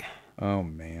burning. Oh,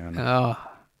 man.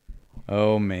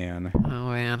 Oh, man.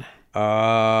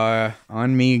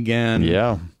 On me again.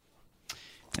 Yeah.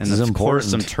 And of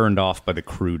course, I'm turned off by the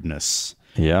crudeness.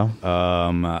 Yeah.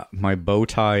 My bow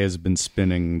tie has been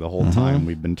spinning the whole time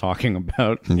we've been talking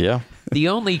about. Yeah. The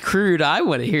only crude I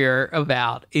want to hear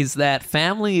about is that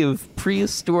family of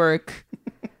prehistoric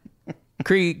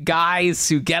guys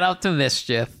who get up to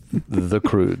mischief. The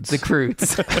crudes. The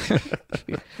crudes.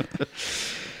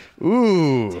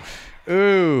 Ooh.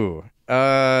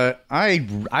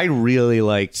 I really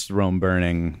liked Rome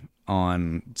burning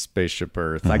on Spaceship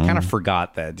Earth. I kind of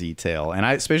forgot that detail,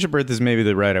 and Spaceship Earth is maybe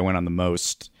the ride I went on the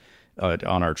most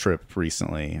on our trip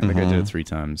recently. I think I did it 3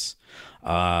 times.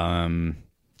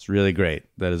 It's really great.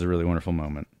 That is a really wonderful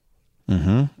moment.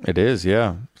 It is,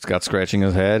 yeah. Scott scratching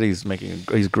his head. He's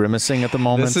grimacing at the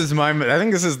moment. I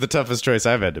think this is the toughest choice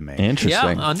I've had to make.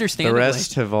 Interesting. Yeah, understandably. The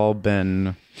rest have all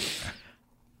been.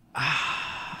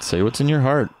 Say what's in your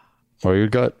heart or your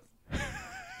gut.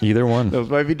 Either one. Those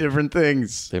might be different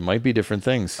things. They might be different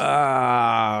things.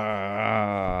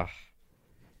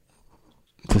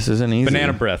 This isn't easy.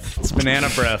 Banana breath. It's banana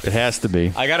breath. It has to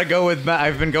be. I gotta go with.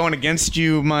 I've been going against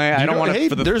you. I don't want to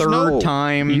for the third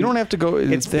time. You don't have to go.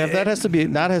 That has to be a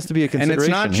consideration. And it's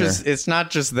not here. It's not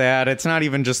just that. It's not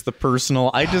even just the personal.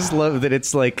 I just love that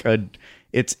it's like I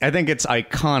think it's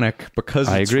iconic because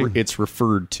it's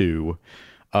referred to.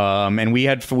 And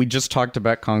we just talked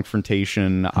about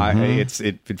confrontation.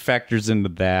 It factors into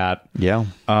that. Yeah.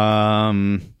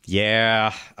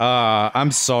 Yeah.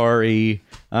 I'm sorry,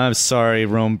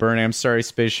 Rome burning. I'm sorry,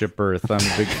 Spaceship Earth. I'm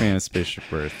a big fan of Spaceship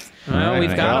Earth. Well,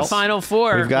 we've got a Final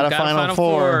Four. We've got a Final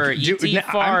Four. E.T.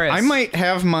 Forest. I might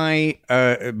have my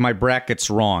my brackets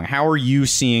wrong. How are you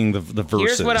seeing the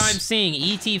verses? Here's what I'm seeing: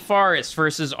 E.T. Forest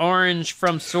versus Orange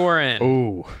from Soarin'.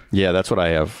 Ooh. Yeah, that's what I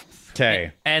have.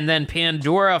 Okay. And then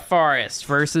Pandora Forest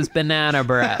versus Banana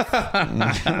Breath.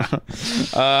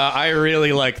 I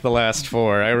really like the last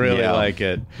 4. I really like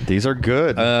it. These are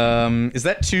good. Is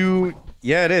that 2?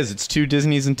 Yeah, it is. It's 2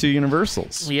 Disneys and 2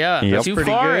 Universals. Yeah, Yep. 2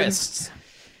 Pretty forests. good.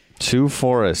 2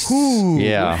 forests.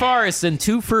 Yeah. 2 forests and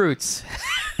 2 fruits.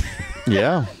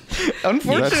 Yeah.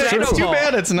 Unfortunately, That's it's true. too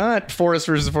bad it's not Forest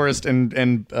versus Forest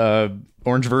and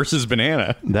Orange versus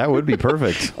Banana. That would be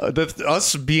perfect.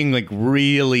 Us being like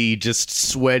really just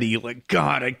sweaty, like,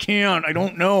 God, I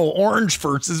don't know. Orange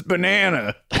versus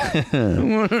Banana. What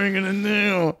am I gonna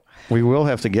do? We will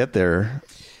have to get there.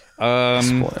 I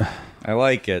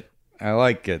like it.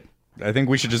 I think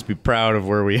we should just be proud of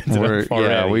where we ended up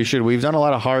already. Yeah, we should. We've done a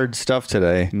lot of hard stuff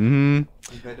today.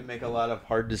 We've had to make a lot of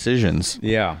hard decisions.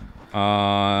 Yeah.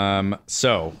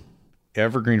 So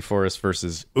Evergreen Forest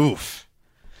versus Oof.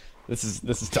 This is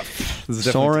tough. This is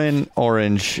definitely Soarin'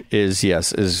 Orange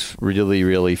is really,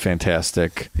 really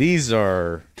fantastic. These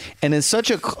are, and it's such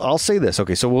a. I'll say this.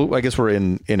 Okay, so I guess we're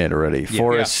in it already.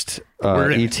 Forest,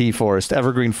 E.T. Forest,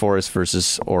 Evergreen Forest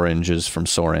versus Oranges from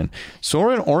Soarin'.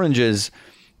 Soarin' Oranges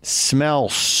smell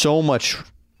so much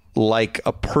like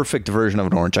a perfect version of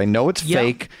an orange. I know it's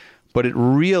fake, but it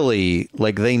really,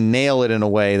 like, they nail it in a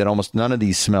way that almost none of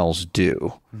these smells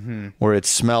do. Where it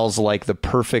smells like the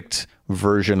perfect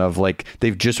version of, like,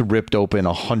 they've just ripped open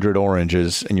 100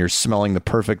 oranges and you're smelling the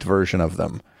perfect version of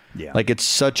them. Yeah. Like, it's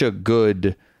such a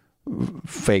good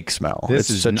fake smell. This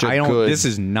is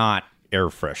not air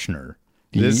freshener.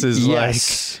 This is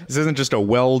this isn't just a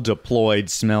well-deployed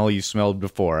smell you smelled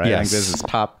before. I think this is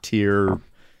top tier,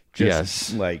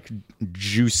 like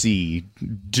juicy,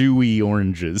 dewy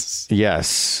oranges.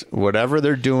 Yes. Whatever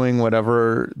they're doing,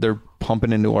 whatever they're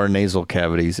pumping into our nasal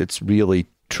cavities, it's really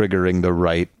triggering the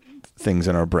right things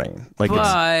in our brain.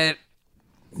 But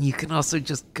you can also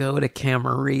just go to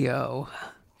Camarillo.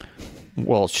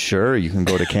 Well, sure, you can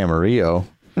go to Camarillo.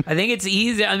 I think it's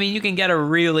easy. I mean, you can get a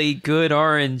really good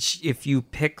orange if you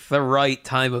pick the right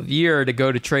time of year to go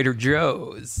to Trader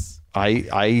Joe's.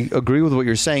 I agree with what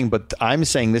you're saying, but I'm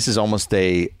saying this is almost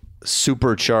a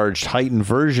supercharged, heightened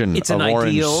version of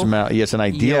orange smell. Yes, an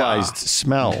idealized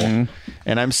smell.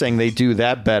 And I'm saying they do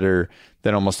that better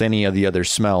than almost any of the other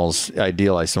smells,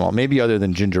 idealized smell. Maybe other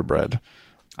than gingerbread.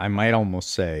 I might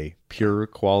almost say pure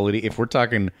quality. If we're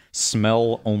talking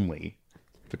smell only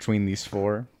between these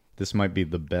 4, this might be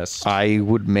the best. I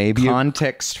would maybe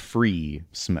context-free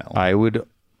smell. I would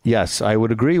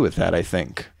agree with that, I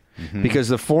think. Because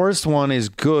the forest one is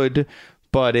good,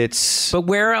 but it's... But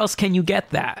where else can you get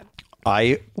that? I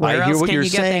hear what you're saying. Where else can you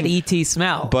get that E.T.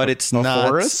 smell? But it's not...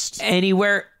 forest?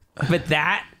 Anywhere but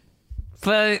that...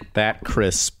 that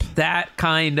crisp. That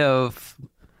kind of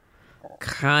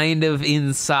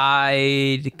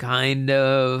inside, kind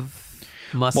of...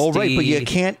 musty. Well, right, but you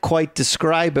can't quite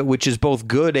describe it, which is both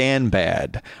good and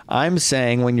bad. I'm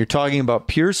saying when you're talking about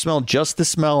pure smell, just the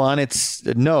smell on its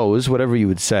nose, whatever you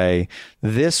would say,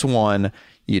 this one,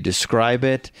 you describe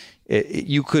it.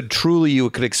 You could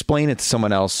explain it to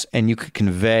someone else and you could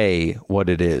convey what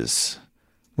it is,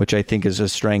 which I think is a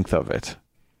strength of it.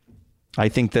 I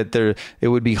think that it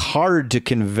would be hard to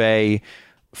convey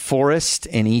Forest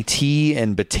and E.T.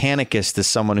 and Botanicus to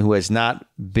someone who has not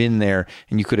been there,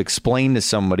 and you could explain to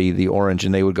somebody the orange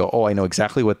and they would go, oh, I know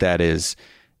exactly what that is,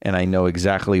 and I know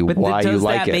exactly But why you does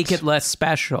like that it. make it less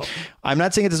special? I'm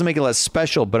not saying it doesn't make it less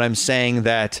special, but I'm saying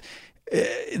that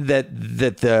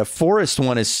that the forest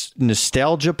one is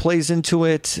nostalgia plays into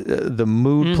it, the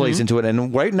mood plays into it,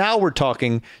 and right now we're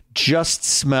talking just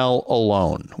smell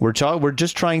alone. We're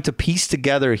just trying to piece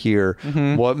together here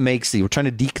what makes we're trying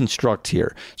to deconstruct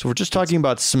here. So we're just talking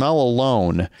about smell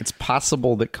alone. It's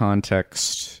possible that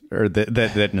context or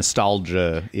that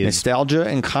nostalgia is Nostalgia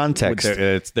and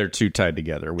context. they're too tied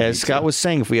together. As Scott was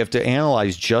saying, if we have to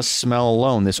analyze just smell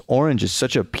alone, this orange is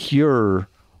such a pure,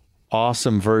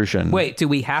 awesome version. Wait, do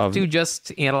we have to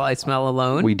just analyze smell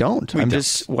alone? We don't. I'm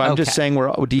just saying we're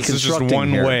deconstructing This is just one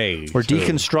here. way We're to-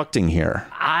 deconstructing here.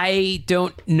 I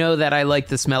don't know that I like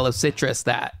the smell of citrus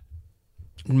that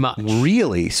much.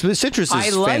 Really? So citrus I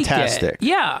is like fantastic. it.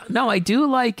 Yeah, no, I do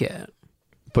like it.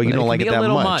 But you But don't it like can it be a that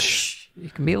little much.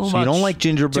 It can be a little So much. you don't like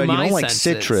gingerbread, to you my don't like senses.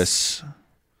 citrus.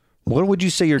 What would you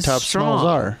say your top strong. smells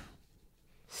are?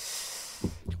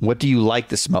 What do you like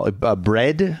to smell?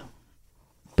 Bread?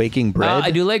 Baking bread?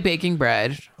 I do like baking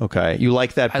bread. Okay. You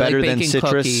like that I like better than baking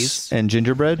citrus cookies. and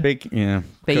gingerbread? baking.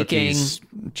 Baking.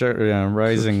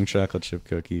 Rising chocolate chip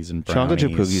cookies and brownies. Chocolate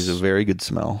chip cookies is a very good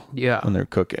smell. Yeah. When they're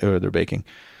cooking or they're baking.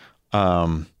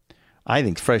 I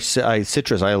think fresh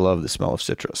citrus. I love the smell of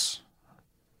citrus.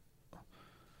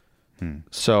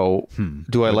 So,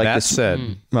 do I With like that the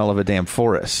said- smell of a damn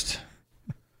forest?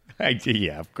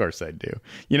 Yeah, of course I do.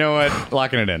 You know what?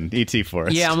 Locking it in. E.T.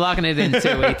 Forest. Yeah, I'm locking it in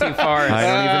too. Way too far. I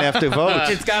don't even have to vote.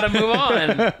 It's got to move on.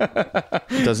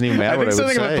 It doesn't even matter I what think I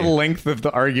would something about say. the length of the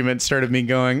argument started me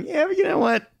going, yeah, but you know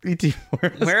what? E.T.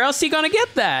 Forest. Where else are you gonna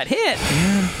get that hit?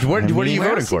 What are you Where voting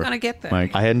else are for? you gonna get that?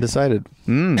 Mike? I hadn't decided.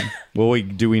 Well,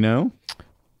 do we know?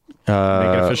 Make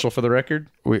it official for the record?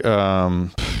 We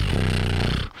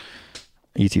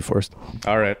E.T. Forest.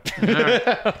 All right.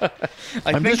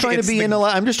 I'm just trying to be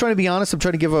I'm just trying to be honest. I'm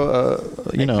trying to give I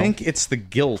think it's the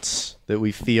guilt that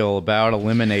we feel about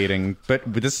eliminating, but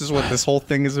this is what this whole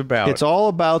thing is about. It's all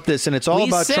about this, and it's all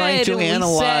about trying to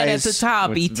analyze. We said at the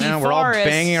top, E.T. Now we're all Forest.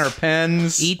 banging our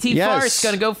pens. E.T. Yes. Forest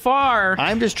gonna go far.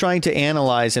 I'm just trying to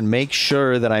analyze and make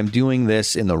sure that I'm doing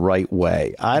this in the right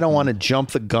way. I don't want to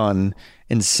jump the gun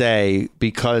and say,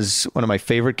 because one of my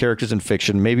favorite characters in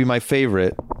fiction, maybe my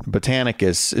favorite,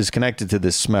 Botanicus, is connected to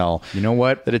this smell. You know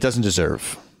what? That it doesn't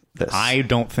deserve this. I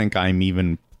don't think I'm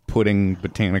even putting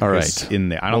Botanicus All right. in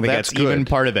there. I don't Well, think that's that's even good.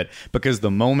 part of it, because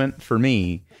the moment for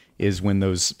me is when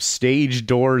those stage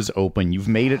doors open. You've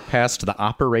made it past the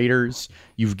operators.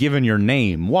 You've given your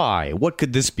name. Why? What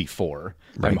could this be for?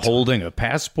 I'm holding a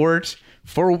passport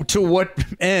to what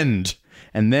end?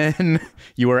 And then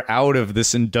you are out of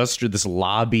this this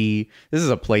lobby. This is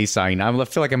a place I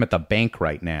feel like I'm at the bank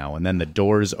right now. And then the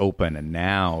doors open, and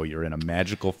now you're in a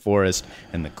magical forest,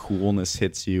 and the coolness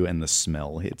hits you, and the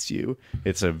smell hits you.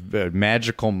 It's a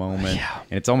magical moment,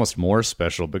 and it's almost more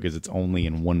special because it's only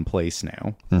in one place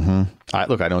now.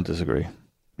 Look, I don't disagree.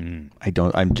 I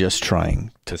don't. I'm just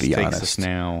trying to This be takes honest. us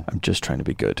now. I'm just trying to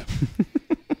be good.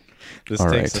 This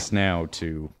All takes right. us now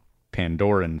to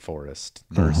Pandoran Forest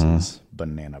versus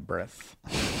Banana Breath.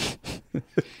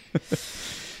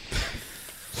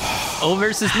 Old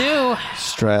versus new.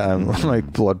 My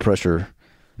blood pressure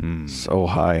so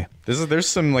high. There's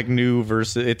some like new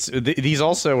versus. These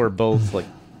also are both like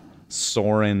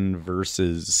Soren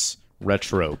versus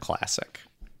retro classic.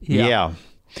 Yeah.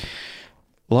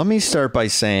 Let me start by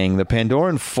saying the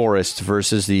Pandoran Forest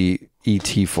versus the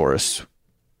E.T. Forest.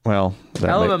 Well, that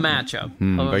Hell of a might- matchup.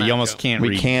 But you almost can't.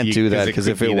 we can't do that because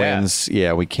if it wins,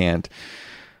 we can't.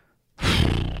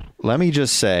 Let me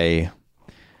just say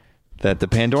that the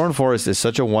Pandoran Forest is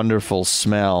such a wonderful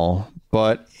smell,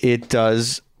 but it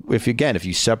does, if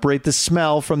you separate the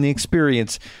smell from the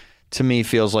experience, to me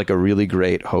feels like a really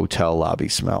great hotel lobby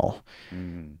smell.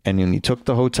 And when you took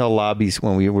the hotel lobbies,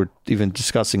 when we were even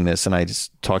discussing this, and I just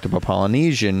talked about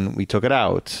Polynesian, we took it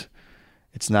out.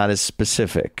 It's not as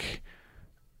specific.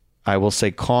 I will say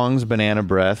Kong's Banana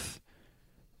Breath,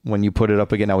 when you put it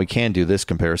up again, now we can do this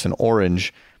comparison,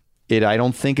 orange, I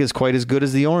don't think is quite as good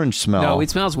as the orange smell. No, it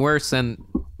smells worse than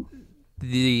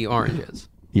the oranges.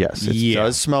 Yes, it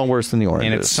does smell worse than the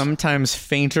oranges. And it's sometimes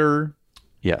fainter.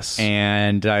 Yes.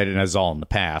 And it's all in the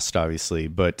past, obviously,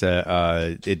 but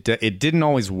it didn't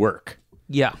always work.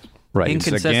 Yeah. Right. So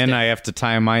Inconsistent. Again, I have to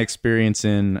tie my experience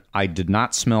in. I did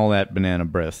not smell that banana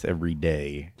breath every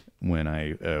day when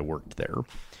I worked there.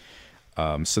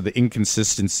 So the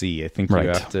inconsistency, I think you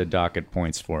have to docket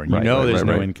points for. And there's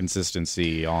no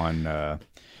inconsistency on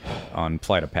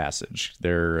Flight of Passage.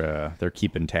 They're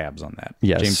keeping tabs on that.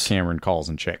 Yes. James Cameron calls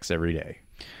and checks every day.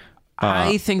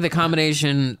 I think the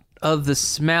combination of the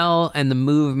smell and the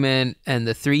movement and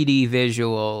the 3D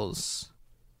visuals,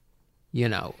 you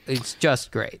know, it's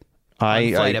just great.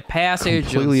 Flight of Passage,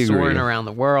 completely soaring agree. around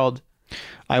the world.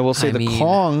 I will say I mean-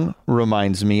 Kong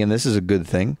reminds me, and this is a good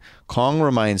thing, Kong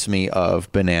reminds me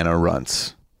of Banana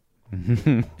Runts.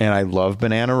 And I love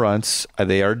Banana Runts.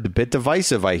 They are a bit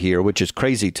divisive, I hear, which is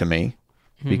crazy to me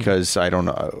because I don't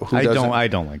know who doesn't. I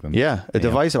don't like them. Yeah,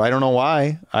 divisive. I don't know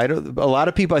why. A lot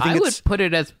of people. I think I it's would put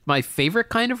it as my favorite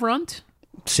kind of runt.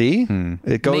 see.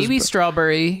 It goes. Maybe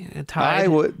strawberry tied.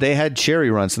 They had cherry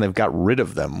runts and they've got rid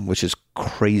of them, which is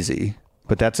crazy.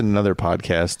 But that's another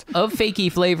podcast. Of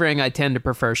fakey flavoring, I tend to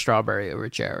prefer strawberry over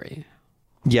cherry.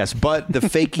 Yes, but the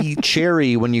fakey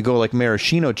cherry, when you go like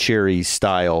maraschino cherry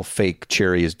style, fake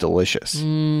cherry is delicious.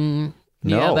 No.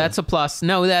 Yeah, that's a plus.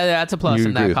 No, that's a plus You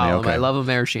in agree that with me, column. okay. I love a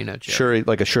maraschino cherry. Shirley,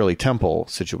 like a Shirley Temple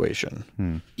situation,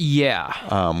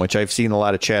 Yeah. which I've seen a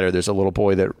lot of chatter. There's a little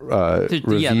boy that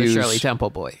reviews. Yeah, the Shirley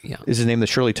Temple boy. Yeah. Is his name the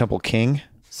Shirley Temple King?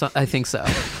 So, I think so.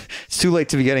 It's too late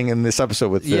to be getting in this episode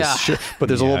with this. Yeah. But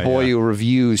there's a little boy who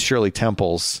reviews Shirley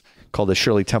Temples called the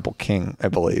Shirley Temple King, I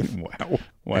believe. Wow.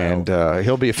 And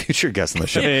he'll be a future guest on the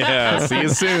show. Yeah, see you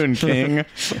soon, King.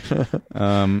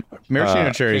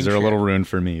 Maraschino cherries are a little ruined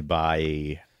for me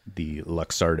by the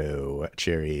Luxardo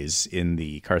cherries in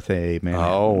the Carthay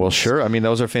Manhattan. Oh, well, sure. I mean,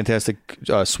 those are fantastic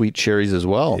sweet cherries as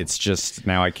well. It's just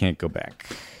now I can't go back.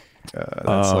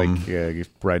 That's like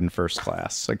riding first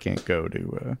class. I can't go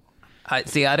to. I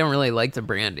don't really like the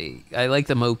brandy. I like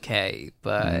them okay,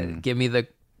 but give me the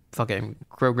fucking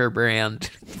Kroger brand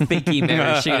fakey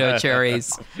maraschino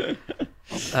cherries.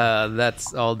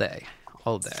 That's all day.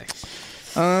 All day.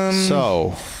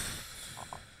 So,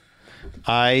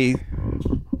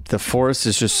 the forest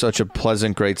is just such a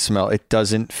pleasant, great smell. It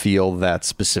doesn't feel that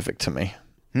specific to me.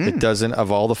 It doesn't,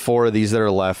 of all the four of these that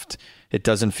are left, it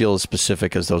doesn't feel as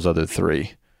specific as those other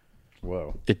three.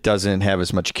 Whoa. It doesn't have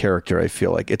as much character, I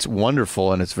feel like. It's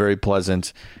wonderful and it's very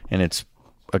pleasant, and it's,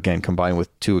 again, combined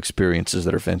with two experiences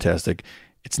that are fantastic.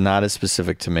 It's not as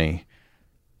specific to me,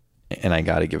 and I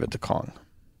got to give it to Kong.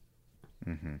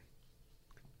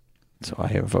 So I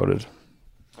have voted.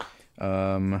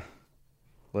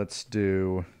 Let's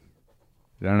do.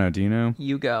 I don't know. Do you know?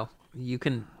 You go. You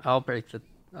can. I'll break the.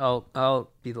 I'll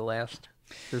be the last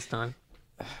this time.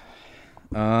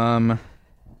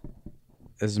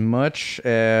 As much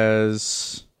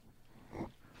as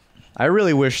I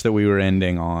really wish that we were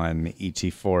ending on E.T.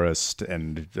 Forest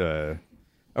and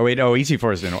E.T.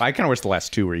 Forest and I kind of wish the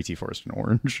last two were E.T. Forest and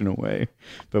Orange in a way,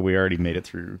 but we already made it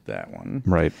through that one.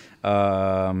 Right.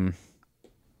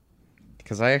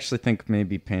 Because I actually think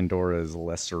maybe Pandora is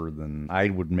lesser than I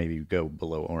would maybe go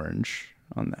below Orange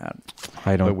on that.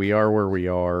 I don't But we are where we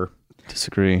are.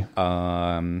 disagree.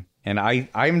 And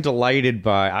I'm delighted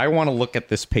by. I want to look at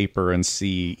this paper and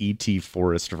see E.T.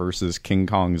 Forest versus King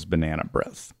Kong's Banana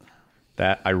Breath.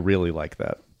 That I really like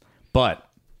that. But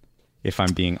if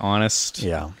I'm being honest,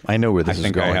 Yeah, I know where this is I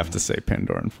think going. I have to say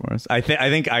Pandoran Forest. I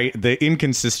think the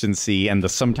inconsistency and the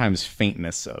sometimes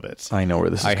faintness of it. I know where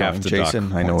this is I going. have to Jason,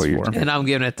 dock I know points what you're for. doing. And I'm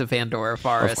giving it to Pandora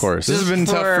Forest. Of course. This has been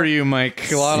tough for you,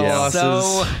 Mike. A lot of losses.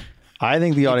 So, I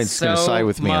think the audience is going to so side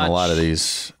with me on a lot of much.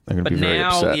 these. They're going to but be very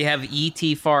now upset. we have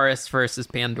E.T. Forest versus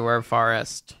Pandora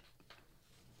Forest.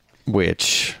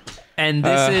 Which And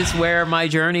this is where my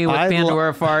journey with I lo-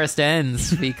 Pandora Forest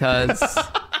ends because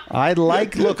I'd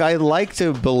like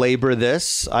to belabor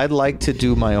this. I'd like to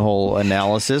do my whole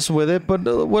analysis with it, but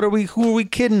who are we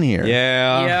kidding here?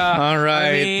 Yeah. All right.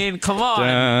 I mean, come on.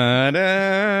 Da,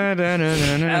 da, da,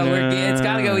 da, da, da, It's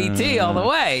got to go E.T. all the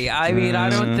way. I mean, I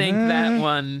don't think that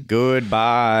one.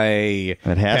 Goodbye.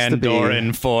 It has to be.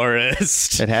 Pandoran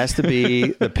Forest. It has to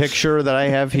be the picture that I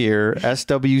have here,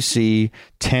 SWC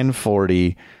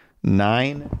 1040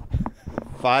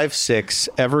 956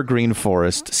 Evergreen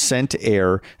Forest, scent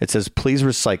air. It says please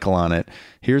recycle on it.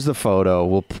 Here's the photo.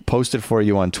 We'll post it for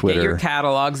you on Twitter. Get your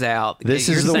catalogs out. This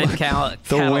Get is your the scent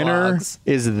the winner catalogs.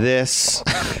 is this.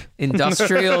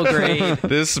 Industrial grade.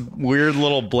 This weird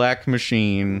little black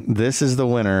machine. This is the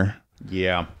winner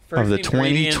Yeah. of the First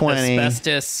ingredient, 2020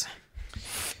 asbestos.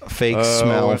 Fake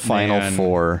Smell Final man.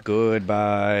 Four.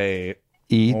 Goodbye.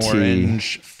 E.T.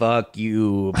 Orange. Fuck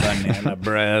you, banana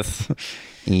breath.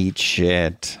 Eat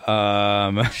shit.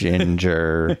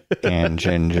 Ginger and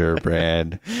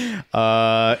gingerbread.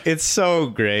 It's so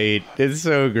great. It's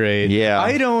so great. Yeah.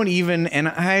 I don't even, and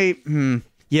I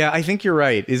think you're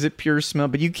right. Is it pure smell?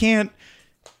 But you can't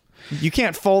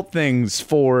fault things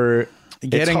for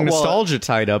getting well, nostalgia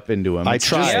tied up into them. I It's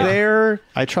tried. just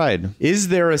I tried. Is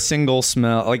there a single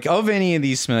smell, like of any of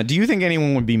these smells? Do you think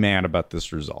anyone would be mad about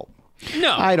this result?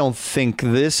 No. I don't think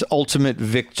this ultimate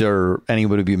victor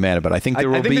anybody would be mad about. I think there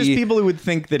will I think be there's people who would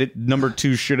think that number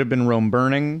 2 should have been Rome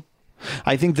Burning.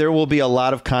 I think there will be a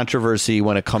lot of controversy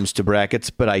when it comes to brackets,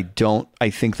 but I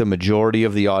think the majority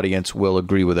of the audience will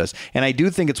agree with us. And I do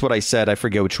think it's what I said. I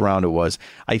forget which round it was.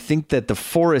 I think that the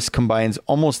forest combines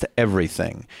almost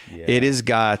everything. Yeah. It has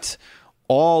got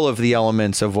all of the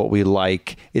elements of what we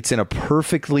like. It's in a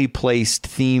perfectly placed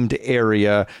themed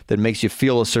area that makes you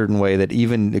feel a certain way, that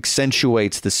even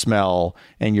accentuates the smell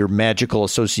and your magical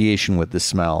association with the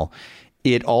smell.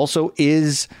 It also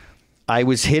is, I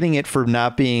was hitting it for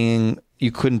not being,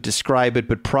 you couldn't describe it,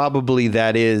 but probably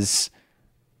that is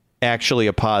actually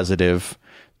a positive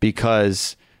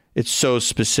because it's so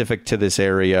specific to this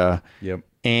area. Yep.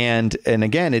 And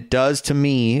again, it does, to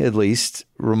me at least,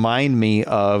 remind me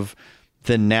of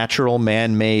the natural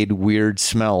man-made weird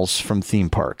smells from theme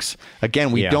parks.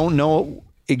 Again, we don't know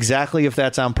exactly if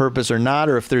that's on purpose or not,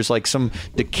 or if there's like some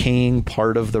decaying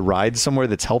part of the ride somewhere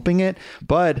that's helping it,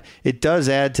 but it does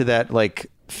add to that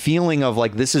like feeling of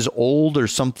like this is old or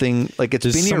something, like it's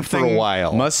been here for a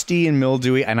while, musty and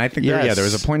mildewy. And I think there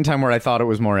was a point in time where I thought it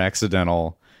was more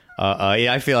accidental.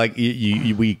 I feel like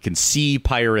we can see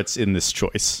pirates in this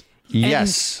choice.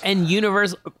 Yes. And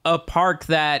Universe, a park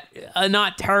that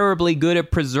not terribly good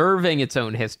at preserving its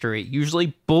own history, usually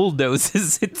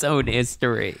bulldozes its own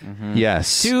history. Mm-hmm.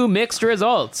 Yes. To mixed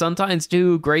results, sometimes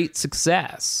to great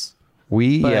success.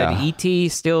 But E.T.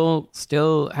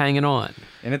 still hanging on.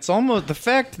 And it's almost the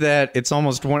fact that it's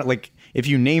almost one, like if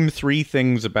you name 3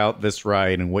 things about this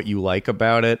ride and what you like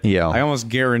about it, I almost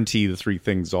guarantee the 3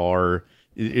 things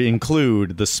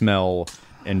include the smell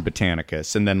and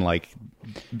Botanicus, and then like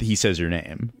he says your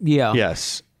name. Yeah.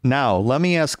 Yes. Now let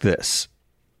me ask this: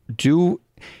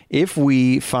 if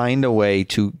we find a way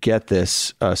to get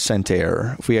this scent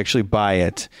air, if we actually buy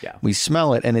it, we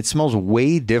smell it, and it smells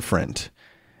way different,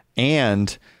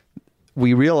 and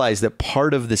we realize that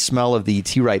part of the smell of the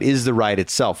ET ride is the ride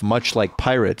itself, much like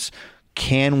Pirates,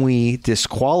 can we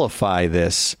disqualify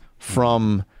this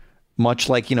from? Much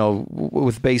like,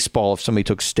 with baseball, if somebody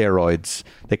took steroids,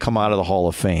 they come out of the Hall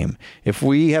of Fame. If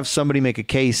we have somebody make a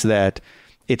case that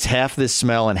it's half this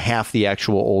smell and half the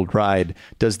actual old ride,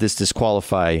 does this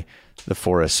disqualify the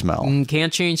forest smell?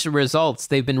 Can't change the results.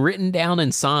 They've been written down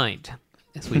and signed,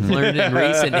 as we've learned in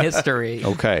recent history.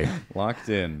 Okay. Locked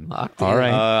in. All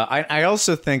right. I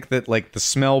also think that like the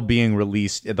smell being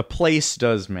released, the place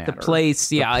does matter. The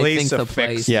place, I think the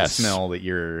place. The smell that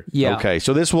you're... Yeah. Okay,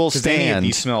 so this will stand. Any of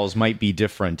these smells might be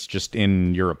different just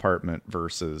in your apartment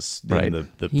versus in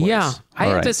the place. Yeah. I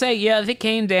have to say, if it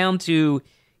came down to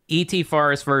E.T.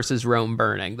 Forest versus Rome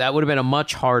Burning, that would have been a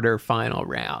much harder final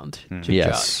round to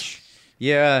judge.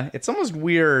 Yeah, it's almost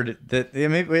weird that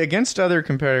against other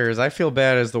competitors, I feel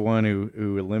bad as the one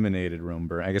who eliminated Rome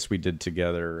Burning. I guess we did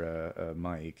together,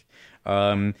 Mike.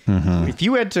 If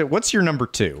you had to, what's your number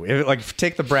 2?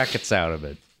 Take the brackets out of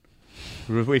it.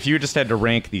 If you just had to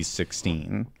rank these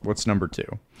 16, what's number 2?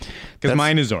 Because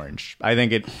mine is Orange. I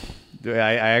think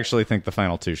I actually think the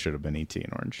final 2 should have been E.T.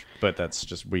 and Orange, but that's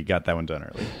just, we got that one done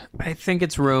early. I think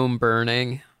it's Rome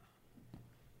Burning.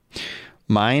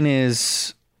 Mine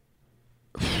is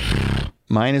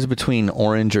between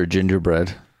Orange or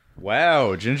Gingerbread.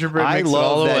 Wow, gingerbread. I makes love it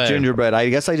all that the way. gingerbread. I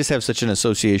guess I just have such an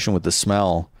association with the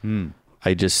smell.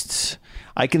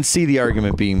 I can see the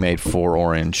argument being made for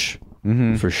Orange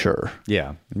for sure.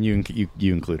 Yeah, and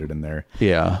you include it in there.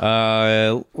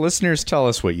 Yeah. Listeners, tell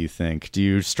us what you think. Do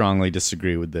you strongly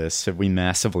disagree with this? Have we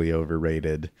massively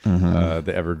overrated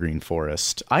the Evergreen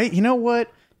Forest? You know what?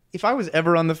 If I was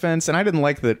ever on the fence, and I didn't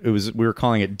like that we were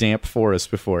calling it Damp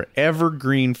Forest before,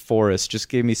 Evergreen Forest just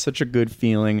gave me such a good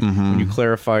feeling when you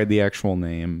clarified the actual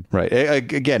name. Right.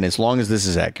 Again, as long as this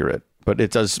is accurate, but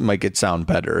it does make it sound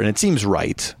better, and it seems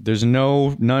right. There's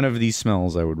none of these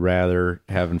smells I would rather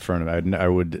have in front of me.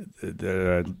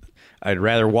 I'd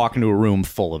rather walk into a room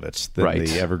full of it than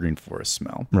the Evergreen Forest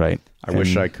smell. Right. I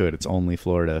wish I could. It's only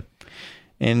Florida.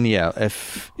 And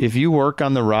if you work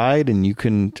on the ride and you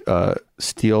can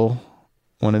steal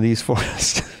one of these for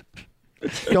us,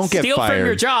 don't get steal fired. Steal from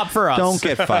your job for us. Don't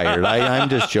get fired. I'm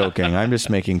just joking. I'm just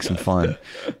making some fun.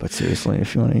 But seriously,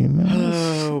 if you want to email us.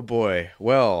 Oh boy.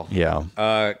 Well.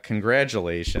 Yeah.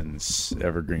 Congratulations,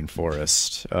 Evergreen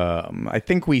Forest. I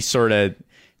think we sort of.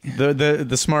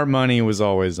 The smart money was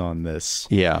always on this.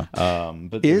 Yeah.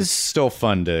 But it's still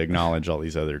fun to acknowledge all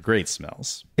these other great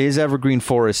smells. Is Evergreen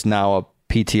Forest now a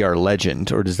PTR legend,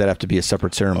 or does that have to be a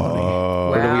separate ceremony?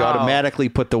 Or do we automatically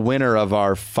put the winner of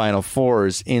our Final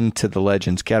Fours into the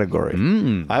Legends category?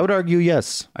 I would argue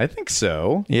yes. I think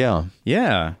so. Yeah.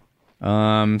 Yeah.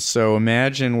 So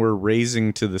imagine we're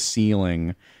raising to the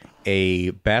ceiling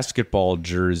a basketball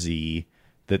jersey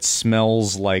that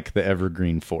smells like the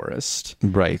Evergreen Forest.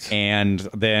 Right. And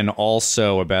then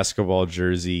also a basketball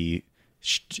jersey.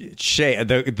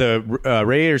 The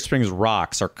Radiator Springs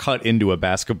rocks are cut into a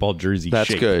basketball jersey That's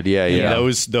shape. good. Yeah, yeah.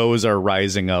 Those are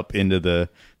rising up into the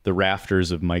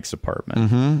rafters of Mike's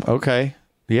apartment. Okay.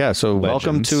 Yeah, so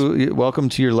welcome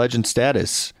to your legend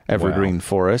status, Evergreen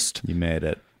Forest. You made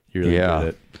it. You really did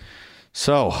it.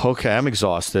 So, okay, I'm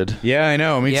exhausted. Yeah, I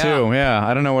know. Me too. Yeah,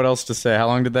 I don't know what else to say. How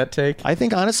long did that take? I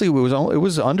think honestly, it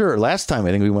was under last time.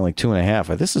 I think we went like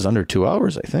 2.5. This is under 2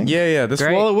 hours. I think. Yeah.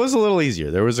 Well, it was a little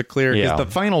easier. There was a clear. Yeah. The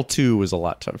final 2 was a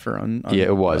lot tougher. On yeah,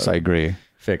 it was. I agree.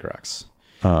 Fake rocks.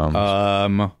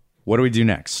 What do we do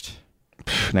next?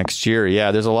 Next year,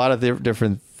 yeah. There's a lot of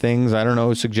different things. I don't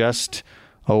know. Suggest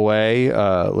a way,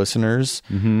 listeners.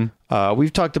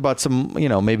 We've talked about some,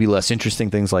 maybe less interesting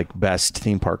things like best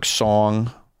theme park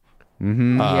song.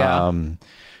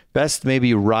 Best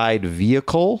maybe ride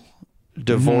vehicle,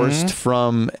 divorced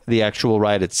from the actual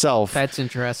ride itself. That's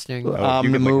interesting. You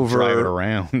could drive it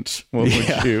around. What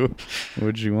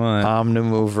would you want?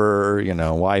 Omnimover,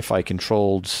 Wi-Fi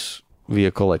controlled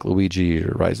vehicle like Luigi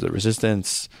or Rise of the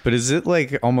Resistance. But is it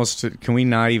like almost? Can we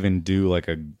not even do like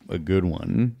a good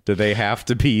one? Do they have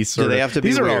to be? These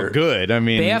are all good. I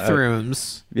mean,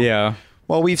 bathrooms. Yeah.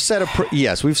 Well, we've set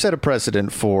a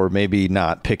precedent for maybe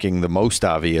not picking the most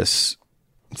obvious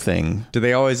thing. Do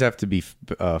they always have to be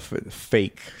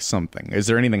fake something? Is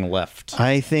there anything left?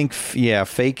 I think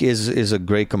fake is a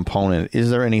great component. Is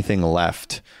there anything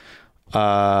left?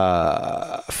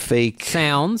 Fake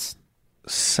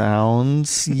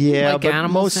sounds, yeah, like but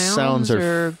most sounds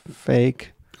are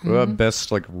fake.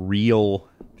 Best like real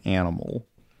animal.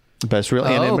 Best real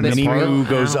animal. Minnie Moo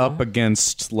goes up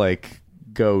against like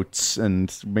goats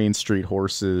and Main Street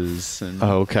horses. And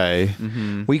okay,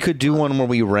 we could do one where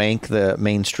we rank the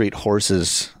Main Street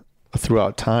horses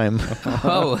throughout time.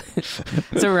 Oh,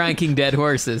 so ranking dead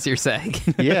horses, you're saying?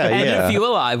 Yeah, and yeah. a few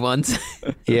alive ones.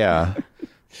 Yeah.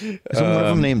 Is one of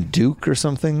them named Duke or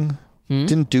something?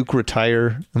 Didn't Duke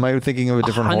retire? Am I thinking of a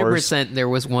different 100% horse? 100% there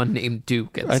was one named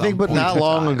Duke at I think, but not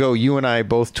long ago, you and I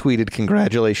both tweeted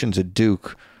congratulations to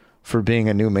Duke for being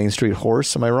a new Main Street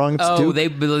horse. Am I wrong? It's Duke? they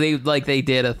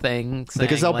did a thing.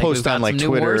 Because they'll post on like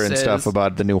Twitter and stuff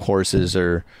about the new horses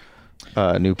or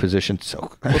new positions.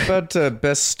 So. What about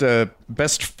best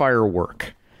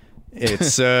firework?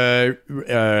 It's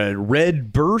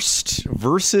Red Burst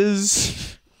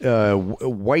versus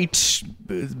White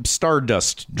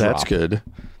Stardust Drop. That's good.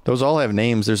 Those all have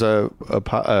names. There's a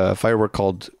firework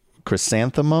called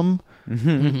Chrysanthemum,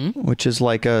 which is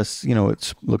like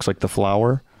it looks like the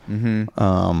flower. I'm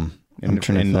trying to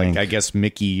think. Like, I guess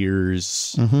Mickey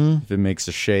ears. If it makes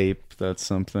a shape, that's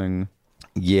something.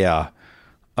 Yeah.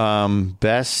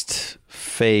 Best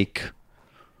fake.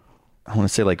 I want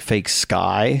to say like fake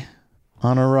sky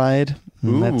on a ride.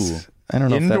 Ooh. I don't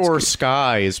know. Indoor if that's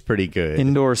sky is pretty good.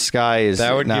 Indoor sky is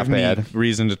that would not give bad. me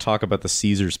reason to talk about the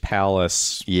Caesar's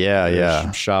Palace.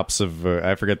 Yeah. Shops of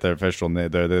I forget the official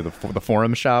name. The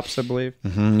Forum shops, I believe.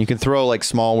 You can throw like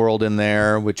Small World in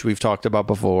there, which we've talked about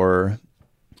before.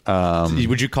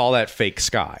 Would you call that fake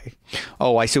sky?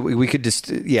 Oh, I see. We could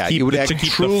just it would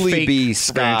truly be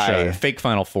sky. Fake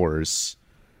Final Fours.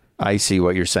 I see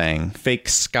what you're saying. Fake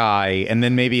sky, and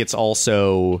then maybe it's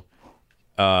also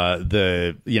like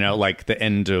the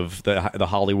end of the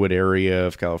Hollywood area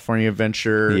of California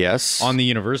Adventure. Yes. On the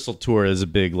Universal tour is a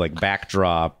big like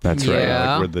backdrop. That's right.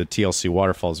 Yeah. Like, where the TLC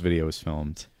Waterfalls video was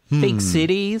filmed. Fake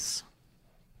cities.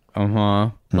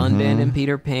 London and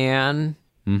Peter Pan.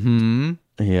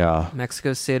 Yeah.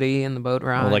 Mexico City and the boat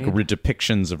ride. Or like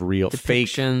depictions of real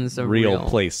places.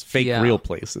 Fake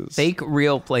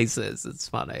real places. It's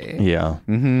funny. Yeah.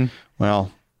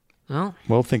 Well,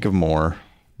 we'll think of more.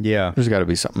 Yeah. There's got to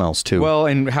be something else too. Well,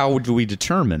 and how do we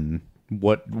determine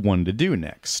what one to do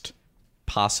next?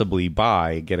 Possibly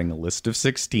by getting a list of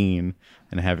 16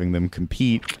 and having them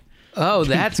compete. Oh,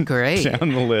 that's great.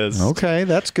 Down the list. Okay,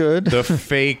 that's good. The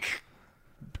fake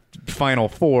Final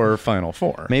Four.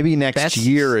 Maybe next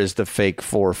year is the fake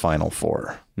Final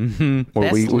Four. Where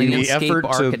we effort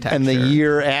architecture. And the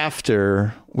year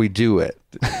after we do it.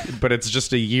 But it's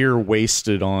just a year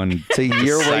wasted on. It's a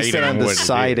year wasted on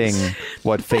deciding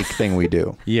what fake thing we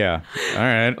do. Yeah. All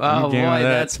right. Oh boy,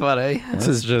 that's funny. This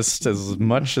is just as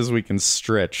much as we can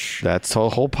stretch. That's the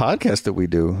whole podcast that we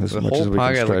do. As the much whole as we podcast,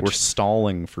 can stretch. like we're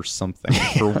stalling for something.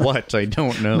 For what? I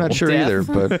don't know. I'm not sure either,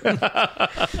 but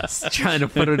trying to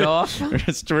put it off. We're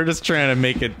just trying to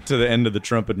make it to the end of the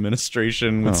Trump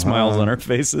administration with smiles on our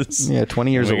faces. Yeah,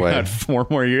 20 years away. Got 4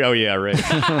 more years. Oh yeah,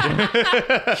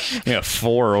 right. Yeah,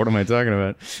 4. What am I talking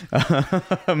about?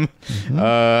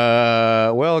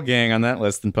 Well, gang, on that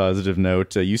less than positive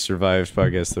note, you survived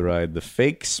Podcast The Ride, the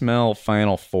Fake Smell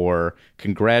Final Four.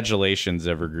 Congratulations,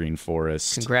 Evergreen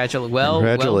Forest. Congratulations.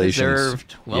 Congratulations. Well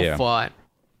deserved. Well fought.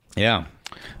 Yeah.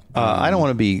 I don't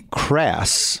want to be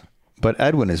crass, but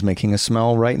Edwin is making a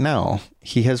smell right now.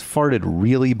 He has farted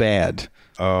really bad.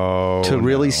 Oh, to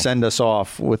really send us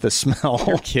off with a smell.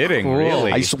 You're kidding,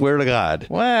 really? I swear to God.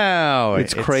 Wow.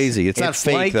 It's crazy. It's not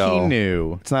fake, like though. He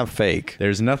knew. It's not fake.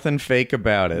 There's nothing fake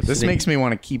about it. This makes me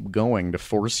want to keep going to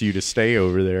force you to stay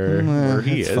over there where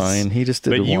he is. Fine. He just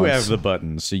did it But you once. have the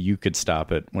button, so you could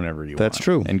stop it whenever you want. That's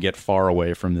true. And get far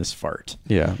away from this fart.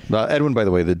 Yeah. Edwin, by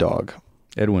the way, the dog.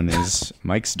 Edwin is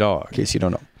Mike's dog. In case you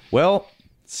don't know. Well,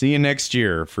 see you next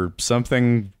year for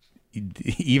something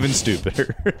even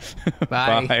stupider.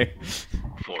 Bye. Bye.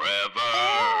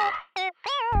 Forever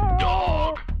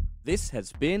Dog. This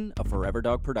has been a Forever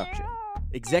Dog production.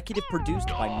 Executive produced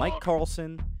by Mike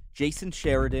Carlson, Jason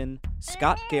Sheridan,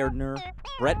 Scott Gardner,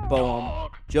 Brett Boehm,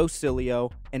 Joe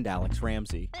Cilio, and Alex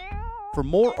Ramsey. For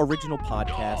more original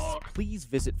podcasts, please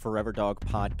visit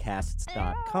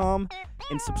foreverdogpodcasts.com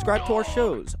and subscribe to our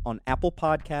shows on Apple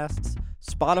Podcasts,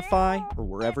 Spotify, or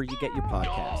wherever you get your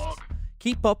podcasts.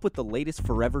 Keep up with the latest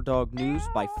Forever Dog news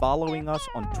by following us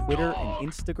on Twitter and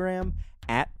Instagram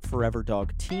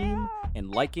 @ForeverDogTeam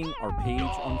and liking our page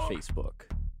on Facebook.